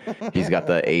 Boston. He's got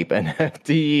the ape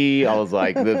NFT. I was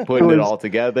like, putting it all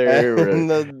together. And We're,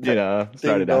 the you know,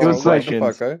 started ding It asking was dong like- questions.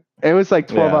 motherfucker. It was like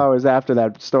 12 Yeah. hours after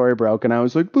that story broke, and I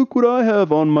was like, look what I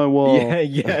have on my wall.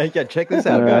 Yeah. Check this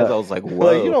out, guys. I was like,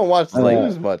 whoa. Like, you don't watch the Like,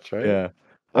 news much, right? yeah.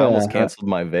 I almost Yeah. canceled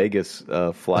my Vegas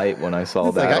flight when I saw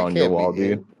It's like, that I on your can't wall, be you.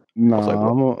 dude. No, I was like,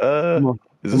 I'm a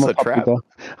is this a puppy trap? dog.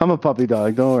 I'm a puppy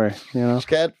dog. Don't worry. You know.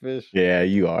 Catfish. Yeah,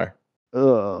 you are.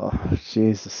 Oh,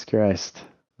 Jesus Christ.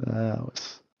 That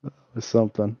was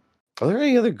something. Are there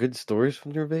any other good stories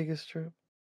from your Vegas trip?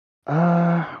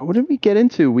 What did we get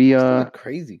into? We It's not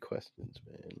crazy questions,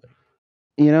 man.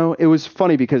 you know, it was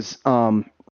funny because the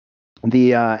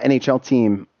NHL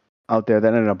team out there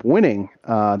that ended up winning,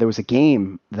 there was a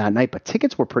game that night, but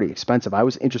tickets were pretty expensive. I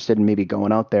was interested in maybe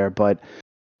going out there, but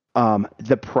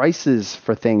the prices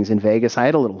for things in Vegas, I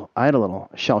had a little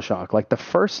shell shock. Like the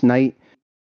first night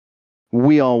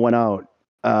we all went out,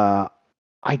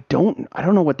 I don't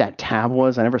know what that tab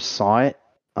was. I never saw it.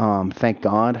 Thank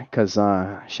God, because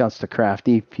shouts to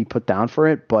Crafty, he put down for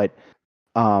it. But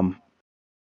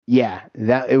yeah,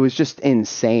 that it was just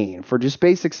insane for just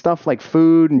basic stuff like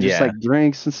food and just Yeah. like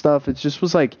drinks and stuff. It just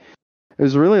was like it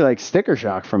was really like sticker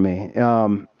shock for me.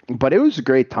 But it was a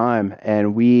great time,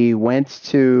 and we went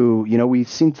to we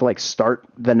seemed to like start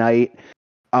the night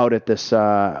out at this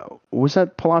was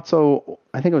that Palazzo?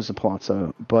 I think it was the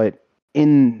Palazzo, but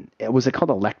was it called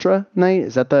Electra night?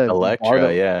 Is that the bar Electra,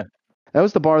 that- yeah. That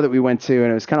was the bar that we went to,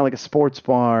 and it was kind of like a sports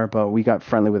bar, but we got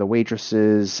friendly with the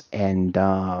waitresses, and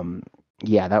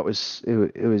yeah, that was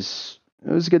it was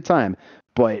a good time.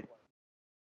 But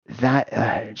that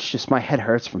it's just my head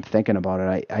hurts from thinking about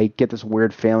it. I get this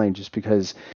weird feeling just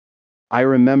because I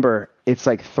remember it's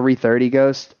like 3:30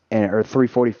 Ghost or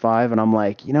 3:45, and I'm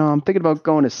like, I'm thinking about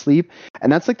going to sleep, and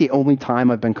that's like the only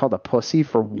time I've been called a pussy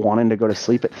for wanting to go to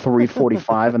sleep at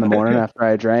 3:45 in the morning after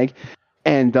I drank,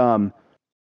 and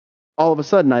all of a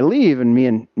sudden I leave, and me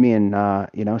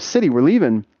and City were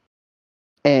leaving,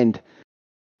 and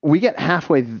we get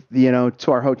halfway, to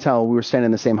our hotel. We were staying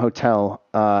in the same hotel,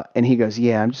 and he goes,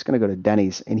 "Yeah, I'm just gonna go to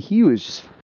Denny's," and he was just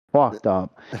fucked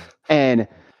up. And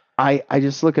I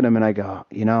just look at him and I go,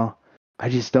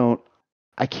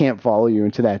 I can't follow you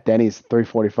into that Denny's at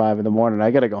 3:45 in the morning. I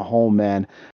gotta go home, man.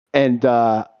 And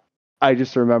I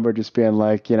just remember just being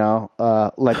like,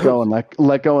 let go and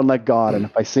let God. And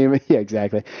if I see him, yeah,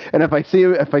 exactly. And if I see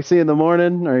in the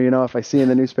morning, or if I see in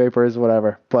the newspapers,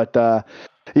 whatever. But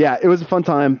yeah, it was a fun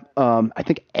time. I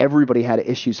think everybody had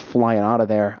issues flying out of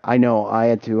there. I know I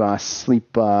had to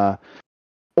sleep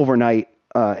overnight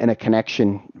in a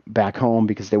connection back home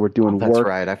because they were doing work. That's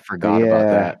right. I forgot about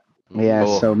that. Yeah.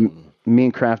 Oh. So me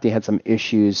and Crafty had some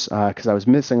issues because I was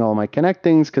missing all my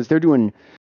connectings because they're doing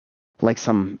like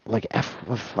some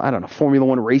Formula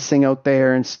One racing out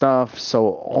there and stuff. So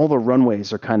all the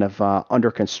runways are kind of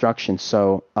under construction.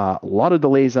 So a lot of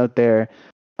delays out there.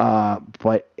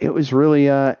 But it was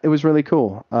really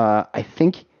cool. I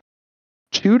think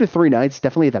 2 to 3 nights,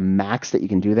 definitely the max that you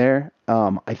can do there.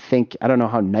 I don't know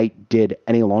how night did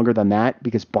any longer than that,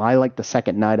 because by like the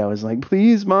second night I was like,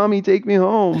 please, mommy, take me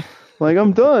home. Like,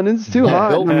 I'm done. It's too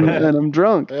hot and I'm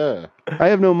drunk. Yeah. I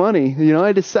have no money. I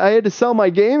had to sell my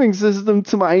gaming system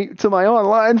to my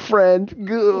online friend.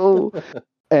 Go.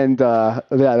 And yeah,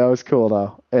 that was cool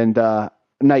though. And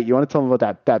Knight, you want to tell them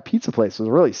about that pizza place? It was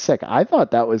really sick. I thought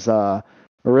that was a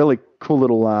really cool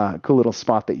little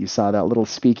spot that you saw, that little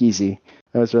speakeasy.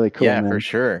 That was really cool. Yeah, man. for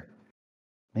sure.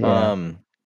 Yeah.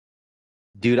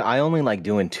 Dude, I only like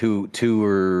doing 2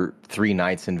 or 3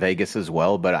 nights in Vegas as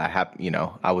well, but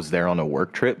I was there on a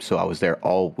work trip, so I was there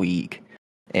all week.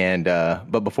 And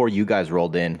but before you guys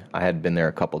rolled in, I had been there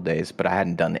a couple days, but I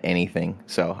hadn't done anything.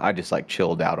 So I just like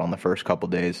chilled out on the first couple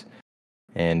days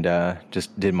and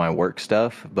just did my work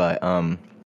stuff. But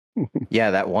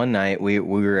yeah, that one night we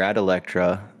were at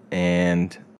Electra,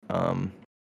 and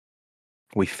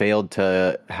we failed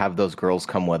to have those girls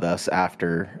come with us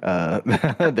after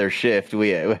their shift.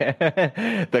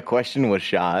 The question was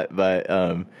shot, but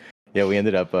yeah, we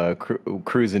ended up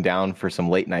cruising down for some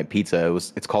late night pizza.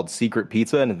 It's called Secret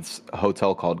Pizza, and it's a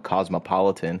hotel called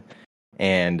Cosmopolitan.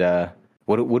 And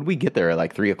what would we get there at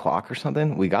like 3:00 or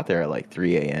something? We got there at like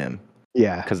 3 a.m.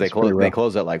 Yeah, because they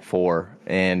close at like 4.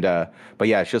 And but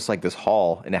yeah, it's just like this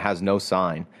hall, and it has no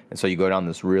sign. And so you go down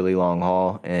this really long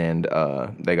hall, and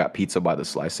they got pizza by the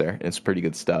slice there. It's pretty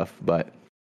good stuff. But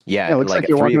yeah, it looks like at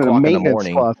you're 3 walking in a o'clock in the maintenance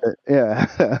morning. closet.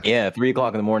 Yeah. Yeah, 3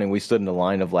 o'clock in the morning, we stood in a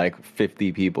line of like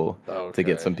 50 people to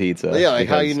get some pizza. Yeah, like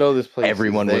how you know this place?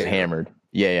 Everyone is was there. hammered.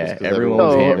 Yeah, Just 'cause everyone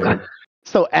was everyone's hammered.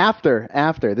 So after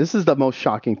this is the most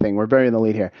shocking thing. We're burying the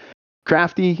lead here.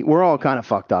 Crafty, we're all kind of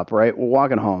fucked up, right? We're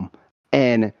walking home,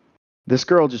 and this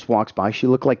girl just walks by. She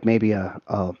looked like maybe a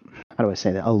how do I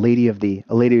say that? A lady of the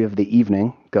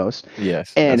evening, Ghost.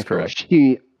 Yes, And that's correct.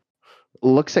 she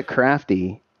looks at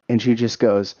Crafty and she just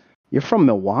goes, "You're from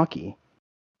Milwaukee."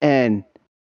 And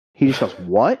he just goes,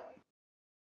 "What?"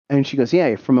 And she goes, "Yeah,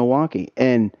 you're from Milwaukee."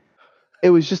 And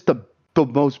it was just the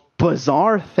most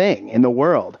bizarre thing in the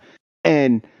world.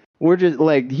 And we're just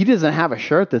like, he doesn't have a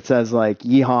shirt that says like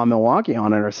 "Yeehaw Milwaukee"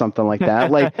 on it or something like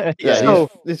that. Like, Yeah, so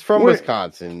it's from we're-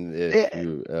 Wisconsin. If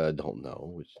you don't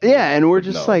know, which, yeah, and we're but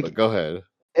just no, like, but go ahead.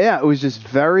 yeah, it was just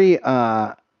very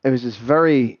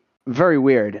very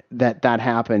weird that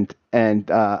happened. And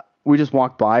we just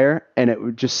walked by her, and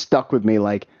it just stuck with me.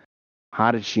 Like,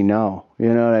 how did she know?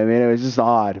 You know what I mean? It was just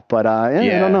odd. But I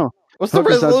don't know. What's the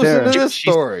Hookers out there. resolution to this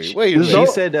story? Wait, a She minute.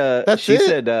 said That's she it?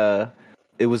 said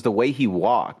it was the way he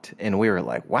walked, and we were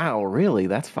like, "Wow, really?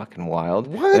 That's fucking wild."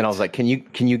 What? And I was like, "Can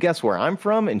you guess where I'm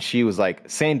from?" And she was like,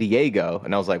 "San Diego."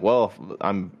 And I was like, "Well,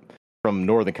 I'm from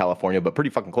Northern California, but pretty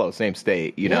fucking close, same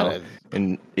state, you know." Yeah.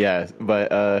 And yeah,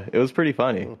 but it was pretty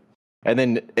funny. And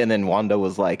then Wanda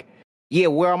was like, "Yeah,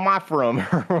 where am I from?"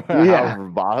 Yeah.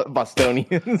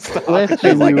 Bostonian stuff. Listen,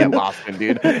 She's like, you- "Yeah, Boston,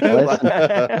 dude,"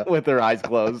 with her eyes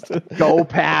closed. Go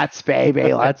Pats,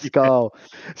 baby, let's go.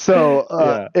 So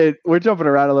we're jumping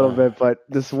around a little bit, but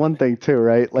this one thing too,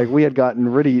 right? Like, we had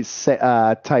gotten really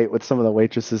tight with some of the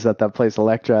waitresses at that place,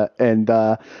 Electra, and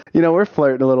we're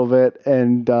flirting a little bit,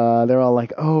 and they're all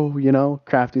like, "Oh,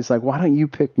 Crafty's like, why don't you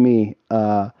pick me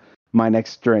my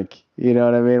next drink? You know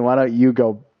what I mean? Why don't you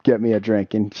go get me a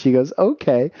drink?" And she goes,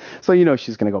 "Okay." So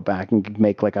she's gonna go back and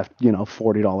make like a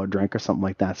 $40 drink or something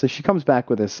like that. So she comes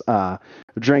back with this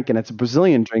drink, and it's a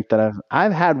Brazilian drink that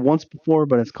I've had once before,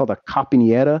 but it's called a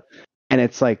Capinheira, and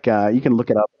it's like you can look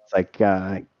it up. It's like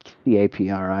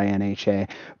CAPRINHA.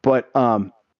 But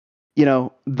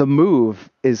the move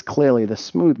is clearly, the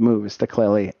smooth move is to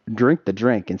clearly drink the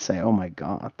drink and say, "Oh my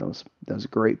God, that was a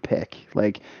great pick."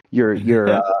 Like you're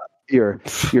your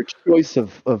choice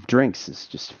of drinks is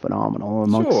just phenomenal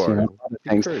amongst Sure. other Be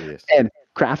things. courteous. And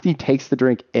Crafty takes the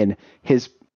drink and his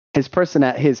person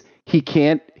at his he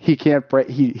can't break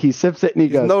he sips it and he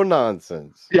He's goes no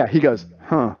nonsense. yeah he goes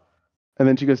huh, and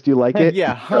then she goes, do you like it?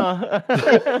 Yeah, huh?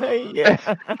 Yeah.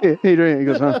 He drinks. He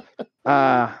goes,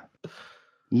 huh?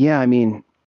 Yeah, I mean,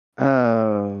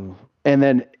 and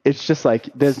then it's just like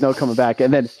there's no coming back.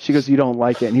 And then she goes, you don't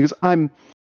like it? And he goes, I'm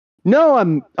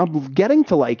getting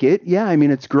to like it. Yeah, I mean,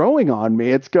 it's growing on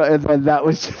me. And that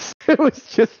was just it was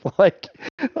just like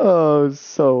it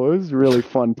was a really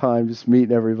fun time just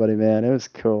meeting everybody, man. It was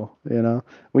cool.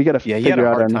 We got to Yeah, he figure had a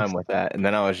out hard our time next. with that. And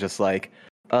then I was just like,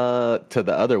 to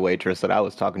the other waitress that I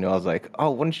was talking to, I was like,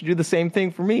 oh, why don't you do the same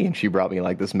thing for me? And she brought me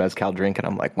like this mezcal drink, and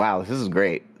I'm like, wow, this is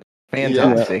great.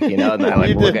 Fantastic, And I like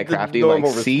You look did at the Crafty like,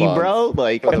 normal see, response. bro?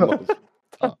 Like, For the most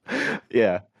part.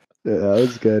 yeah. Yeah, that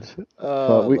was good.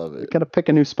 Oh, I We love it. gotta pick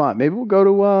a new spot. Maybe we'll go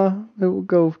to maybe we'll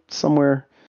go somewhere.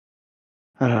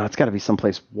 I don't know. It's got to be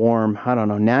someplace warm. I don't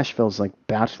know. Nashville's like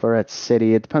bachelorette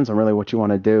city. It depends on really what you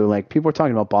want to do. Like people are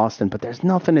talking about Boston, but there's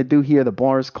nothing to do here. The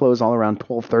bars close all around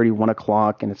 12:30, 1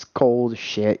 o'clock, and it's cold as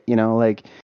shit. Like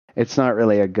it's not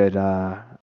really a good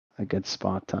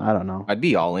spot. I don't know. I'd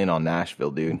be all in on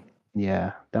Nashville, dude.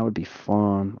 Yeah, that would be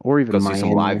fun. Or even Go see Miami some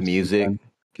or live music, something.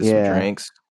 get Yeah. some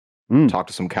drinks, talk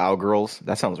to some cowgirls.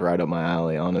 That sounds right up my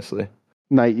alley, honestly.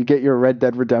 Night, you get your Red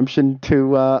Dead Redemption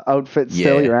 2 outfit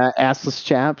still, Yeah. your assless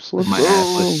chaps. Let's My go.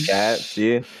 assless chaps,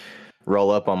 yeah.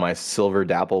 Roll up on my silver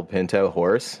dapple Pinto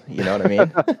horse. You know what I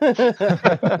mean?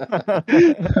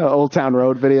 Old Town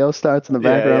Road video starts in the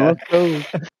background.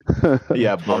 Let's go.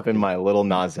 Yeah, bumping my little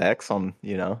Nas X on,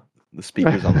 the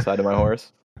speakers on the side of my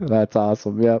horse. That's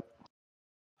awesome. Yep.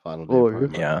 Final day Oh,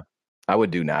 party. Yeah. I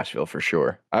would do Nashville for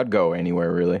sure. I'd go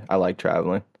anywhere, really. I like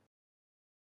traveling.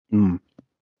 Mm.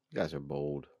 You guys are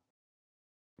bold.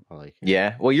 I like it.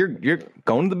 Yeah. Well, you're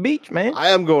going to the beach, man. I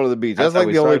am going to the beach. That's That's how like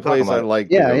we the only started talking place I about it. like.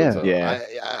 Yeah, to go yeah. to.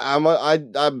 Yeah.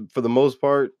 I'm for the most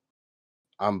part,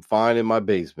 I'm fine in my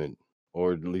basement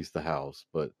or at least the house.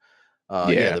 But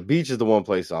Yeah. the beach is the one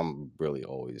place I'm really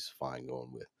always fine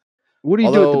going with. What do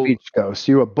you do at Although- the beach, Ghost?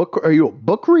 Are you a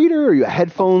book reader? Are you a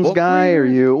headphones book guy?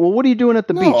 reader? What are you doing at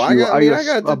the beach? I got, Are you I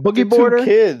got a boogie two boarder?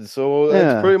 kids, so Yeah.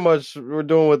 that's pretty much we're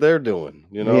doing what they're doing.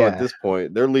 Yeah. At this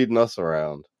point, they're leading us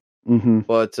around. Mm-hmm.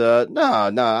 But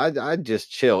I just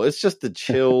chill. It's just the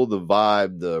chill, the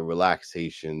vibe, the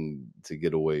relaxation to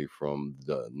get away from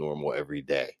the normal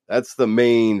everyday. That's the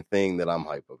main thing that I'm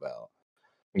hype about.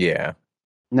 Yeah.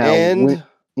 Now, And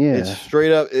yeah. it's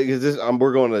straight up because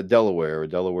we're going to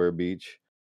Delaware Beach.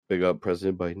 Big up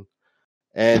President Biden.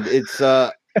 And it's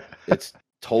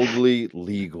totally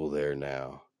legal there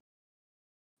now.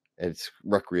 It's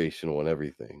recreational and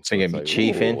everything. So you're it's gonna be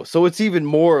chiefing? whoa. So it's even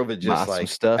more of a Buy just some like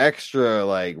stuff? extra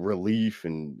like relief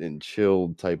and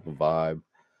chilled type of vibe.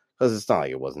 Because it's not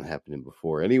like it wasn't happening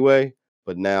before anyway.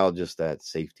 But now just that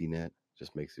safety net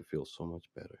just makes it feel so much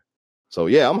better. So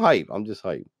yeah, I'm hype. I'm just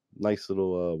hype. Nice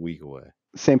little week away.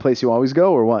 Same place you always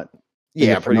go, or what?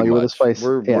 Yeah, You're pretty familiar much. with this place?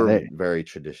 We're Yeah, very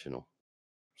traditional.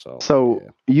 So yeah.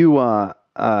 you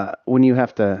when you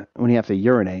have to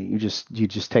urinate, you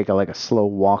just take a slow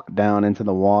walk down into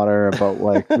the water, about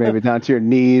like maybe down to your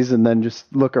knees, and then just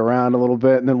look around a little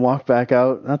bit, and then walk back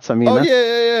out. That's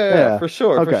Yeah, for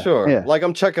sure, Okay, for sure. yeah. Like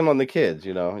I'm checking on the kids,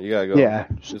 you gotta go. Yeah,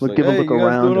 Just look- like, give a hey, look you guys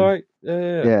around doing and- all right?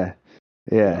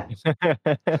 yeah.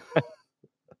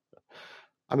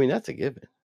 I mean, that's a given.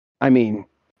 I mean,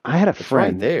 I had a It's right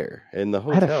friend. there, and the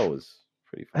I had a hotel f- was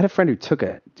pretty. I had a friend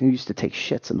who used to take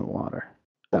shits in the water.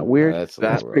 That weird? That's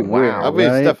That's pretty rough. weird. I mean,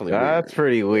 right? it's definitely That's weird.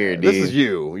 pretty weird, dude. This is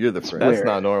you. You're the friend. That's weird.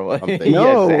 not normal. I'm thinking-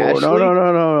 No, Yes, no, Ashley?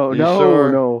 no, You no,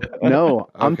 sure? no.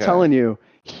 I'm Okay. telling you, I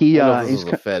he don't know if this he's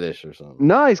was a fetish or something.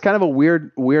 no, he's kind of a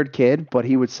weird kid, but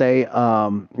he would say,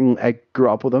 I grew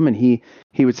up with him, and he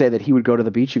would say that he would go to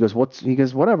the beach. He goes,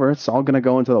 whatever, it's all gonna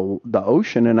go into the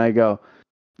ocean, and I go,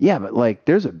 yeah, but like,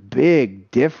 there's a big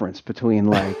difference between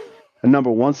like a number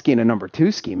 1 ski and a number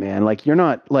 2 ski, man. Like, you're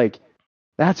not like,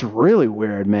 that's really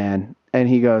weird, man. And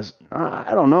he goes,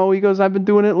 I don't know. He goes, I've been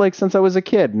doing it like since I was a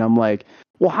kid, and I'm like,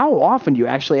 well, how often do you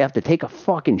actually have to take a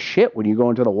fucking shit when you go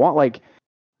into the water? Like,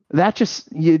 that just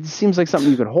it seems like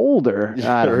something you could hold, or You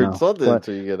I don't heard know. something But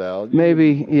until you get out.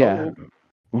 maybe, yeah. Oh,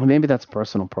 Well, maybe that's a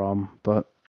personal problem, but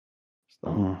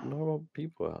there's not normal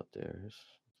people out there.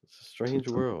 It's a strange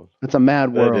world. it's a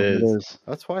mad world. is. It is.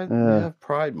 That's why we Yeah. have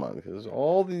Pride Month, because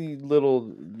all the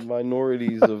little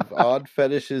minorities of odd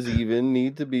fetishes even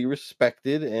need to be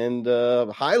respected and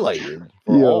highlighted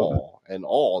for Yeah. all, and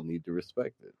all need to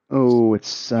respect it. Oh,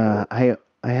 it's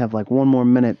I have like one more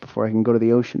minute before I can go to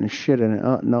the ocean and shit in it.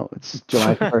 Oh no, it's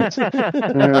July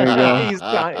 1st. There we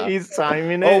go. He's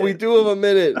timing it. Oh, we do have a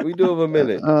minute. We do have a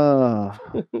minute.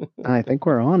 I think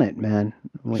we're on it, man.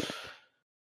 Wait.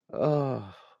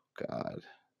 Oh God,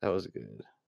 that was good.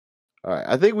 All right,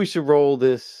 I think we should roll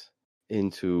this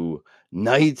into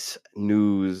Night's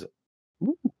News.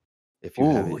 If you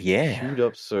have it queued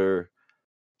up, sir,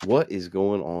 what is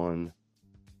going on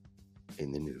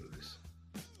in the news?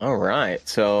 All right,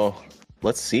 so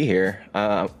let's see here.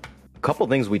 A couple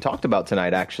things we talked about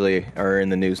tonight actually are in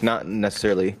the news, not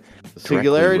necessarily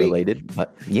Singularity related,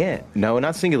 but no,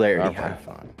 not Singularity. Okay,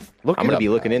 fine. I'm going to be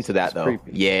looking into that though.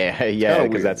 Creepy. Yeah,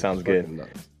 because that sounds good.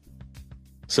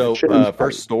 So,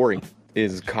 first story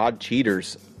is COD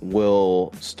cheaters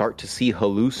will start to see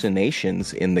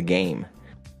hallucinations in the game.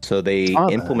 So they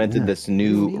implemented this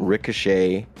new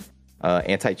Ricochet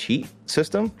anti-cheat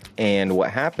system, and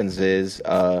what happens is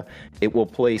it will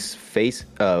place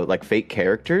fake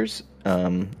characters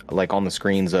like on the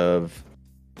screens of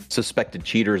suspected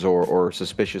cheaters or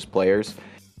suspicious players,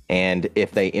 and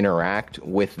if they interact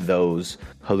with those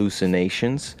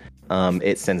hallucinations,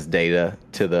 it sends data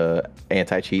to the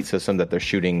anti-cheat system that they're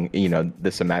shooting,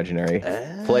 this imaginary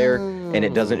player, and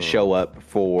it doesn't show up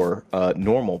for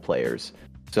normal players.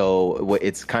 So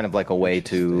it's kind of like a way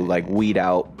to like weed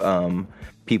out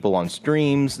people on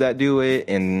streams that do it,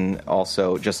 and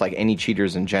also just like any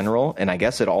cheaters in general. And I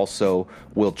guess it also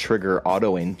will trigger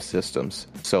auto aim systems.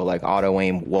 So like auto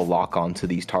aim will lock onto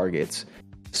these targets.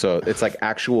 So it's like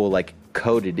actual like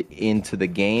coded into the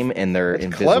game, and they're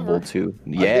invisible to.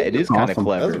 Yeah, it is kind of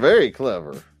clever. That's very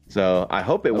clever. So I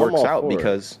hope it works out,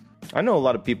 because I know a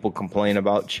lot of people complain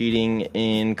about cheating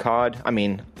in COD. I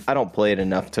mean, I don't play it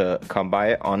enough to come by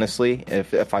it, honestly.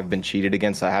 If I've been cheated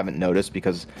against, I haven't noticed,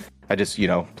 because I just,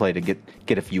 play to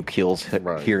get a few kills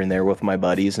here and there with my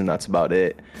buddies, and that's about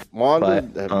it. Wanda,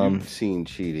 have you seen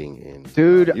cheating in?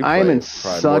 Dude, I'm in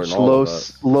such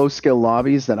low skill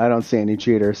lobbies that I don't see any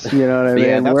cheaters. You know what I mean?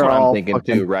 Yeah, that's what I'm thinking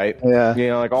too, right?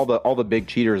 Yeah. Like all the big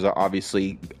cheaters are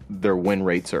obviously, their win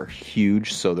rates are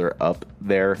huge, so they're up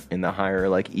there in the higher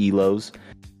like elos.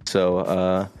 So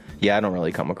I don't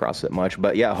really come across it much,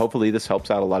 but yeah, hopefully this helps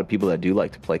out a lot of people that do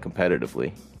like to play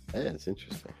competitively. Yeah, it's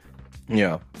interesting.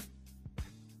 Yeah.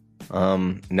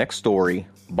 Next story,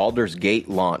 Baldur's Gate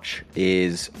launch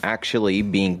is actually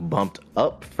being bumped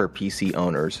up for PC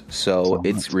owners. So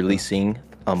it's releasing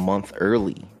a month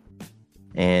early.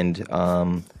 And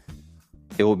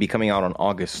it will be coming out on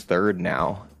August 3rd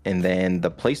now. And then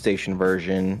the PlayStation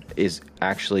version is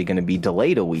actually going to be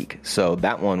delayed a week. So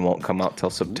that one won't come out till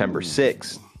September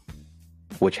 6th,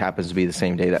 which happens to be the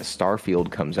same day that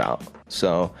Starfield comes out.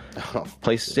 So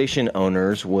PlayStation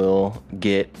owners will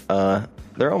get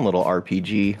their own little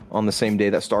RPG on the same day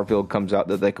that Starfield comes out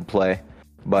that they could play.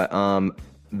 But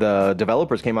the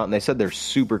developers came out and they said they're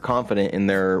super confident in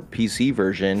their PC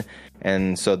version,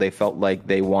 and so they felt like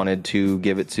they wanted to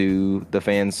give it to the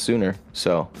fans sooner.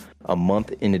 So a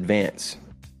month in advance.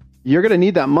 You're going to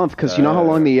need that month, because you know how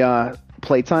long the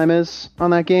playtime is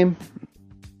on that game?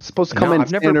 It's supposed to come in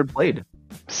I've never played.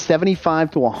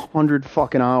 75 to 100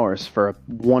 fucking hours for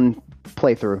one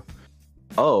playthrough.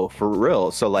 Oh, for real?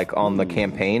 So like on the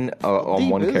campaign, on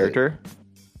one character?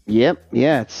 Yep.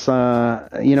 Yeah, it's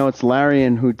it's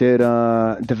Larian who did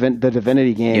the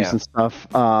Divinity games and stuff.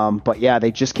 But yeah,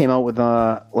 they just came out with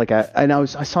I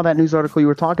saw that news article you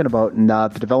were talking about, and the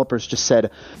developers just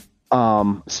said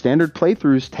standard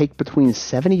playthroughs take between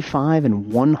 75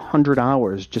 and 100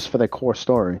 hours just for their core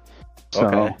story. So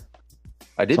okay.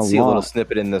 I did see a little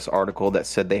snippet in this article that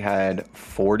said they had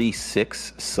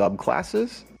 46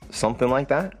 subclasses, something like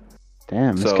that.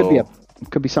 Damn, this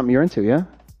could be something you're into, yeah?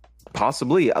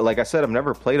 Possibly. Like I said, I've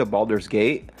never played a Baldur's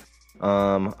Gate.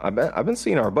 I've been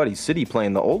seeing our buddy City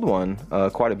playing the old one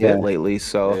quite a bit lately,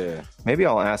 so maybe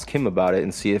I'll ask him about it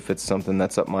and see if it's something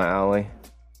that's up my alley.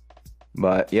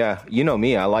 But yeah, you know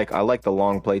me, I like the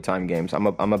long playtime games. I'm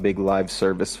a big live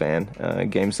service fan,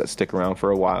 games that stick around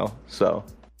for a while. So,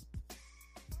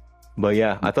 but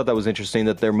yeah, I thought that was interesting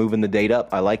that they're moving the date up.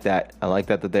 I like that. I like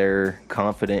that they're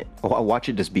confident. Oh, I watch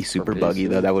it just be super buggy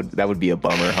though. That would be a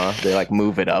bummer, huh? They like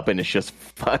move it up and it's just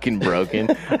fucking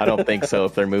broken. I don't think so.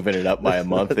 If they're moving it up by a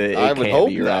month, it can't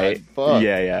be right. Fuck.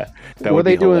 Yeah. That would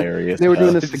be hilarious. They were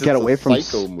doing this to get away from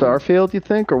Starfield, you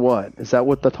think, or what? Is that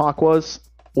what the talk was?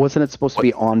 Wasn't it supposed to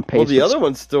be on pace? Well, the other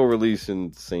one's still releasing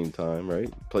at the same time, right?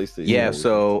 PlayStation. Yeah.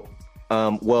 So,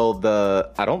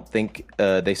 I don't think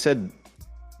they said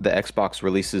the Xbox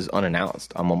release is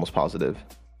unannounced. I'm almost positive.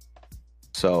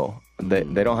 So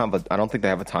They don't have I don't think they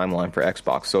have a timeline for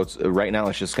Xbox. So it's right now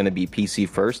it's just going to be PC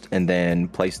first, and then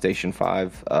PlayStation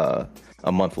 5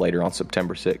 a month later on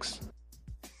September 6th.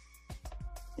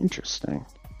 Interesting.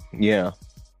 Yeah.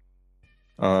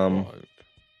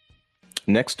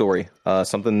 Next story,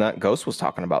 something that Ghost was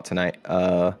talking about tonight.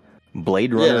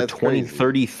 Blade Runner that's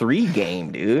 2033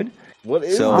 game, dude. What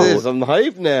is this? I'm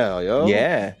hyped now, yo.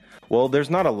 Yeah. Well, there's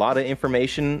not a lot of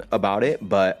information about it,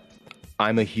 but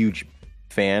I'm a huge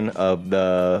fan of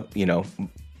the,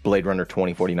 Blade Runner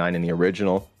 2049 in the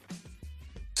original.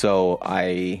 So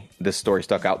this story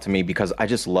stuck out to me because I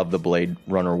just love the Blade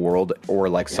Runner world, or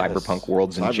like cyberpunk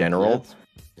worlds in general.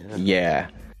 Yeah.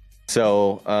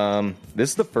 So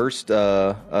this is the first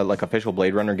like official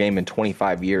Blade Runner game in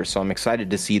 25 years. So I'm excited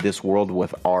to see this world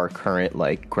with our current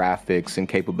like graphics and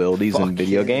capabilities in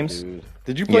video games. Dude.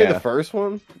 Did you play the first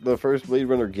one? The first Blade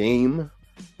Runner game?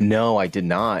 No, I did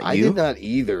not. I did not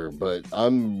either, but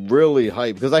I'm really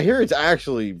hyped because I hear it's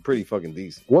actually pretty fucking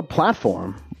decent. What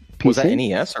platform? PC? Was that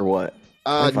NES or what?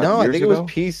 No, I think it was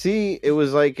PC. It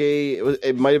was like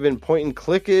it might have been point and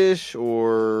click-ish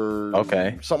or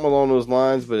something along those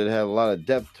lines, but it had a lot of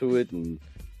depth to it. And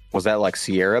was that like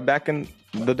Sierra back in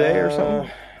the day or something?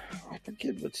 I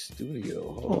forget what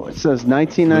studio. Oh, it says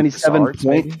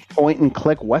 1997 point and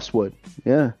click Westwood.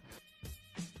 Yeah.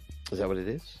 Is that what it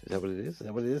is? Is that what it is? Is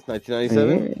that what it is?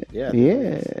 1997? Yeah.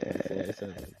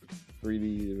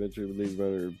 3D Adventure Blade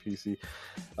Runner PC.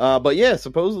 But yeah,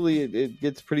 supposedly it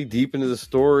gets pretty deep into the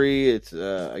story. It's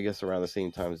I guess around the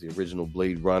same time as the original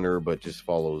Blade Runner, but just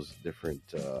follows different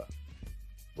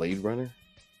Blade Runner.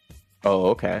 Oh,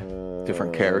 okay.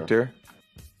 Different character.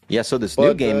 Yeah, so this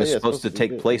new game is supposed to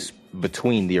take place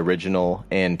between the original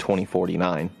and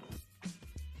 2049.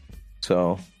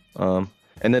 So,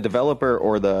 and the developer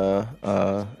or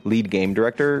the lead game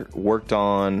director worked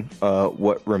on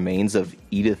what remains of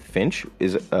Edith Finch.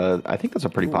 I think that's a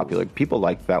pretty popular. People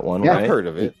like that one, right? I've heard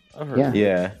of it.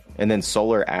 Yeah, and then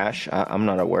Solar Ash. I'm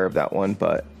not aware of that one,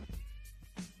 but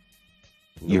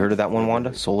you heard of that one,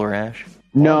 Wanda? Solar Ash?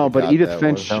 No, but Edith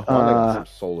Finch. I got some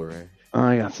Solar Ash.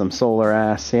 I got some Solar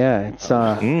Ass. Yeah, it's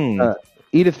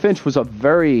Edith Finch was a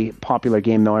very popular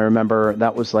game, though. I remember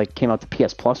that was like came out to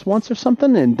PS Plus once or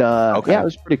something, and yeah, it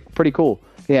was pretty cool.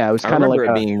 Yeah, it was kind of like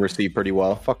it being received pretty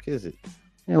well. The fuck is it?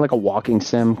 Yeah, like a walking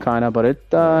sim kind of, but it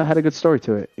had a good story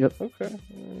to it. Yep. Okay.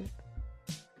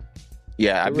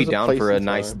 Yeah, I'd be down for a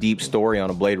nice deep story on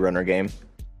a Blade Runner game.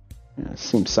 Yeah, it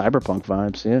seems cyberpunk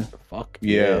vibes. Yeah. Fuck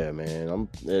yeah, man.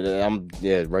 I'm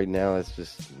right now it's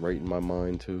just right in my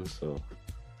mind too. So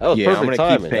that was perfect I'm gonna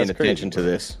timing. keep paying attention to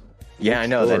this. Yeah, I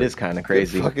know that is kind of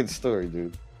crazy. Good fucking story,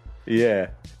 dude. Yeah.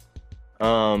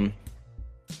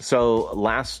 So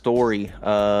last story.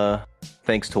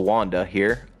 Thanks to Wanda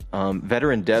here.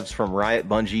 Veteran devs from Riot,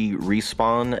 Bungie,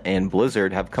 Respawn, and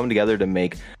Blizzard have come together to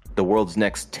make the world's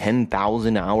next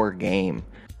 10,000-hour game,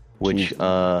 which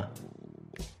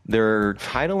they're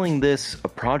titling this a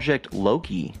Project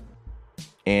Loki,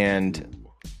 and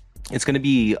it's going to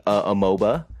be a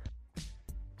MOBA,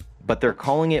 but they're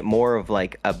calling it more of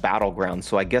like a battleground.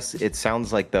 So I guess it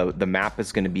sounds like the map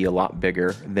is going to be a lot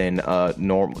bigger than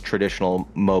normal traditional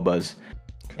MOBAs.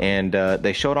 And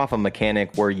they showed off a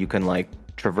mechanic where you can like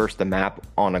traverse the map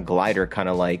on a glider, kind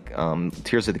of like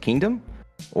Tears of the Kingdom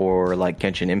or like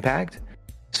Genshin Impact.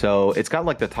 So it's got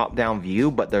like the top-down view,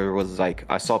 but there was like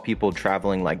I saw people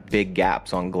traveling like big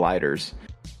gaps on gliders.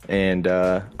 And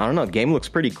I don't know, the game looks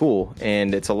pretty cool.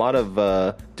 And it's a lot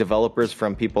of developers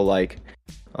from people like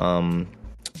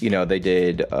they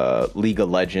did League of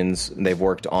Legends. They've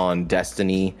worked on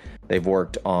Destiny. They've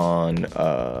worked on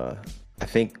I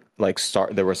think like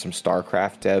there were some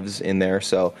StarCraft devs in there.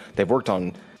 So they've worked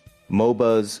on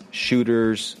MOBAs,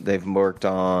 shooters. They've worked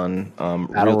on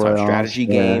real-time strategy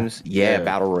games. Yeah,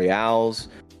 battle royales.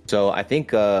 So I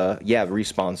think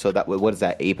Respawn. So what is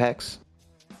that? Apex?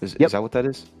 Is that what that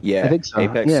is? Yeah, I think so.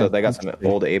 Apex. Yeah, so they got some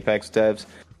old Apex devs.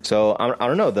 So I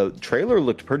don't know. The trailer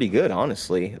looked pretty good,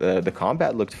 honestly. The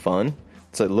combat looked fun.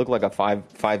 So it looked like a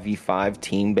 5v5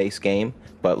 team-based game,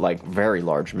 but like very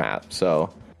large map.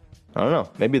 So I don't know.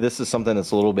 Maybe this is something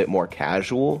that's a little bit more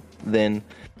casual than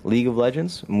League of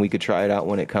Legends, and we could try it out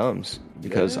when it comes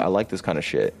because I like this kind of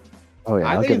shit. Oh yeah,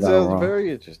 I think it sounds very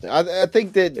interesting. I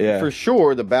think that for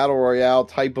sure the battle royale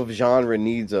type of genre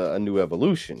needs a new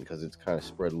evolution because it's kind of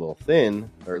spread a little thin,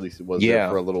 or at least it was there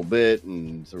for a little bit,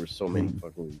 and there were so many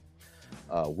fucking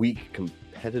weak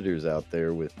competitors out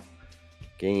there with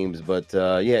games. But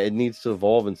it needs to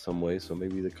evolve in some way. So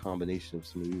maybe the combination of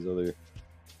some of these other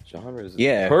genres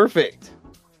is perfect.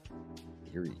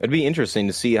 It'd be interesting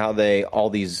to see how all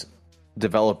these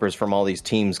developers from all these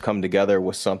teams come together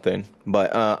with something.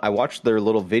 But I watched their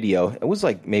little video. It was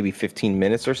like maybe 15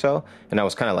 minutes or so, and I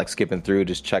was kind of like skipping through,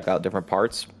 just check out different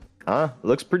parts. It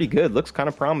looks pretty good. Looks kind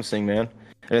of promising, man.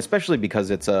 And especially because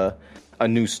it's a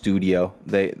new studio.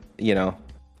 They,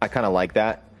 I kind of like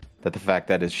that the fact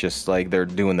that it's just like they're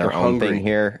doing their own thing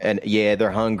here. And yeah,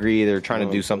 they're hungry. They're trying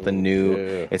to do something new.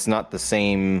 Yeah. It's not the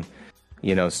same,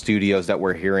 studios that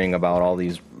we're hearing about all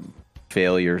these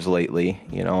failures lately,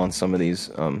 on some of these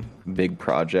big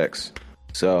projects.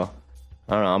 So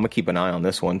I don't know. I'm gonna keep an eye on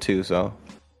this one too. So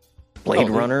Blade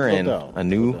Runner and a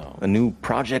new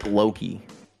Project Loki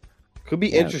could be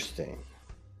interesting.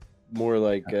 More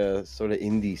like sort of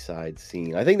indie side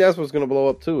scene. I think that's what's gonna blow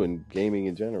up too in gaming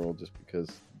in general, just because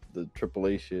the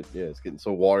AAA shit, it's getting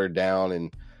so watered down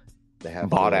and they have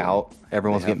bought out.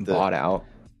 Everyone's getting bought out.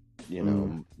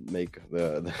 Make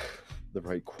the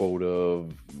right quota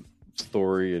of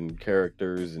story and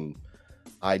characters and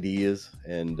ideas,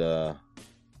 and all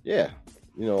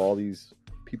these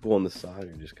people on the side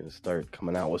are just gonna start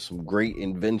coming out with some great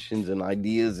inventions and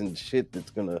ideas and shit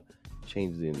that's gonna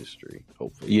change the industry.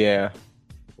 Hopefully, we'll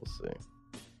see.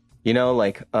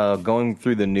 Going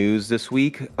through the news this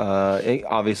week,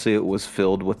 obviously it was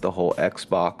filled with the whole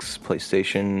Xbox,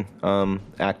 PlayStation,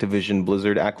 Activision,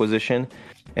 Blizzard acquisition.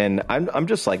 And I'm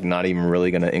just like not even really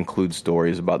going to include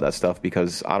stories about that stuff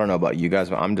because I don't know about you guys,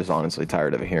 but I'm just honestly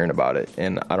tired of hearing about it.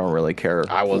 And I don't really care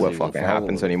what fucking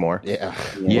happens anymore. Yeah.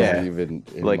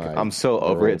 I'm so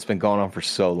over it. It's been going on for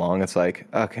so long. It's like,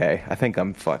 okay, I think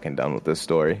I'm fucking done with this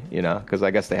story, because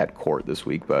I guess they had court this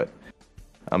week, but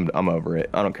I'm over it.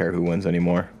 I don't care who wins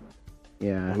anymore.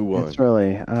 Yeah, who won? It's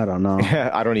really, I don't know.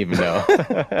 I don't even know.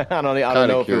 I don't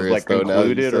know if it was like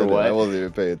concluded or what. I wasn't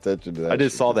even paying attention to that. I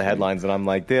just saw the headlines and I'm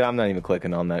like, dude, I'm not even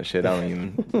clicking on that shit. I don't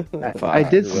even. I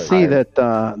did see that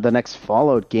the next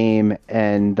Fallout game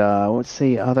and what's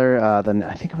the other? I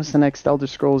think it was the next Elder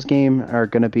Scrolls game are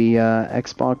going to be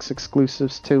Xbox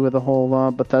exclusives too, with the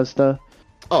whole Bethesda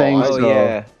thing.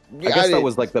 Yeah. I guess that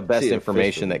was like the best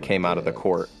information that came out of the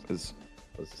court.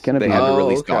 They had to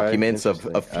release documents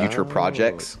of future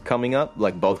projects coming up,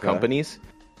 like both companies.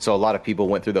 So a lot of people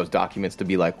went through those documents to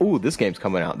be like, "Ooh, this game's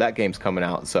coming out, that game's coming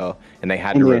out." So, and they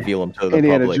had to reveal them to the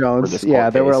Indiana public. Jones.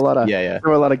 There were a lot of there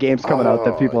were a lot of games coming out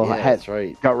that people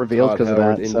got revealed because of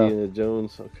that. Indiana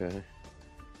Jones. Okay.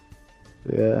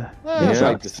 Yeah. I'd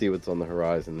like to see what's on the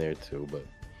horizon there too, but.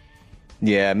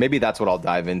 Yeah, maybe that's what I'll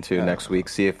dive into next week.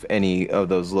 See if any of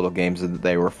those little games that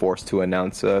they were forced to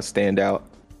announce stand out.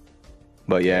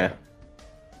 But yeah.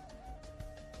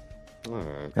 All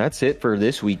right. That's it for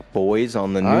this week, boys,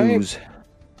 on the news.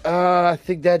 I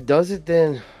think that does it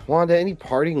then. Wanda, any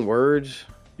parting words?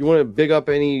 You want to big up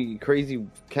any crazy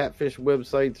catfish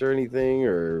websites or anything,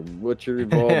 or what you're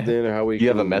involved in, or how we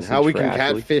have a message how we for can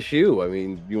Ashley? Catfish you? I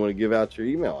mean, you want to give out your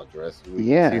email address?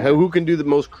 Yeah. Who can do the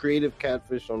most creative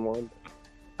catfish on Wanda?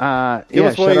 Give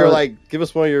us one of your give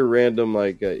us one of your random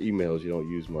emails you don't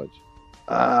use much.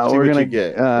 We're gonna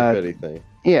get if anything.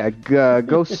 Yeah,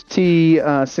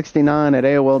 GhostT69 at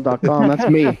AOL.com. That's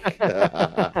me.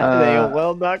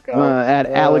 AOL.com. At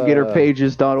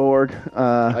alligatorpages.org.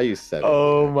 You said it.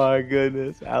 Oh my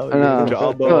goodness,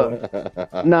 alligator.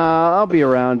 Nah, I'll be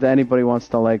around. Anybody wants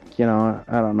to I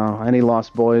don't know, any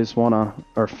Lost Boys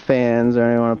or fans or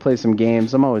anyone want to play some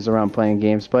games. I'm always around playing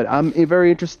games, but I'm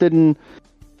very interested in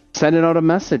sending out a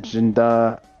message and.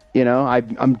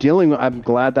 I'm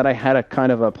glad that I had a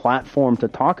kind of a platform to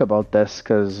talk about this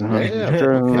because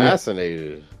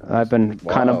fascinated. I've been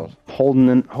kind of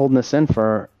holding this in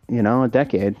for a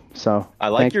decade. So I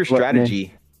like your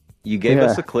strategy. You gave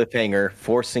us a cliffhanger,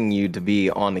 forcing you to be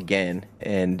on again,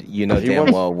 and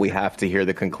damn well we have to hear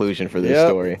the conclusion for this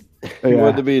story. He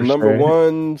wanted to be number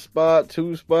 1 spot,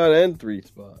 2 spot, and 3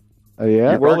 spot.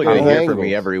 Yeah, you're probably gonna hear from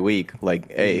me every week.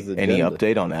 Like, hey, any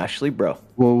update on Ashley, bro?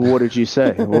 Well, what did you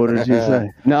say?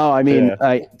 No, I mean,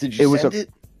 did you send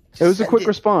it? It was a quick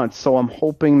response, so I'm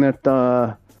hoping that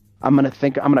I'm gonna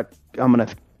think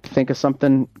of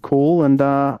something cool, and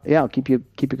I'll keep you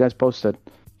guys posted.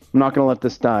 I'm not gonna let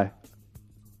this die.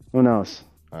 Who knows?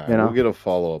 All right, we'll get a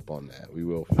follow up on that. We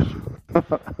will for sure.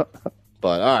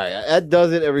 But all right, that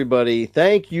does it, everybody.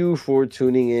 Thank you for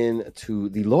tuning in to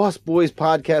the Lost Boys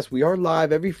podcast. We are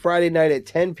live every Friday night at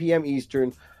 10 p.m.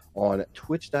 Eastern on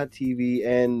twitch.tv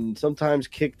and sometimes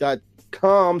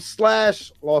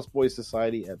kick.com/Lost Boys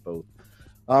Society at both.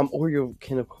 Or you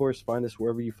can, of course, find us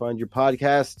wherever you find your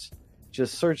podcasts.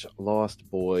 Just search Lost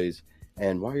Boys.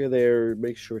 And while you're there,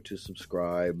 make sure to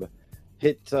subscribe.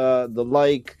 Hit the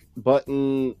like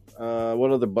button.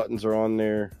 What other buttons are on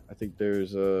there? I think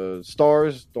there's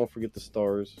stars. Don't forget the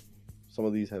stars. Some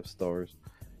of these have stars.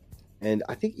 and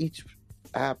I think each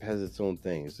app has its own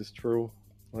thing. Is this true?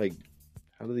 Like,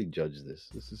 how do they judge this?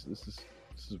 This is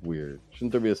weird.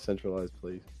 Shouldn't there be a centralized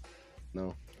place?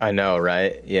 No. I know,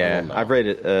 right? Yeah, I've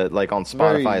rated like on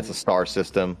Spotify, it's a star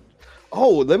system.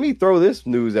 Oh, let me throw this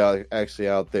news out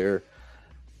there.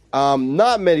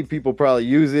 Not many people probably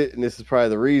use it, and this is probably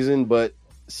the reason, but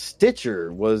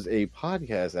Stitcher was a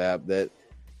podcast app that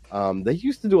they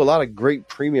used to do a lot of great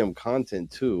premium content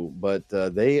too, but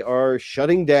they are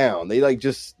shutting down. They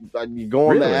you go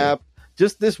on the app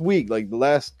just this week, like the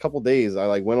last couple days,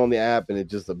 I went on the app and it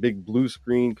just a big blue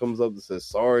screen comes up that says,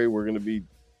 "Sorry, we're going to be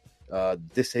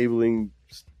disabling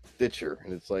Stitcher,"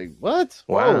 and it's like, what?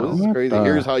 Wow, this is crazy.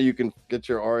 Here's how you can get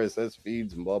your RSS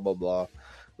feeds and blah blah blah. I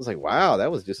was like, wow,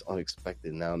 that was just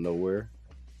unexpected and out of nowhere.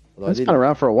 It's been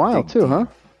around for a while too, huh?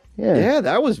 Yeah,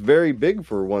 that was very big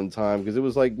for one time because it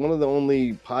was like one of the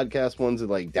only podcast ones that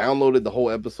downloaded the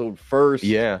whole episode first.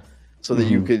 Yeah, so that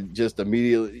you could just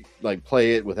immediately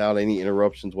play it without any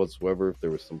interruptions whatsoever if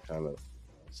there was some kind of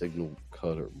signal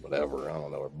cut or whatever. I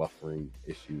don't know, or buffering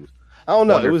issues. I don't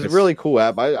know. It was a really cool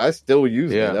app. I still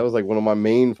use it. That was one of my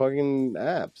main fucking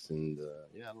apps. And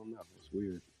I don't know. It's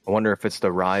weird. I wonder if it's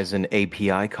the rise in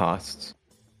API costs.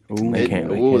 They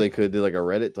could do a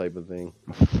Reddit type of thing.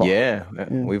 Yeah,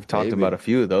 we've talked about a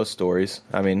few of those stories.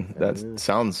 I mean, that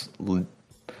sounds...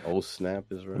 Oh, Snap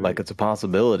is right. Like it's a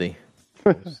possibility.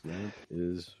 Snap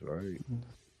is right.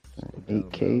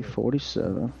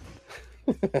 8K47.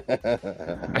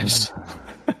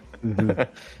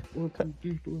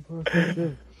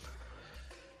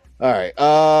 All right.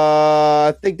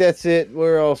 I think that's it.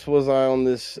 Where else was I on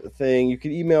this thing? You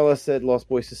can email us at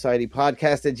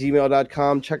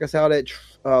lostboysocietypodcast@gmail.com. Check us out at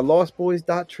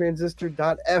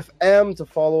lostboys.transistor.fm to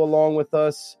follow along with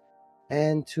us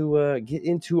and to get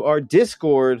into our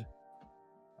Discord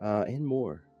and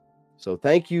more. So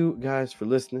thank you guys for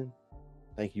listening.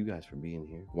 Thank you guys for being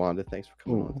here. Wanda, thanks for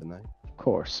coming on tonight. Of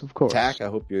course. Tack, I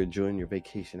hope you're enjoying your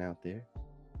vacation out there.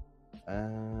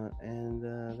 And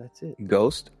that's it.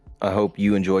 Ghost, I hope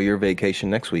you enjoy your vacation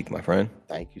next week, my friend.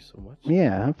 Thank you so much.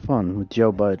 Yeah, have fun with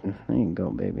Joe Biden. There you go,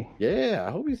 baby. Yeah,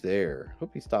 I hope he's there.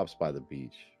 Hope he stops by the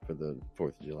beach for the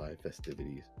 4th of July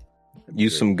festivities.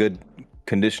 Use some good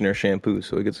conditioner shampoo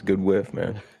so he gets a good whiff,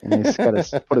 man. And he's got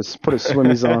to put his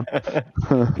swimmies on.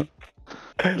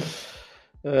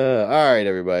 All right,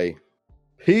 everybody.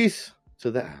 Peace to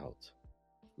the out.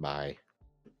 Bye.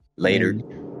 Later.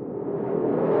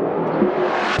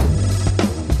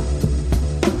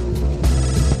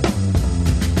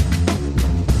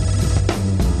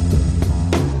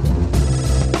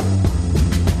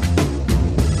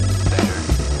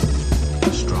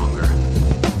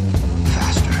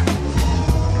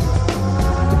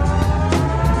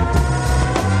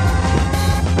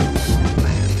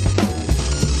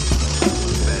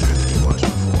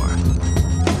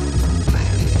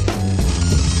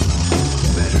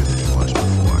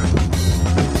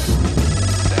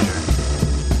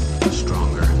 Strong.